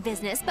comedy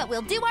business, but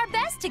we'll do our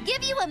best to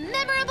give you a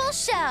memorable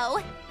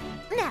show.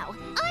 Now,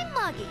 I'm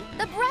Maggie,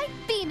 the bright,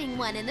 beaming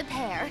one in the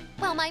pair,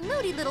 while my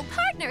moody little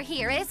partner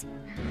here is...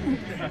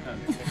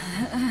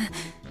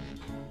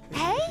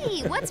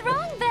 Hey, what's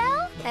wrong,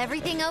 Val?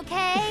 Everything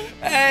okay?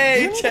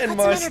 Hey, Chen Meister.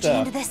 Meister. Put some energy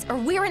into this, or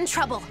we're in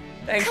trouble.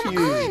 Come you.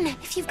 on,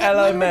 if you've got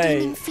one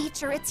redeeming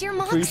feature, it's your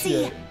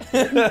moxie.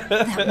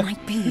 That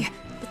might be,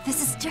 but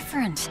this is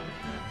different.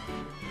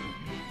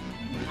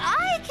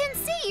 I can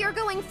see you're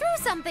going through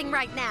something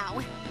right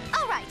now.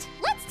 All right,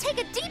 let's take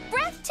a deep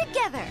breath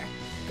together.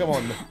 Come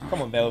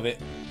on, Velvet.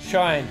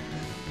 Shine.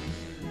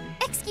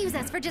 Excuse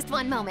us for just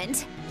one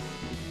moment.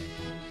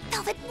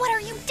 Velvet, what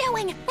are you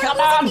doing? We're Come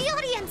losing the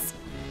audience.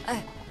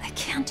 I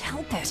can't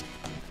help it.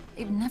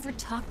 I've never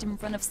talked in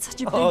front of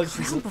such a big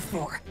crowd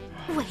before.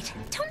 Wait,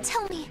 don't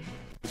tell me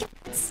you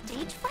have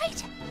stage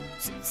fright?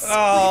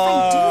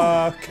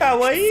 Oh,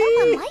 kawaii.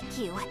 Someone like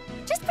you.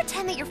 Just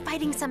pretend that you're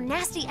fighting some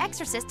nasty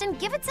exorcist and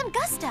give it some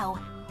gusto.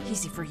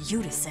 Easy for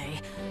you to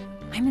say.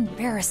 I'm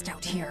embarrassed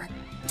out here.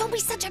 Don't be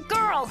such a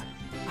girl.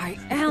 I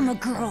am a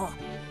girl.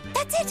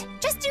 That's it.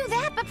 Just do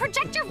that, but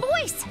project your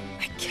voice.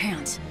 I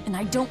can't, and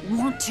I don't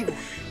want to.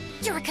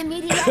 You're a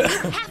comedian.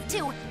 You have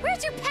to.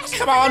 Where's your passion?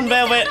 Come on,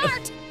 Velvet.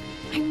 Art?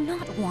 I'm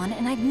not one,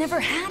 and I've never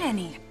had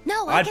any.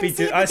 No, I'd be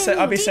saying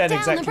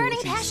exactly the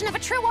burning passion of a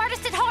true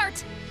artist at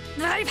heart.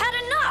 I've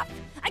had enough.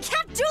 I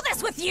can't do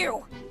this with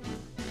you.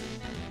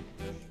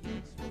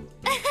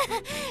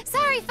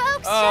 Sorry,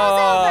 folks.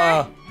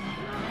 Show's over.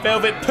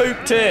 Velvet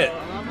pooped it.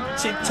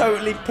 She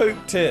totally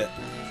pooped it.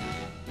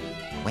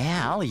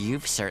 Well,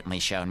 you've certainly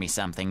shown me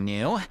something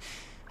new.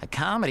 A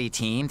comedy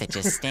team that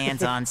just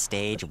stands on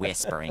stage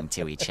whispering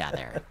to each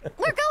other.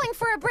 We're going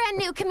for a brand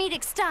new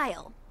comedic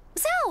style.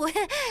 So,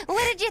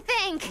 what did you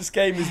think? This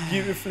game is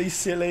beautifully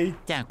silly.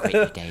 Don't quit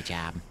your day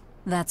job.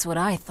 That's what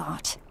I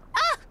thought.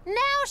 Ah,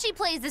 now she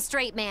plays the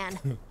straight man.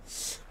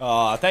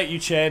 Thank you,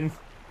 Chen.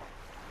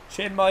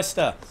 Chen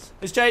Meister.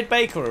 Is Jade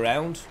Baker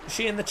around? Is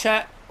she in the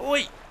chat?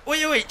 Oi,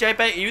 Jade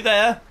Baker, you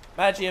there?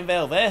 Maggie and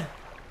Vel there.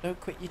 Don't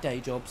quit your day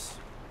jobs.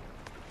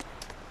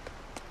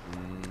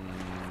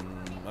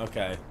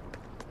 Okay.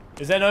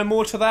 Is there no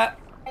more to that?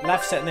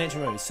 Laugh set in the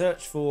ancient Rome.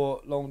 Search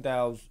for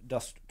Longdale's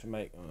dust to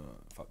make...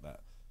 fuck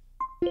that.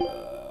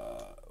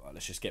 Well,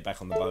 let's just get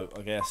back on the boat,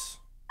 I guess.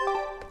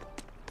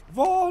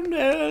 Von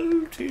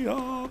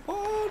Eltia,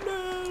 Von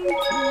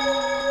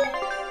Eltia.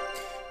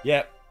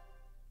 Yep.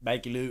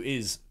 Magilou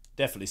is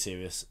definitely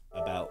serious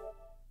about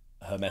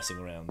her messing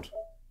around.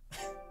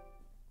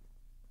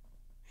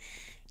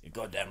 You're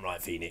goddamn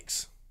right,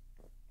 Phoenix.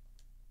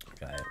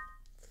 Okay.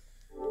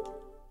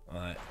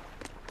 Alright.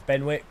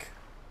 Benwick.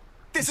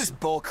 This is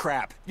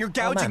bullcrap. You're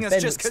gouging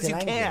us just because you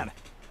can.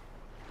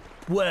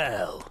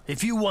 Well,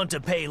 if you want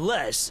to pay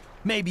less,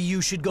 maybe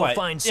you should go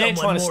find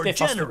someone more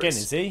generous. Again,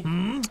 is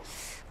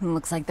he?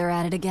 Looks like they're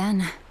at it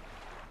again.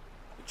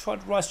 Try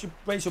to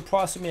raise your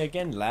price on me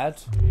again,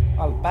 lad.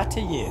 I'll batter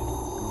you.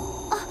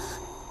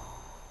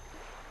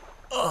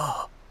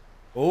 Oh.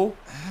 Oh.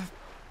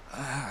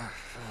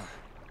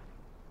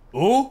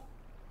 Oh.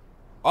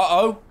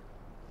 Uh-oh.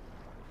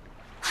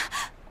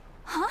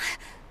 Huh?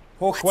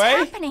 What's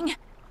happening?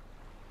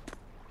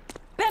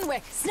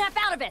 Benwick, snap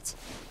out of it!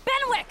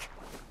 Benwick!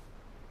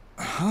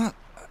 Huh?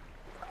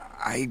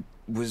 I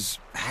was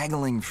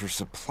haggling for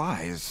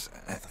supplies,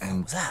 and...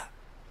 What was that?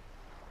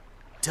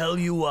 Tell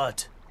you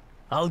what,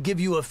 I'll give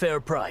you a fair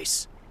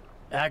price.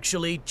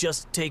 Actually,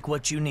 just take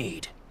what you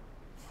need.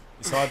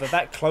 It's either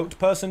that cloaked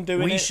person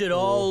doing it, We should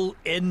all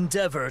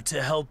endeavor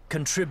to help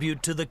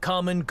contribute to the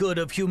common good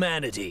of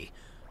humanity,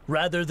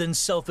 rather than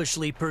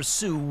selfishly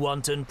pursue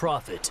wanton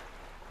profit.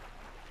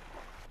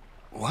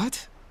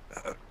 What?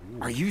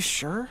 Are you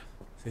sure?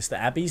 Is this the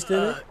Abby's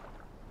doing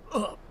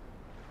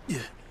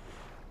it?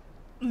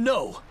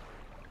 No.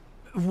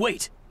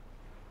 Wait.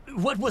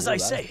 What was I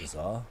that's saying?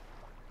 Bizarre.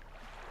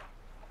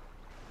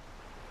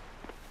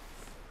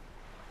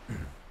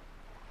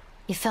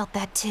 You felt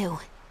that too,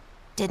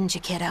 didn't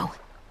you, kiddo?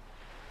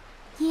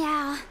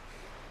 Yeah.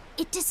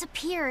 It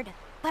disappeared,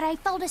 but I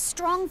felt a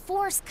strong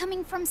force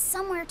coming from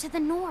somewhere to the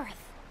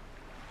north.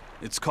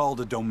 It's called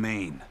a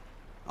domain.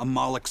 A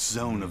Moloch's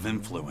zone of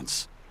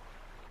influence.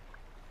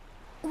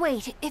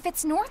 Wait, if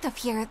it's north of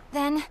here,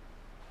 then...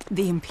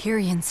 The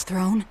Empyrean's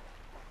throne?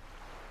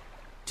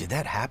 Did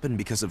that happen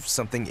because of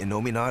something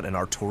Innominat and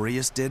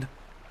Artorias did?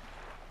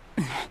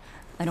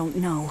 I don't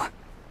know.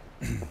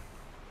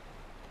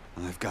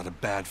 I've got a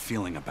bad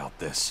feeling about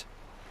this.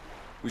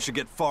 We should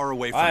get far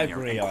away from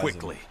here and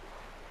quickly.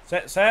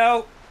 Set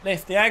sail.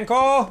 Lift the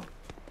anchor.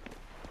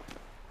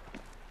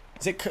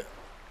 Is it...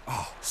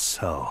 Oh.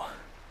 So...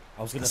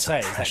 I was going to say,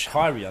 is that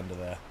Kyrie under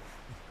there?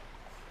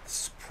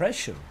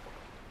 Suppression.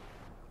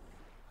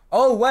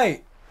 Oh,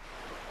 wait.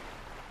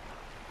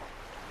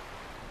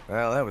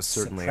 Well, that was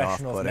certainly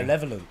Suppression of off-putting.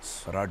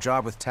 malevolence. But our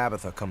job with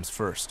Tabitha comes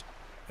first.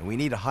 And we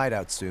need a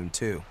hideout soon,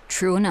 too.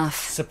 True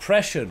enough.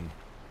 Suppression.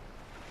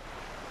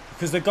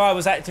 Because the guy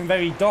was acting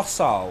very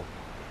docile.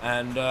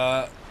 And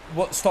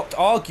what stopped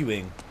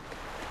arguing.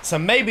 So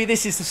maybe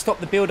this is to stop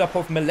the build-up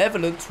of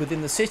malevolence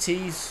within the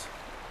cities.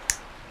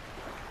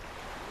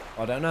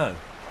 I don't know.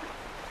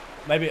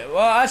 Maybe... Well,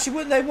 actually,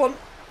 wouldn't they want...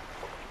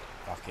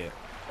 Fuck it.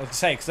 I was going to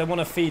say, because they want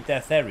to feed their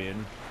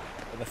Therian.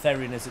 But the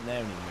Therian isn't there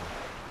anymore.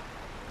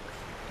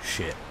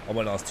 Shit. I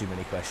won't ask too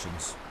many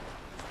questions.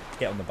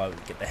 Get on the boat.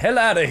 Get the hell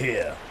out of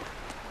here.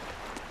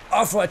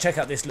 After I check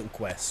out this little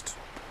quest.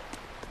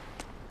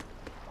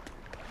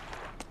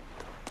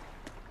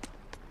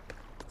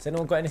 Has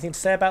anyone got anything to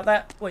say about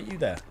that? What, you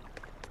there?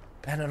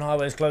 Land and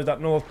highways closed up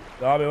north.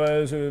 The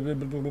highways...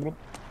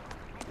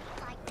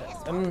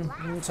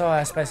 sorry,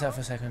 I spaced out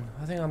for a second.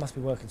 I think I must be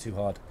working too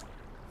hard.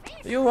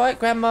 Are you alright,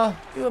 Grandma?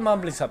 You were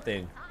mumbling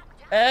something.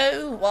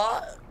 Oh,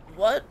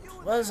 what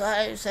was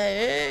I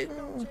saying?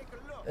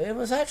 It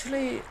was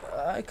actually...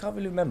 I can't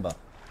really remember.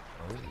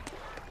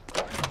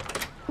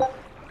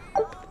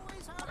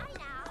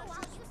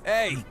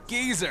 Hey,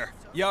 geezer.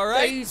 You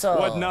alright? Geezer.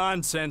 What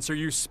nonsense are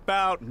you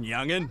spouting,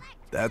 youngin'?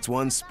 That's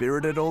one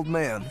spirited old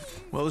man.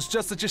 Well, it's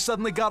just that you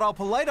suddenly got all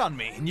polite on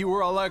me, and you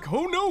were all like,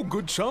 oh no,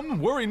 good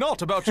chum, worry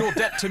not about your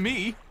debt to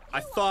me.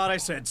 I thought I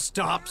said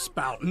stop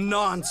spouting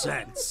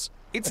nonsense.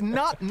 It's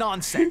not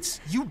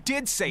nonsense. You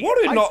did say it.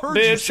 Worry I've not, heard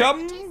dear you say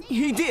chum. it.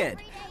 He did,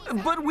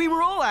 but we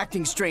were all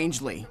acting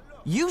strangely.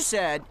 You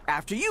said,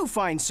 after you,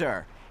 fine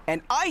sir.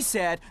 And I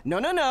said,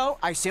 no,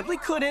 I simply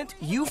couldn't.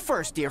 You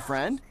first, dear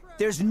friend.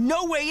 There's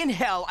no way in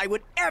hell I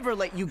would ever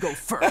let you go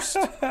first.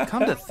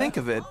 Come to think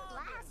of it,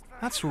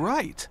 that's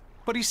right.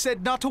 But he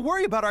said not to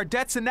worry about our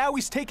debts, and now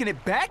he's taking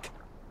it back?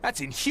 That's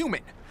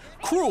inhuman,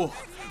 cruel,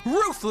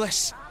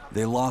 ruthless.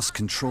 They lost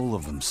control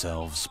of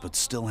themselves, but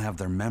still have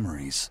their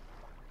memories.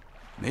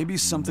 Maybe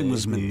something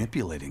was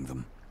manipulating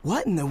them.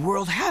 What in the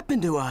world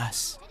happened to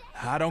us?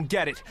 I don't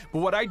get it, but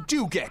what I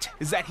do get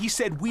is that he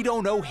said we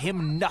don't owe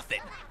him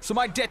nothing. So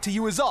my debt to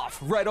you is off,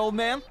 right, old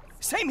man?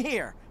 Same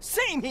here.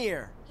 Same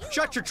here.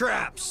 Shut your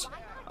traps.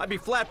 I'd be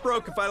flat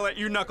broke if I let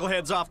you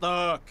knuckleheads off the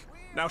hook.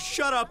 Now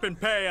shut up and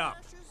pay up.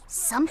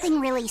 Something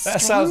really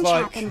strange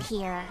happened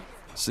here.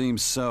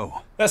 Seems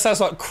so. That sounds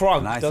like Crunk,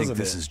 and I doesn't think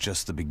this it? is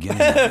just the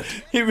beginning of it.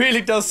 He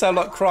really does sound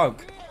like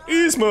Crunk.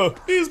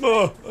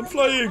 Yzma, I'm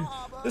flying.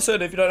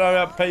 Listen, if you don't know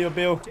how to pay your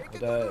bill.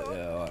 But,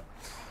 yeah, alright.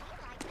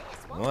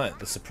 Right,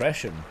 the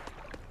suppression.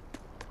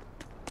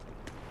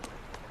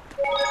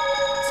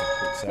 That's a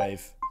quick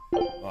save.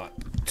 Right,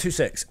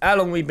 2-6. How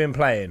long we been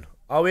playing?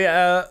 Are we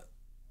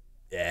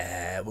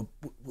yeah, we'll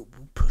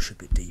push a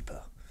bit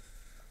deeper.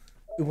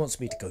 Who wants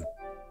me to go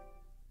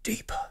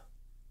deeper?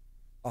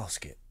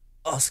 Ask it.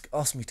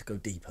 Ask me to go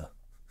deeper.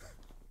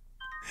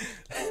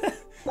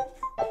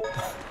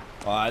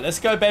 Alright, let's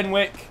go,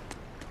 Benwick.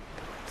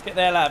 Let's get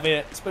the hell out of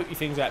here. Spooky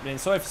things happening.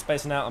 Sorry for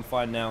spacing out. I'm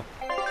fine now.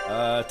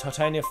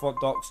 Titania front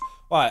docks.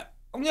 Right,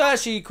 I'm going to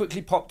actually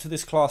quickly pop to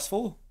this class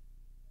 4.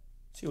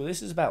 See what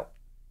this is about.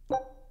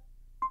 Right.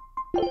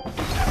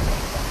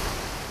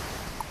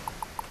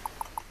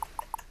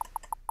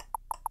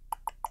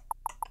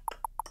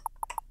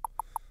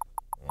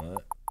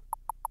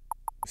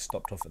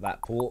 stopped off at that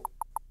port.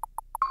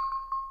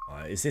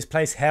 Alright, is this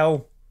place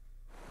hell?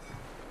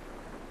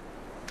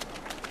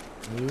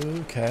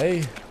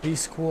 Okay.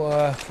 Peace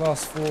Quarter,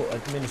 Class 4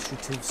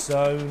 Administrative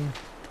Zone.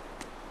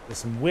 There's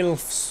some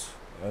Wilfs,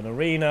 an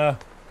arena,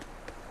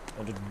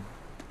 and a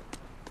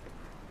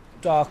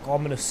dark,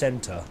 ominous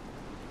centre.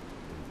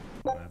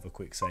 I'll have a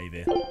quick save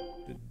here.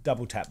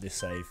 Double tap this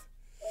save.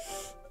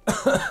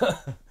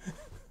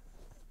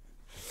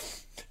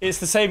 It's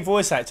the same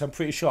voice actor, I'm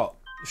pretty sure.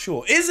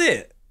 Is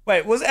it?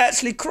 Wait, was it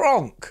actually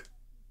Kronk?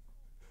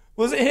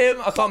 Was it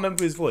him? I can't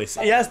remember his voice.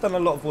 He has done a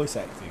lot of voice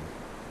acting.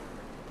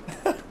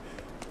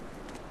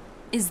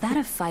 Is that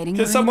a fighting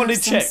Can arena someone of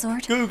some check?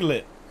 sort? Google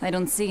it. I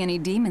don't see any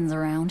demons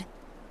around.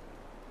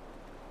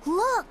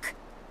 Look!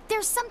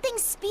 There's something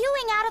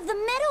spewing out of the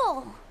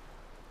middle!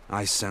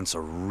 I sense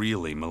a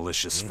really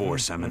malicious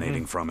force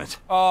emanating from it.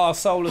 Oh,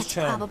 soulless It's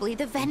charm. probably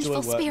the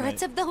vengeful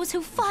spirits of those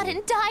who fought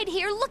and died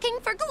here looking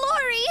for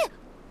glory!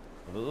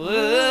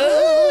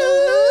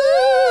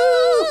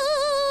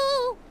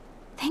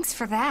 Thanks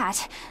for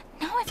that.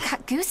 Now I've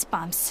got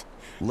goosebumps.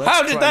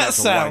 How did that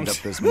sound? sound?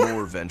 Up as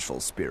more vengeful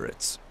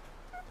spirits.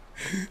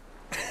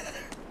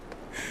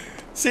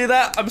 See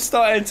that? I'm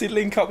starting to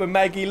link up with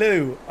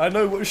Magilou. I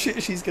know what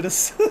shit she's gonna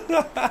say.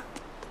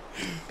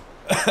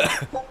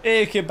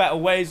 Here you can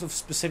battle waves of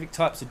specific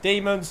types of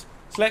demons.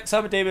 Select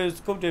some demons,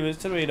 call demons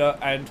to the arena,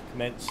 and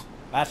commence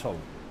battle.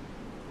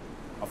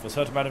 After a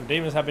certain amount of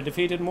demons have been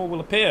defeated, more will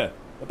appear.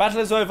 The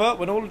battle is over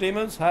when all the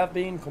demons have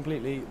been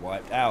completely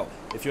wiped out.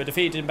 If you are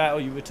defeated in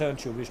battle, you return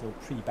to your original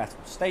pre-battle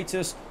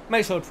status.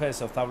 Make sure to prepare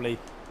yourself thoroughly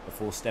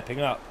before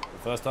stepping up. The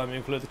first time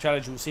you clear the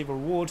challenge, you will receive a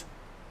reward.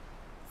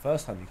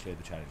 First time you clear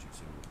the challenge, you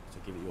receive a reward. So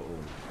give it your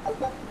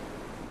all.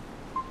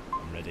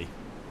 I'm ready.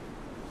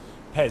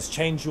 Pez,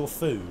 change your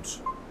food.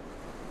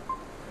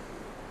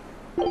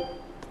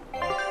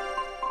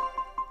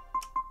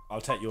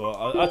 I'll take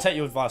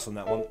your advice on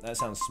that one. That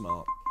sounds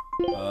smart.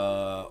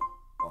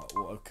 Right,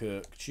 what I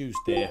cook? Choose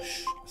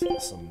dish. Let's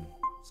get some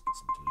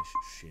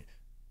delicious shit.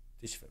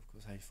 Dish of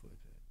course,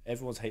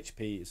 everyone's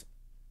HP is.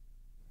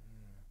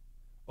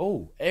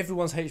 Oh,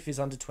 everyone's HP is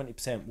under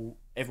 20%.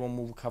 Everyone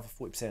will recover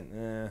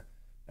 40%.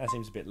 That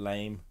seems a bit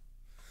lame.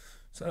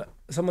 So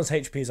someone's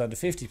HP is under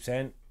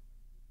 50%.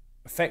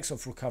 Effects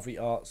of recovery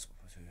arts.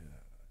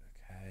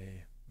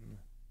 Okay.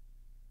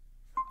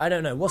 I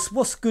don't know.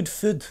 What's good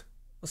food?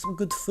 What's some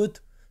good food?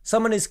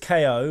 Someone is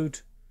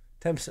KO'd.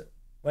 10%.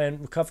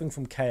 When recovering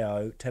from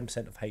KO,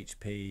 10% of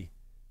HP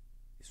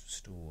is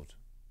restored.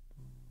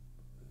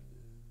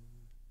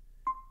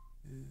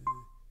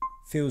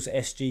 Fills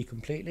SG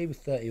completely with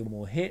 30 or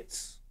more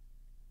hits.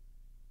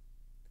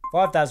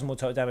 5,000 more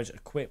total damage.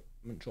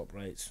 Equipment drop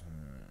rates.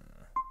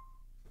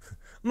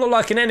 I'm not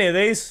liking any of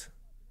these.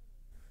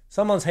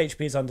 Someone's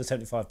HP is under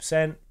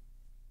 75%.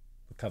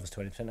 Recovers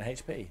 20% of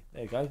HP.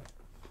 There you go.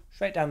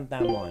 Straight down the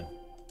line.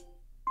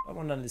 I don't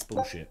want none of this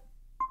bullshit.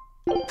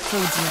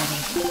 Food's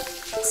ready.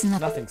 It's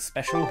nothing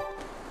special.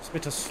 It's a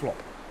bit of slop.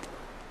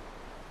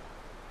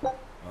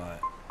 Right.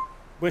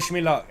 Wish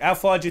me luck. How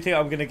far do you think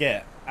I'm going to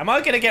get? Am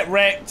I going to get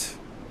wrecked?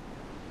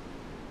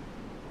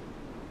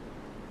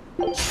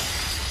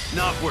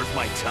 Not worth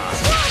my time.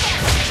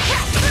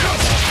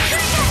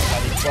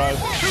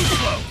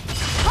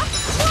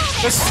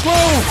 The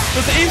scroll!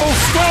 There's the evil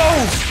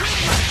scroll!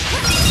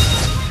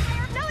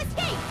 No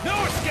escape! No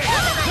escape!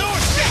 No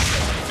escape!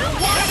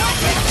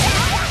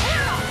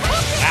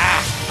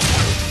 Ah!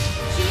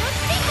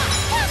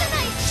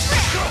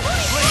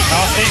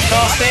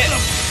 Cast it!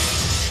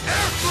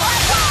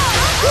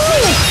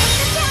 Woo!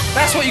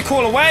 That's what you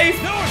call a wave?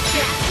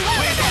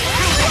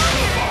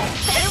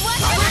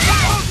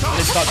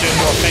 Let's start doing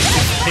more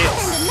effective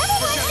hits.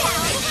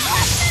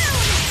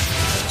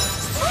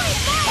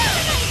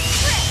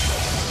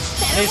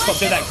 Need to stop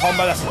doing that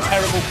combo, that's a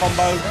terrible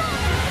combo.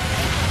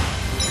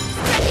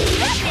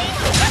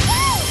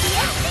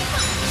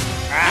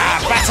 Ah,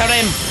 batter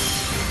him!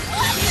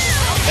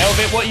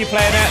 Velvet, what are you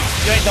playing at?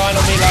 You ain't dying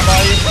on me, love,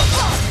 are you?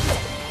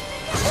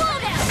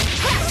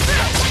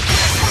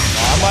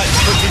 I might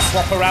quickly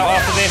swap her out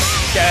after this,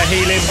 get her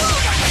healing.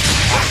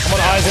 Come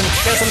on, Eisen,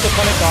 get some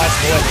draconic dice,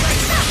 boy.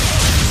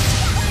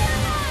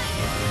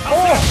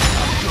 Oh!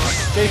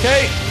 DK!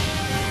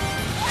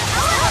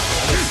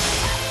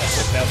 Let's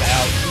just Velvet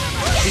out.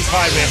 She's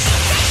high risk.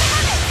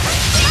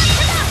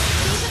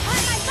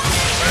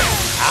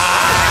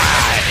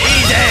 Ah!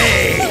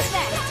 Easy!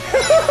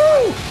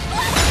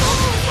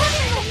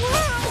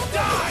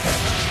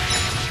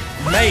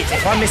 Mate,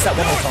 if I miss that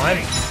one more time.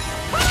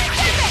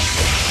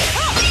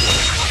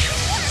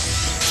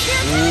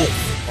 Ooh,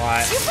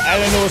 right.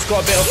 Eleanor's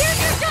got a bit of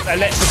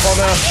electric on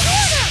her.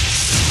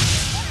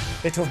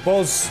 Bit of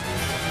buzz.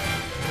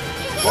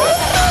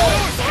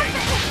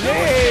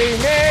 Nay,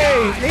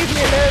 nay, leave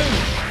me alone.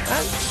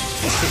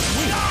 This is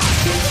weak.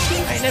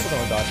 I ain't never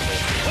gonna die for this.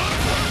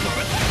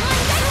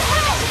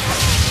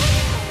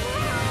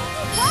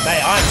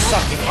 Mate, I'm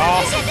sucking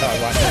arse at her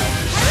right now.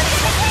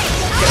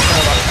 Get some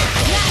of that.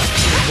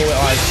 Bullet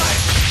eyes.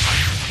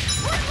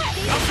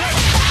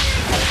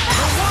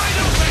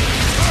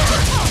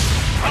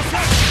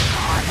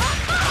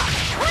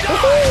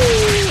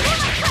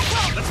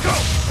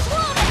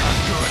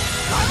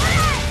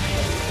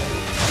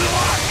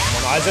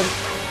 Peasant.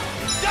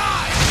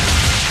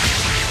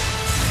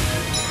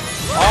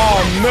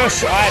 Oh,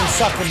 mush! I am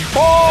sucking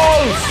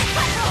balls!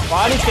 Well,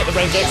 I need to get the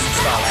range exit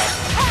style out.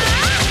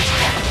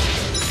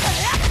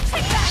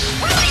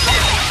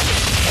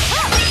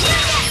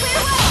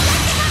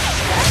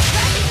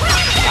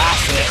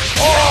 That's it.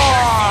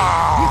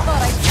 Oh!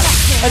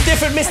 A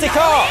different Mystic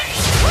Art!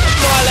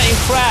 Annihilating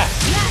crash!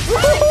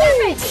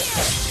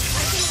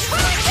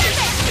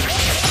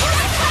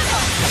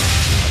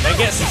 Then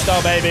get some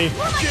style, baby.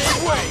 Let's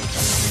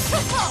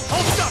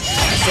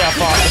see how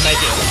far I can make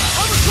it.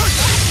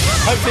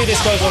 Hopefully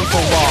this goes on for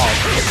a while.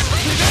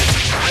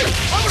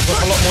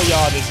 Got a lot more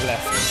yardage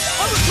left.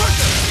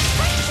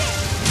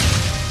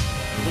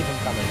 Keep them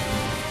coming.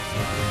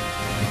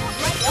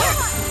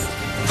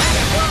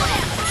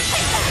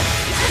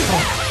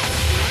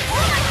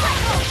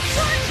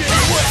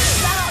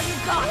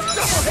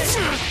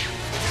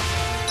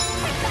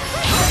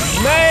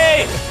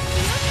 Mate!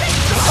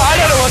 I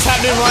don't know what's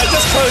happening right.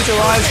 Just close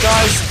your eyes,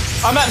 guys.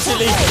 I'm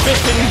absolutely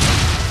biffing,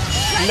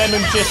 lemon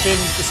jiffing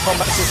this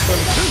combat system.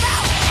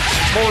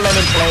 More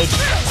lemon pledge.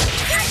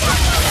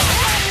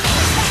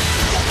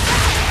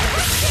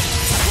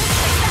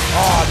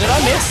 Oh, did I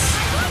miss?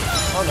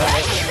 Oh no.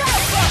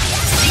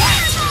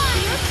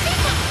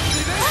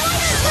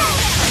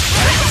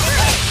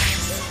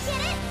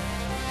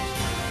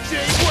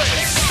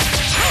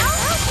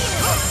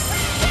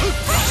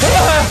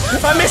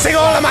 I'm missing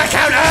all of my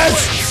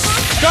counters!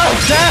 God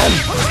damn!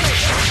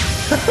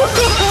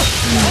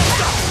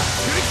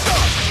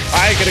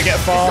 I ain't gonna get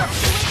far.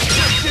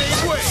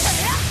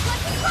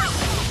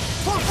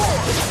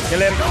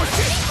 Kill him.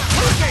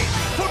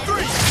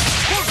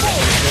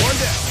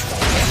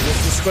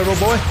 What's the squirrel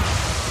boy?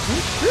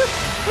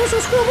 What's the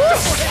squirrel boy?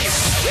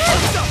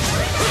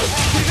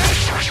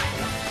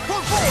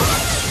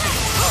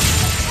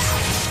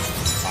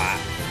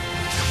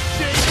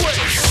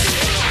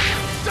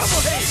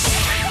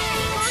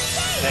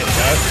 There we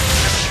go.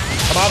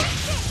 Come on.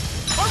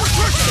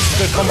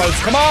 Good combos.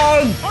 Come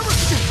on!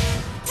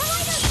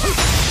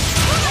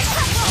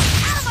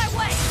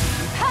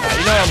 Right,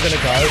 you know I'm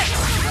gonna go.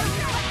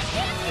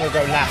 I'm gonna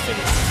go Laffy.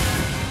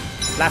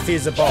 Laffy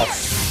is the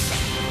boss.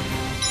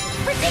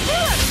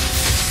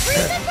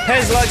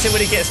 Pez likes it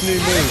when he gets new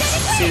moves.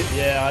 See,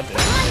 yeah, I do.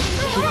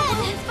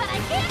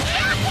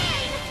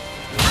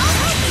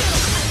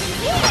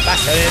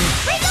 Back in.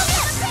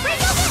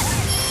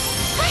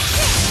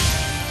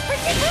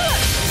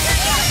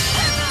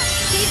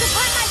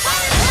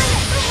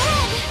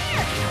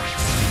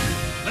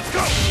 Let's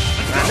go!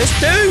 Man, this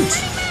dude!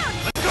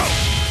 Let's go!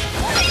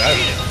 There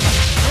we go.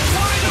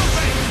 Wide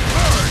open!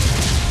 Burn!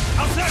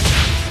 How's that?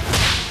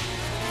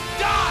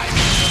 Die!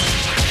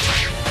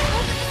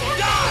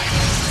 Die!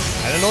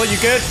 I don't know, you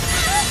good?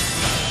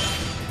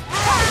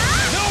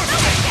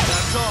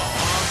 That's all.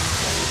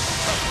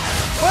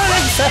 Well,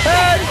 it's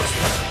ahead!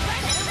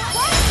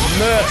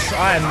 Mush,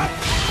 I am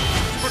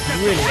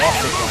really off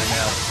it right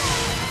now.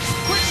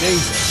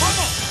 Jesus.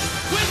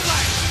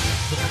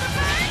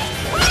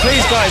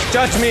 Please, guys,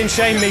 judge me and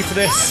shame me for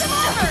this.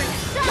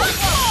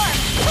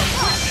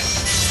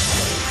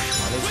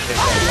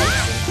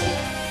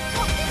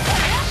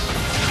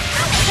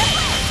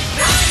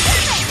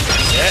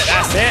 Yeah,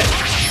 that's it.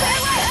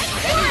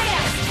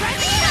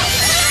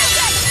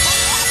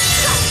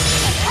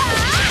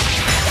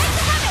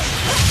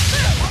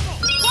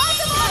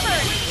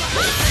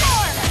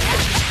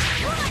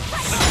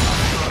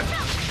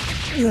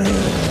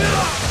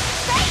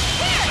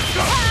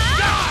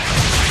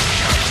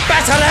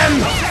 Battle him!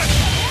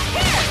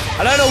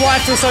 I don't know why I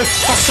feel so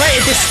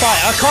frustrated this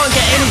fight. I can't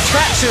get any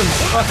traction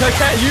like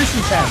I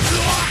usually can.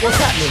 What's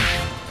happening?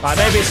 Right,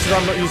 maybe it's because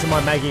I'm not using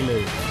my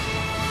Magilou.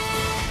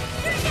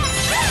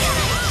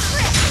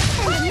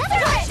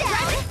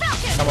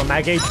 Come on,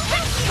 Maggie.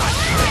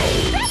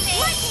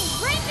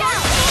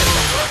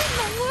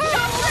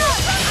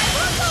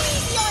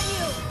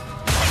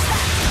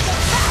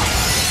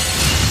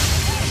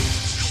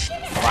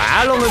 Right,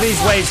 how long are these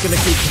waves going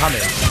to keep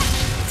coming?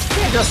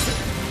 Just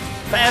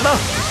forever?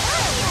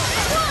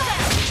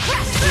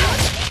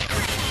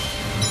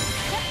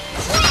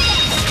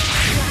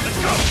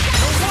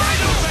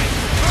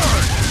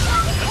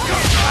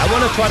 I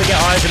want to try to get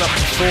Eisen up to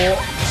 4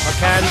 if I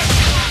can.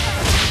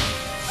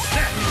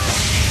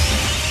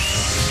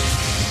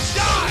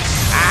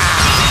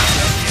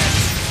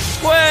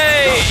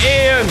 Way,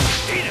 Ian!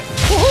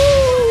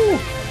 Woohoo!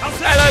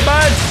 Hello,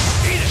 bud!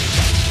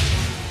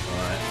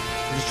 Alright.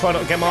 Just try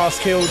not to get my ass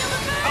killed.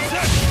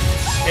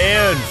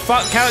 Ian,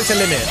 fuck character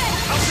limit.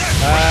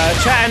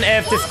 Chat and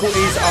AF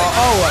difficulties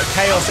are,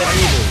 chaos and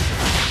evil,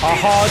 are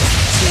hard to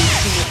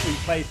seamlessly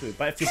play through.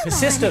 But if you're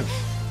persistent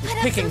with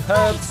picking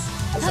herbs,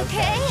 it's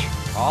okay.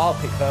 I'll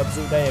pick herbs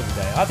all day, every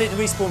day. I think the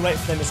respawn rate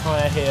for them is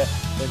higher here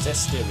than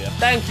Zestiria.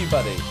 Thank you,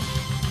 buddy.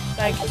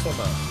 Thank you so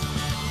much.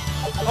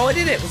 Oh, I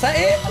did it. Was that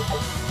it?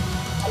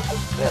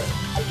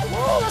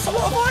 Whoa, that's a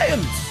lot of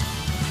items.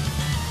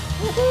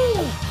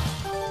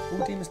 Woohoo!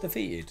 All demons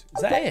defeated.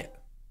 Is that it?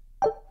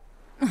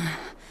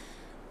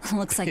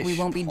 Looks like we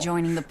won't be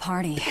joining the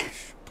party.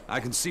 I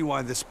can see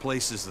why this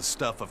place is the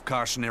stuff of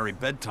cautionary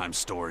bedtime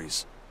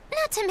stories.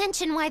 Not to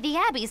mention why the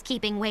Abbey's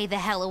keeping way the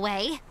hell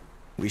away.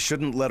 We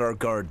shouldn't let our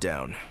guard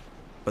down.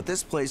 But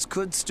this place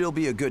could still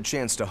be a good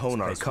chance to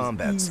hone our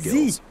combat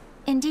skills.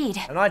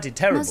 Indeed. And I did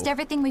terrible. Most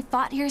everything we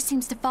fought here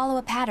seems to follow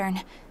a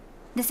pattern.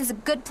 This is a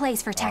good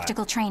place for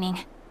tactical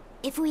training.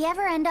 If we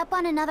ever end up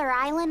on another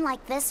island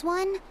like this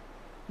one,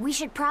 we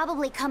should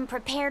probably come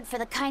prepared for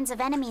the kinds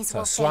of enemies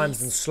we'll slimes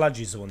face. and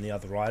sludges are on the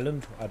other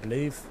island, I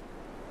believe.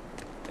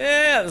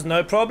 Yeah, there's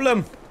no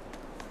problem.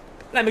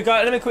 Let me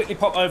quickly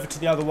pop over to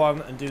the other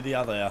one and do the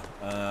other.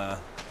 The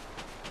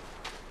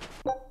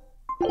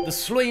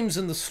slimes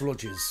and the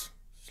sludges.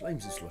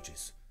 Slimes and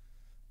sludges.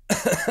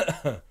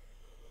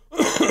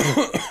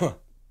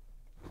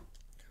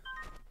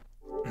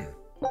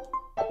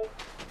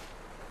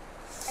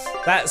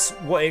 That's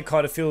what it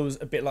kind of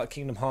feels a bit like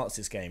Kingdom Hearts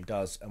this game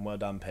does, and well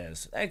done,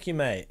 Pez. Thank you,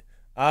 mate.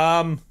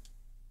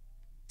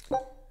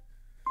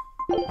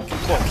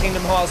 What,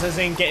 Kingdom Hearts as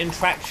in getting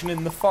traction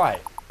in the fight?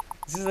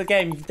 This is a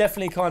game you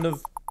definitely kind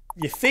of,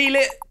 you feel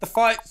it, the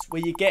fights,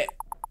 where you get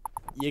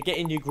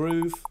in your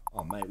groove.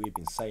 Oh mate, we've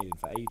been sailing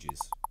for ages.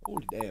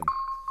 Holy damn.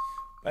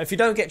 But if you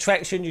don't get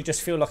traction, you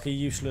just feel like a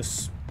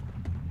useless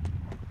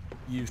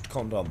used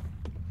condom.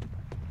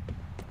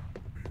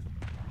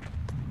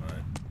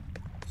 Right.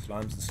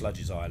 Slimes and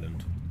Sludges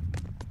Island.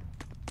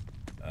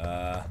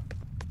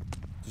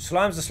 Do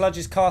Slimes and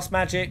Sludges cast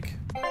magic?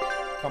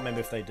 Can't remember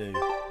if they do.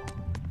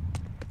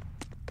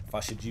 If I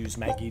should use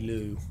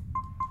Magilou.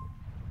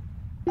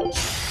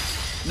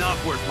 Not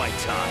worth my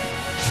time.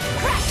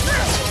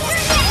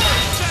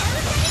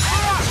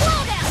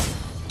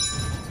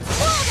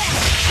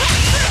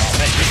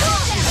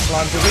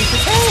 Slimes are weak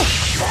as hell.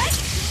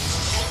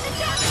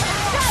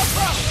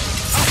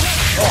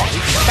 Oh, he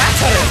can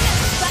batter him.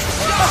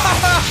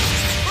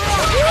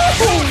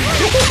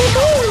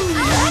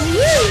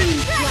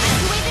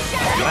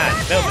 Man,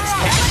 Velvet's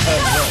kicking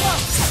turns well.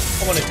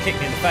 I want him to kick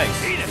me in the face.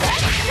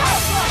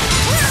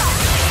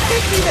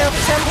 Kick me,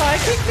 Velvet Senpai,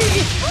 kick me!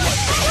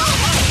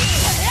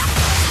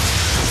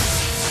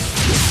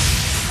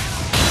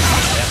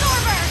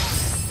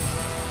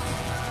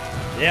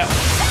 Yep.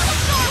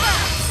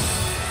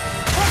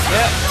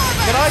 Yep.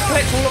 Can I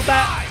collect all of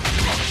that?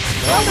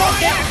 No, not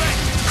yet.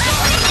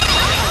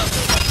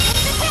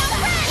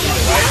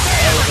 Wait,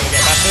 we're gonna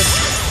get battered.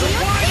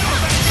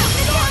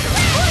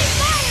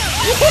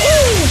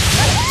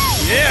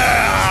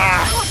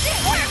 Yeah!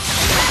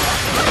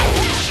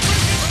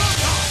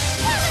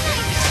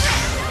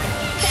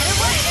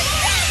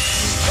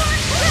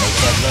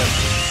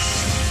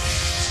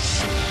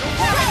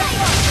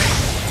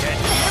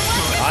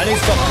 I need to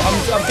stop.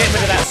 I'm getting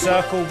rid of that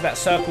circle. That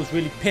circle's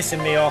really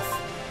pissing me off.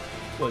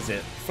 What is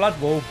it? Flood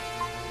wall?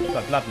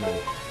 No, blood moon.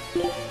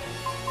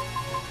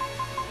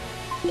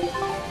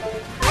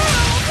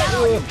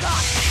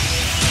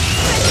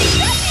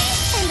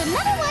 And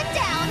another one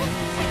down.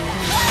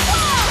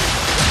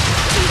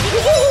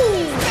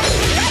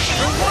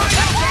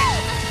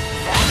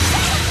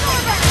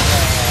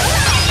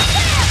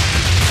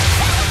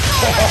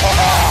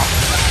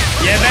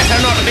 You better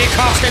not be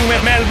casting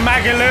with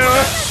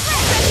Magilou.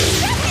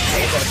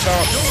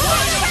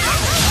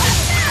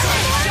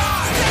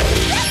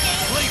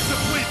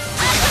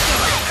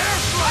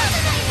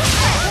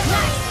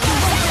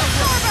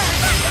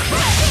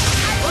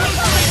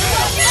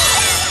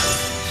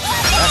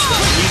 That's the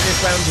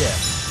easiest round yet.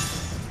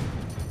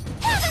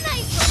 Have a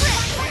nice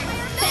trip.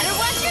 Better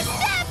watch your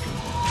step.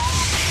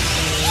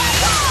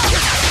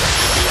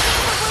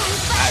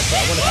 Actually, I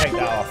want to take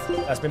that off.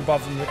 That's been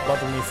bothering me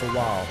for a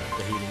while,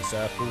 the healing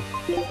circle.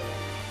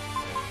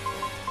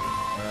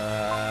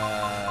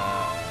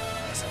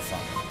 Let's have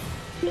fun.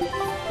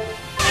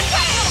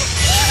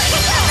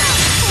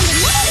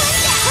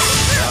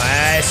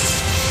 Nice.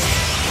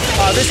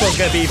 Oh, this one's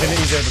going to be even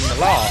easier than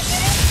the last.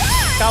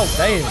 God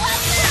damn.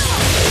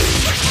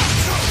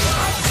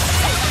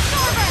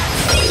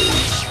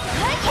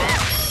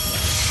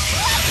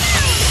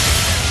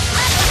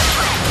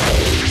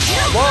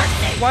 What?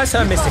 Why is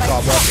her Mystic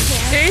Art working?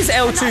 It is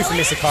L2 for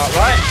Mystic Art,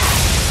 right?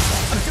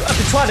 I've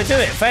been trying to do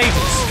it for ages.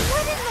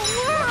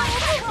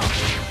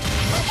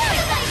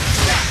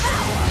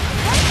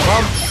 Come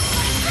on.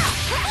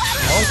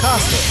 Come on,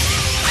 cast it.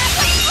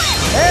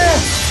 Yeah.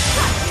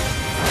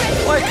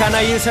 Why can't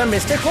I use her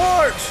Mystic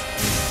Art?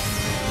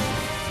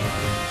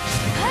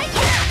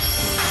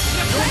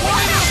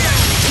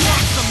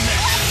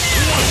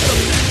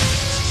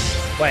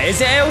 Wait,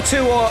 is it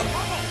L2 or...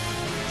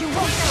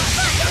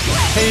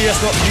 Can you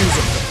just not use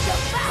it?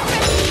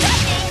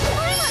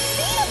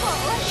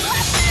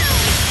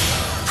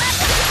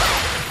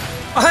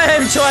 I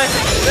am trying...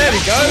 There we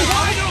go.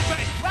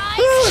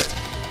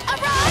 I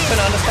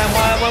couldn't understand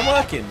why it wasn't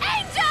working.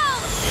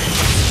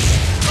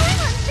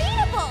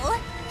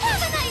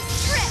 Have a nice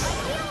trip.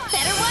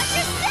 Better watch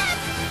your step.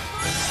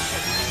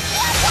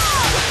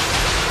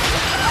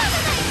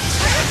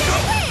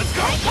 Let's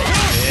go.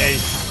 Hey.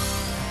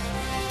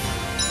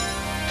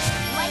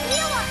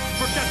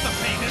 Forget the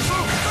pain and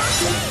move!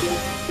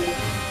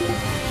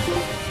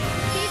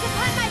 Seize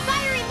upon my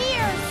fiery meteor!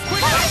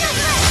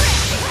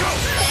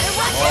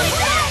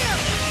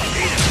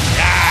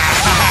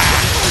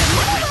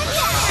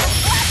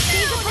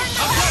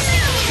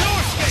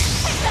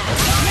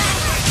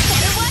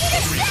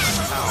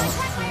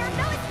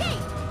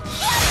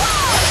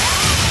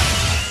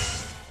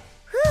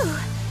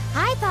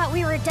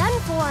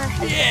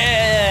 for?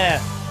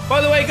 Yeah!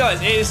 By the way,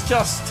 guys, it is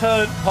just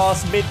turned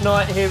past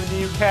midnight here in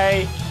the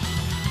UK.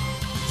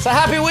 So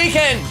happy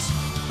weekend!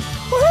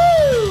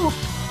 Woohoo!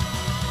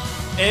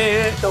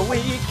 It's the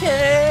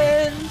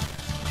weekend!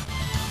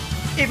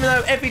 Even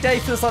though every day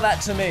feels like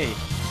that to me.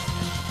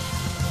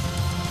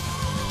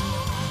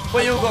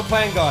 What you all got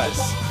planned, guys?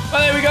 Oh,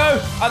 there we go.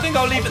 I think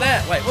I'll leave it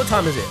there. Wait, what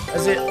time is it?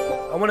 Is it?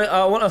 I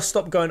want to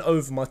stop going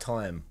over my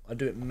time. I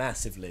do it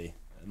massively.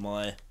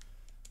 My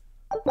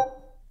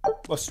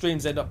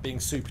streams end up being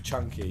super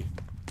chunky.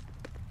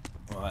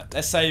 All right,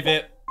 let's save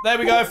it. There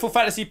we go. Full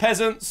Fantasy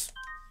Peasants.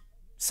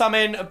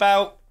 Something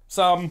about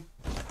some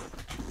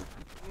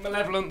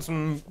malevolence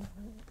and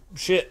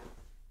shit.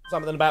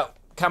 Something about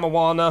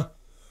Kamawana.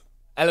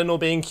 Eleanor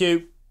being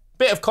cute.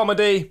 Bit of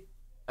comedy.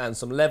 And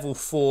some level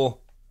 4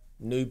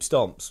 noob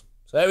stomps.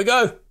 So there we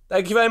go.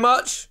 Thank you very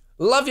much.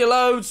 Love you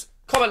loads.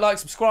 Comment, like,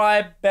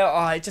 subscribe. Bell.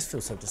 Oh, it just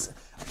feels so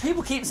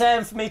people keep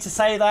saying for me to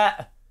say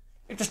that.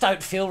 It just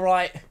don't feel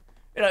right.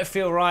 It don't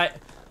feel right.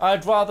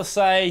 I'd rather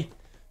say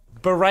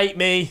berate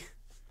me,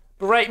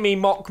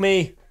 mock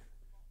me,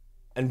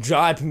 and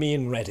jibe me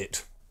in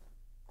Reddit.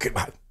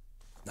 Kubo.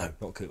 No,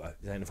 not Kubo.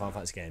 This ain't a Final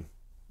Fantasy game.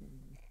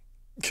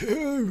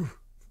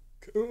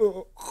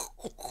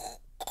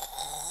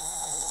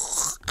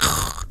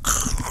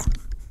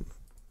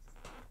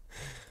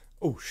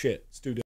 Oh shit.